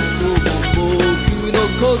嘘も僕の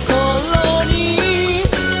心に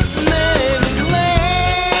眠れ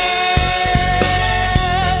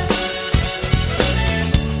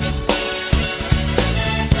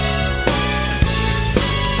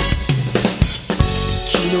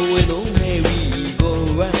昨日へのメリーゴ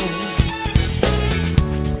ーラウンド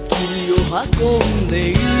君を運んで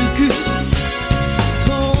ゆく止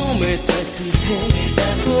めたくて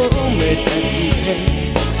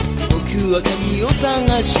僕は鍵を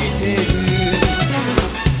探してる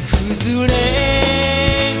崩れ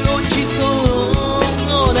落ちそう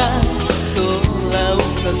な空を支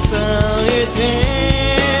えて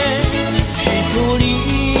一人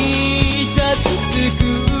立ち尽く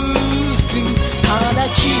すただ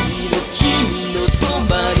君のそ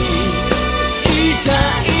ばにいた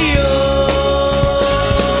いよ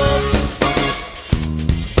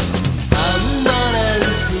アンバラン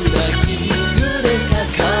スなキスで書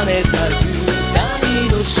かれた二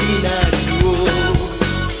人のシナリオ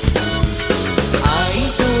愛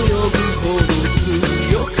と呼ぶほど強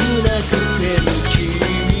くなくても君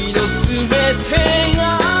の全てが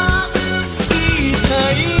言いた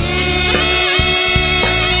い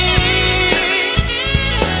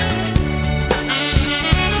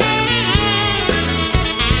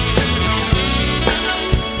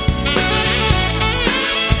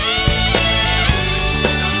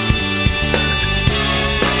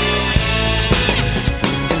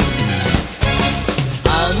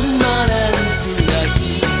アンバランスなキ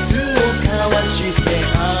スを交わして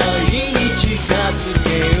愛に近づけ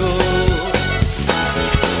よう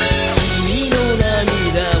君の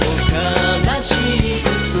涙も悲しい嘘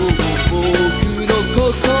も僕の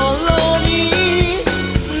心に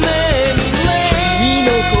眠れ君の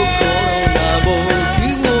心が僕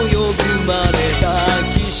を呼ぶまで抱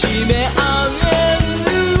きしめ合える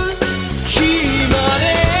日まで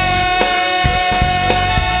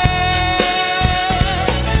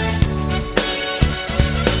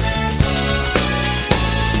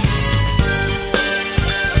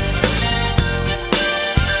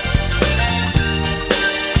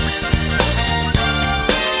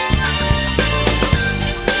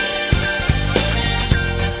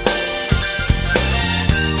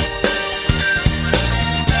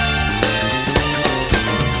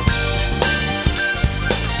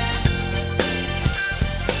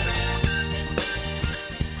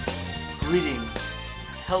Greetings.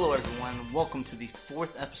 Hello, everyone. welcome to the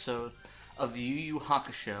 4th episode of the Yu Yu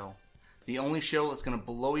Hakusho, the only show that's going to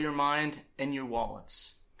blow your mind and your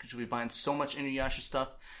wallets. Because you'll be buying so much Inuyasha stuff,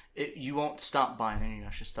 you won't stop buying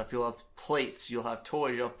Inuyasha stuff. You'll have plates, you'll have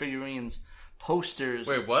toys, you'll have figurines, posters.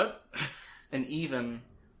 Wait, what? And even...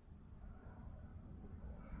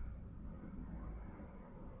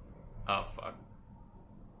 Oh, fuck.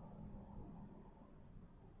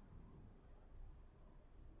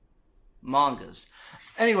 mangas.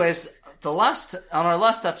 Anyways, on our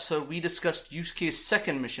last episode, we discussed Yusuke's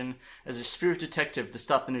second mission as a spirit detective to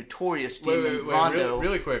stop the notorious demon Rondo.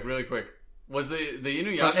 Really quick. Was the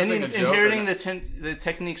Inuyasha from thing a joke? Inheriting the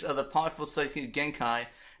techniques of the powerful psychic Genkai,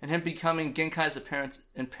 and him becoming Genkai's apparent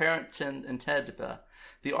Tedba.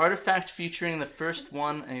 The artifact featuring the first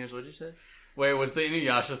one, and here's what did you say? Wait, was the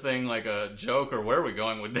Inuyasha thing like a joke, or where are we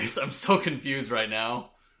going with this? I'm so confused right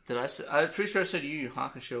now. Did I say? I'm pretty sure I said Yu Yu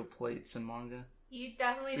Hakusho plates in manga. You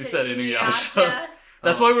definitely said Inuyasha. Inuyasha.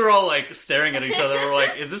 That's why we were all like staring at each other. We're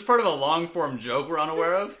like, is this part of a long form joke we're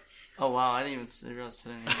unaware of? Oh wow, I didn't even realize I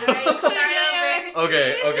said Inuyasha. Alright, start over.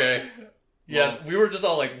 Okay. Yeah, we were just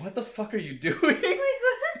all like, what the fuck are you doing?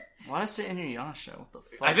 Why did I say Inuyasha? What the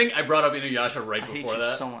fuck? I think I brought up Inuyasha right I hate before you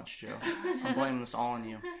that. so much, Joe. I'm blaming this all on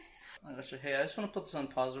you. Hey, I just want to put this on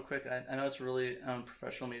pause real quick. I know it's really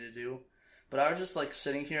unprofessional of me to do, but I was just like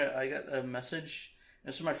sitting here. I got a message.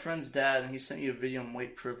 It's from my friend's dad, and he sent me a video on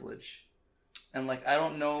white privilege. And like, I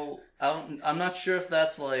don't know. I'm not sure if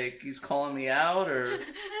that's like he's calling me out or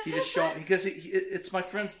he just showing because it's my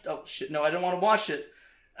friend's. Oh shit! No, I don't want to watch it.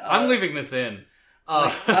 I'm leaving this in.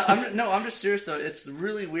 I'm just serious though. It's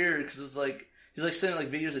really weird because it's like he's like sending like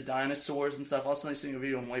videos of dinosaurs and stuff. All of a sudden, he's sending a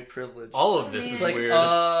video on white privilege. All of this is like, weird.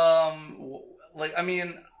 Like I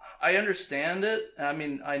mean, I understand it. I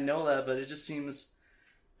mean, I know that, but it just seems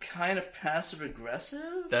kind of passive aggressive.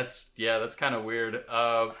 That's kind of weird.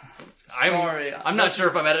 Sorry, I'm not sure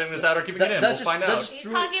if I'm editing this out or keeping it in. We'll find out.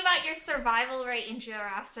 He's talking about your survival rate in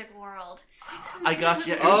Jurassic World. I got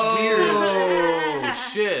you. It was weird. Oh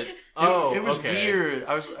shit! It was okay. weird.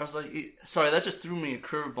 I was like, sorry, that just threw me a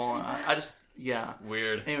curveball. I just, yeah,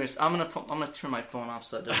 weird. Anyways, I'm gonna turn my phone off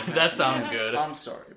so that doesn't happen. That sounds good. I'm sorry.